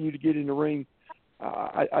continue to get in the ring,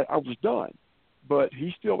 I was done. But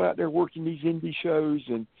he's still out there working these indie shows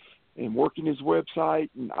and working his website.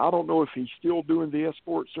 And I don't know if he's still doing the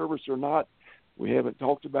escort service or not. We haven't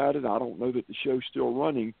talked about it. I don't know that the show's still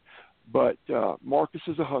running. But Marcus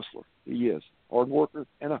is a hustler. He is. Hard worker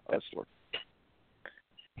and a hustler.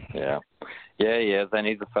 Yeah, he is. And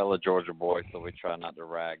he's a fellow Georgia boy, so we try not to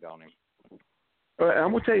rag on him.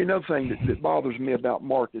 I'm going to tell you another thing that bothers me about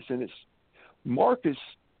Marcus, and it's Marcus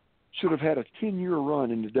should have had a 10-year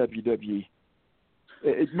run in the WWE.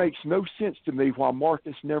 It makes no sense to me why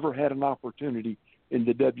Marcus never had an opportunity in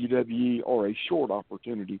the WWE or a short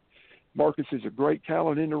opportunity. Marcus is a great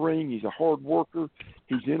talent in the ring. He's a hard worker.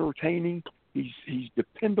 He's entertaining. He's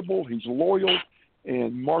dependable. He's loyal.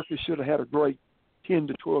 And Marcus should have had a great 10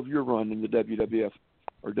 to 12-year run in the WWF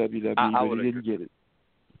or WWE, but he didn't get it.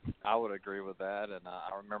 I would agree with that, and I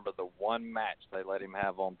remember the one match they let him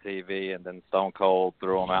have on TV, and then Stone Cold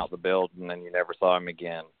threw him out the building, and you never saw him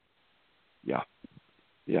again. Yeah.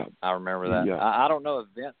 I remember that. Yeah. I don't know if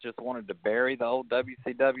Vince just wanted to bury the old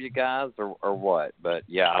WCW guys or what, but,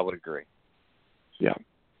 yeah, I would agree. Yeah.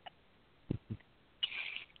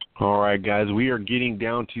 All right, guys, we are getting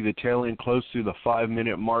down to the tail end, close to the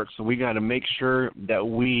 5-minute mark, so we got to make sure that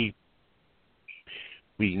we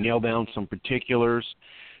nail down some particulars.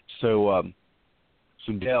 So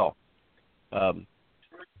Dell,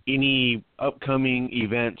 any upcoming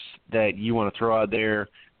events that you want to throw out there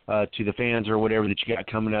to the fans or whatever that you got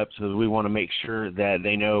coming up, so that we want to make sure that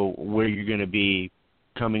they know where you're going to be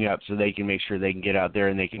coming up, so they can make sure they can get out there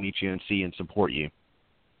and they can meet you and see and support you?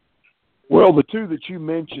 Well, the two that you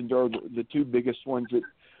mentioned are the two biggest ones that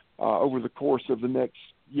over the course of the next,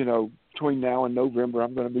 between now and November,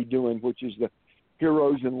 I'm going to be doing, which is the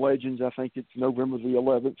Heroes and Legends. I think it's November the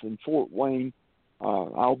 11th in Fort Wayne.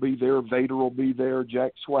 I'll be there. Vader will be there.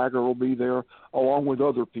 Jack Swagger will be there, along with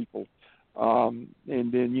other people. And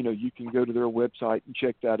then, you can go to their website and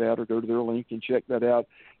check that out, or go to their link and check that out.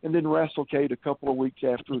 And then WrestleCade a couple of weeks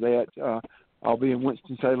after that. I'll be in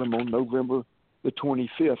Winston-Salem on November the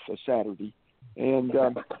 25th, a Saturday. And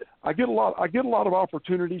I get a lot of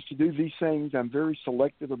opportunities to do these things. I'm very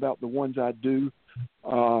selective about the ones I do.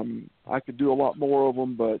 I could do a lot more of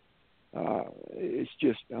them, but it's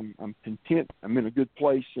just I'm content. I'm in a good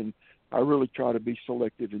place, and I really try to be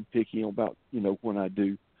selective and picky about when I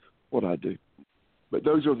do what I do. But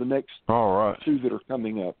those are the next two that are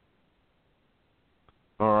coming up.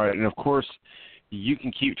 All right, and of course, you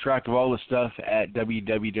can keep track of all the stuff at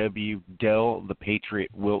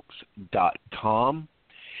www.dellthepatriotwilkes.com.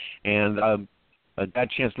 And I got a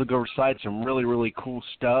chance to look over the site, some really, really cool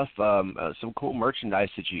stuff, some cool merchandise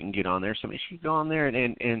that you can get on there. So make sure you go on there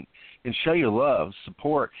and show your love,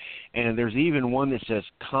 support. And there's even one that says,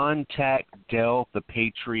 Contact Dell the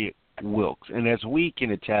Patriot Wilkes. And as we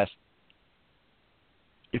can attest,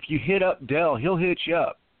 if you hit up Dell, he'll hit you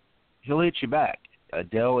up. He'll hit you back.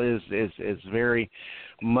 Dell is very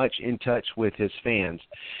much in touch with his fans.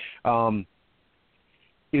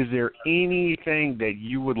 Is there anything that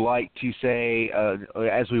you would like to say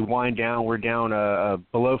as we wind down? We're down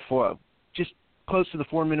below 4, just close to the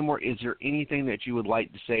 4-minute mark. Is there anything that you would like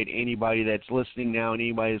to say to anybody that's listening now and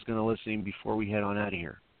anybody that's going to listen before we head on out of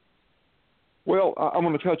here? Well, I'm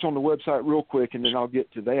going to touch on the website real quick, and then I'll get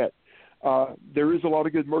to that. There is a lot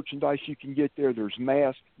of good merchandise you can get there. There's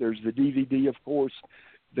masks. There's the DVD, of course.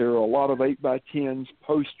 There are a lot of 8x10s,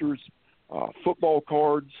 posters, football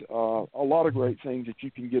cards, a lot of great things that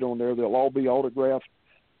you can get on there. They'll all be autographed.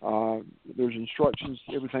 There's instructions.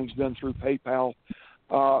 Everything's done through PayPal.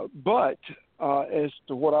 But as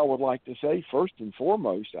to what I would like to say, first and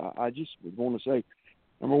foremost, I just would want to say,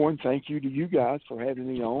 number one, thank you to you guys for having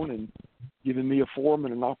me on and giving me a forum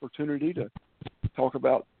and an opportunity to talk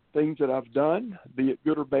about things that I've done, be it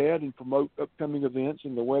good or bad, and promote upcoming events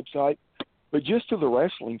in the website. But just to the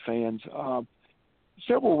wrestling fans,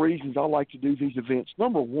 several reasons I like to do these events.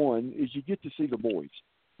 Number one is you get to see the boys.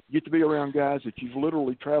 You get to be around guys that you've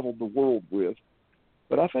literally traveled the world with.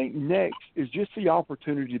 But I think next is just the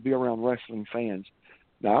opportunity to be around wrestling fans.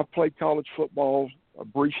 Now, I've played college football, a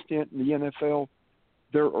brief stint in the NFL.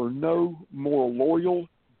 There are no more loyal,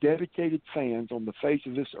 dedicated fans on the face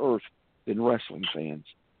of this earth than wrestling fans.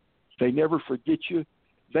 They never forget you.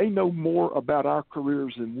 They know more about our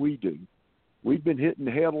careers than we do. We've been hit in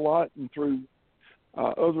the head a lot, and through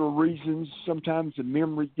other reasons, sometimes the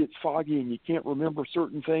memory gets foggy and you can't remember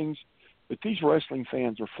certain things. But these wrestling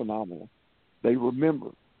fans are phenomenal. They remember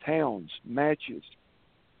towns, matches,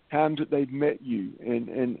 times that they've met you,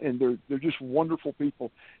 and they're just wonderful people.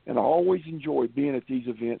 And I always enjoy being at these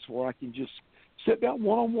events where I can just sit down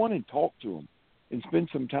one-on-one and talk to them and spend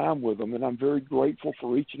some time with them. And I'm very grateful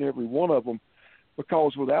for each and every one of them,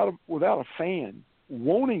 because without a fan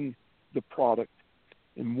wanting the product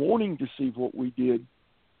and wanting to see what we did,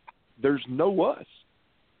 there's no us.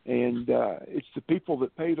 And it's the people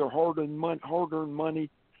that pay their hard-earned money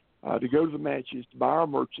to go to the matches, to buy our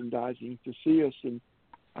merchandising, to see us, and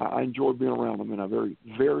I enjoy being around them, and I'm very,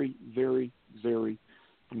 very, very, very,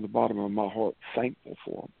 from the bottom of my heart, thankful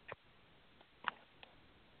for them.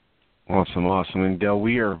 Awesome. And Dell,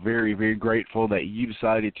 we are very, very grateful that you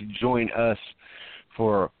decided to join us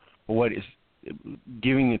for what is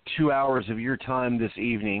giving you 2 hours of your time this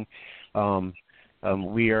evening.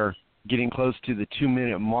 We are getting close to the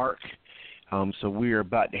 2-minute mark, so we are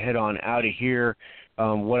about to head on out of here.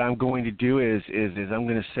 What I'm going to do is I'm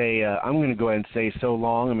going to say I'm going to go ahead and say so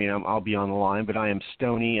long. I mean, I'll be on the line, but I am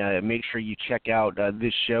Stoney. Make sure you check out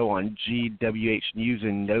this show on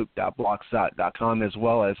GWHnewsandnote.blogspot.com, as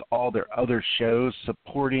well as all their other shows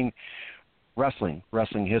supporting wrestling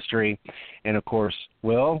history, and of course,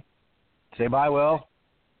 Will, say bye, Will.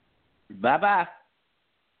 Bye.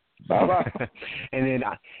 Bye-bye. and then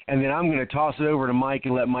I'm going to toss it over to Mike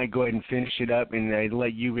and let Mike go ahead and finish it up, and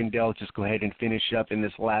let you and Dell just go ahead and finish up in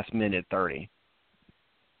this last minute 30.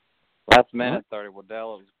 Last minute 30. Well,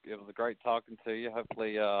 Dell, it was great talking to you.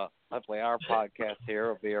 Hopefully our podcast here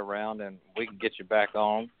will be around and we can get you back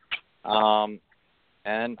on.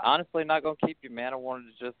 And honestly, not going to keep you, man. I wanted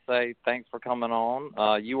to just say thanks for coming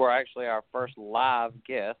on. You were actually our first live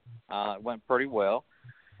guest. It went pretty well.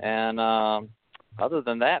 And other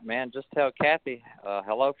than that, man, just tell Kathy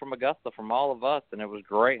hello from Augusta from all of us, and it was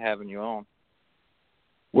great having you on.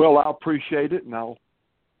 Well, I appreciate it, and I'll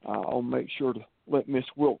make sure to let Miss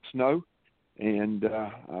Wilkes know. And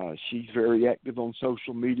she's very active on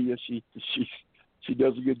social media. She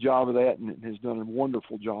does a good job of that, and has done a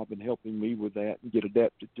wonderful job in helping me with that and get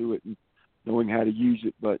adapted to it and knowing how to use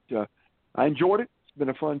it. But I enjoyed it. It's been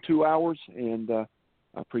a fun 2 hours, and I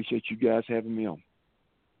appreciate you guys having me on.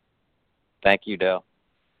 Thank you, Dell.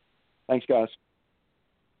 Thanks, guys.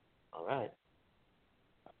 All right.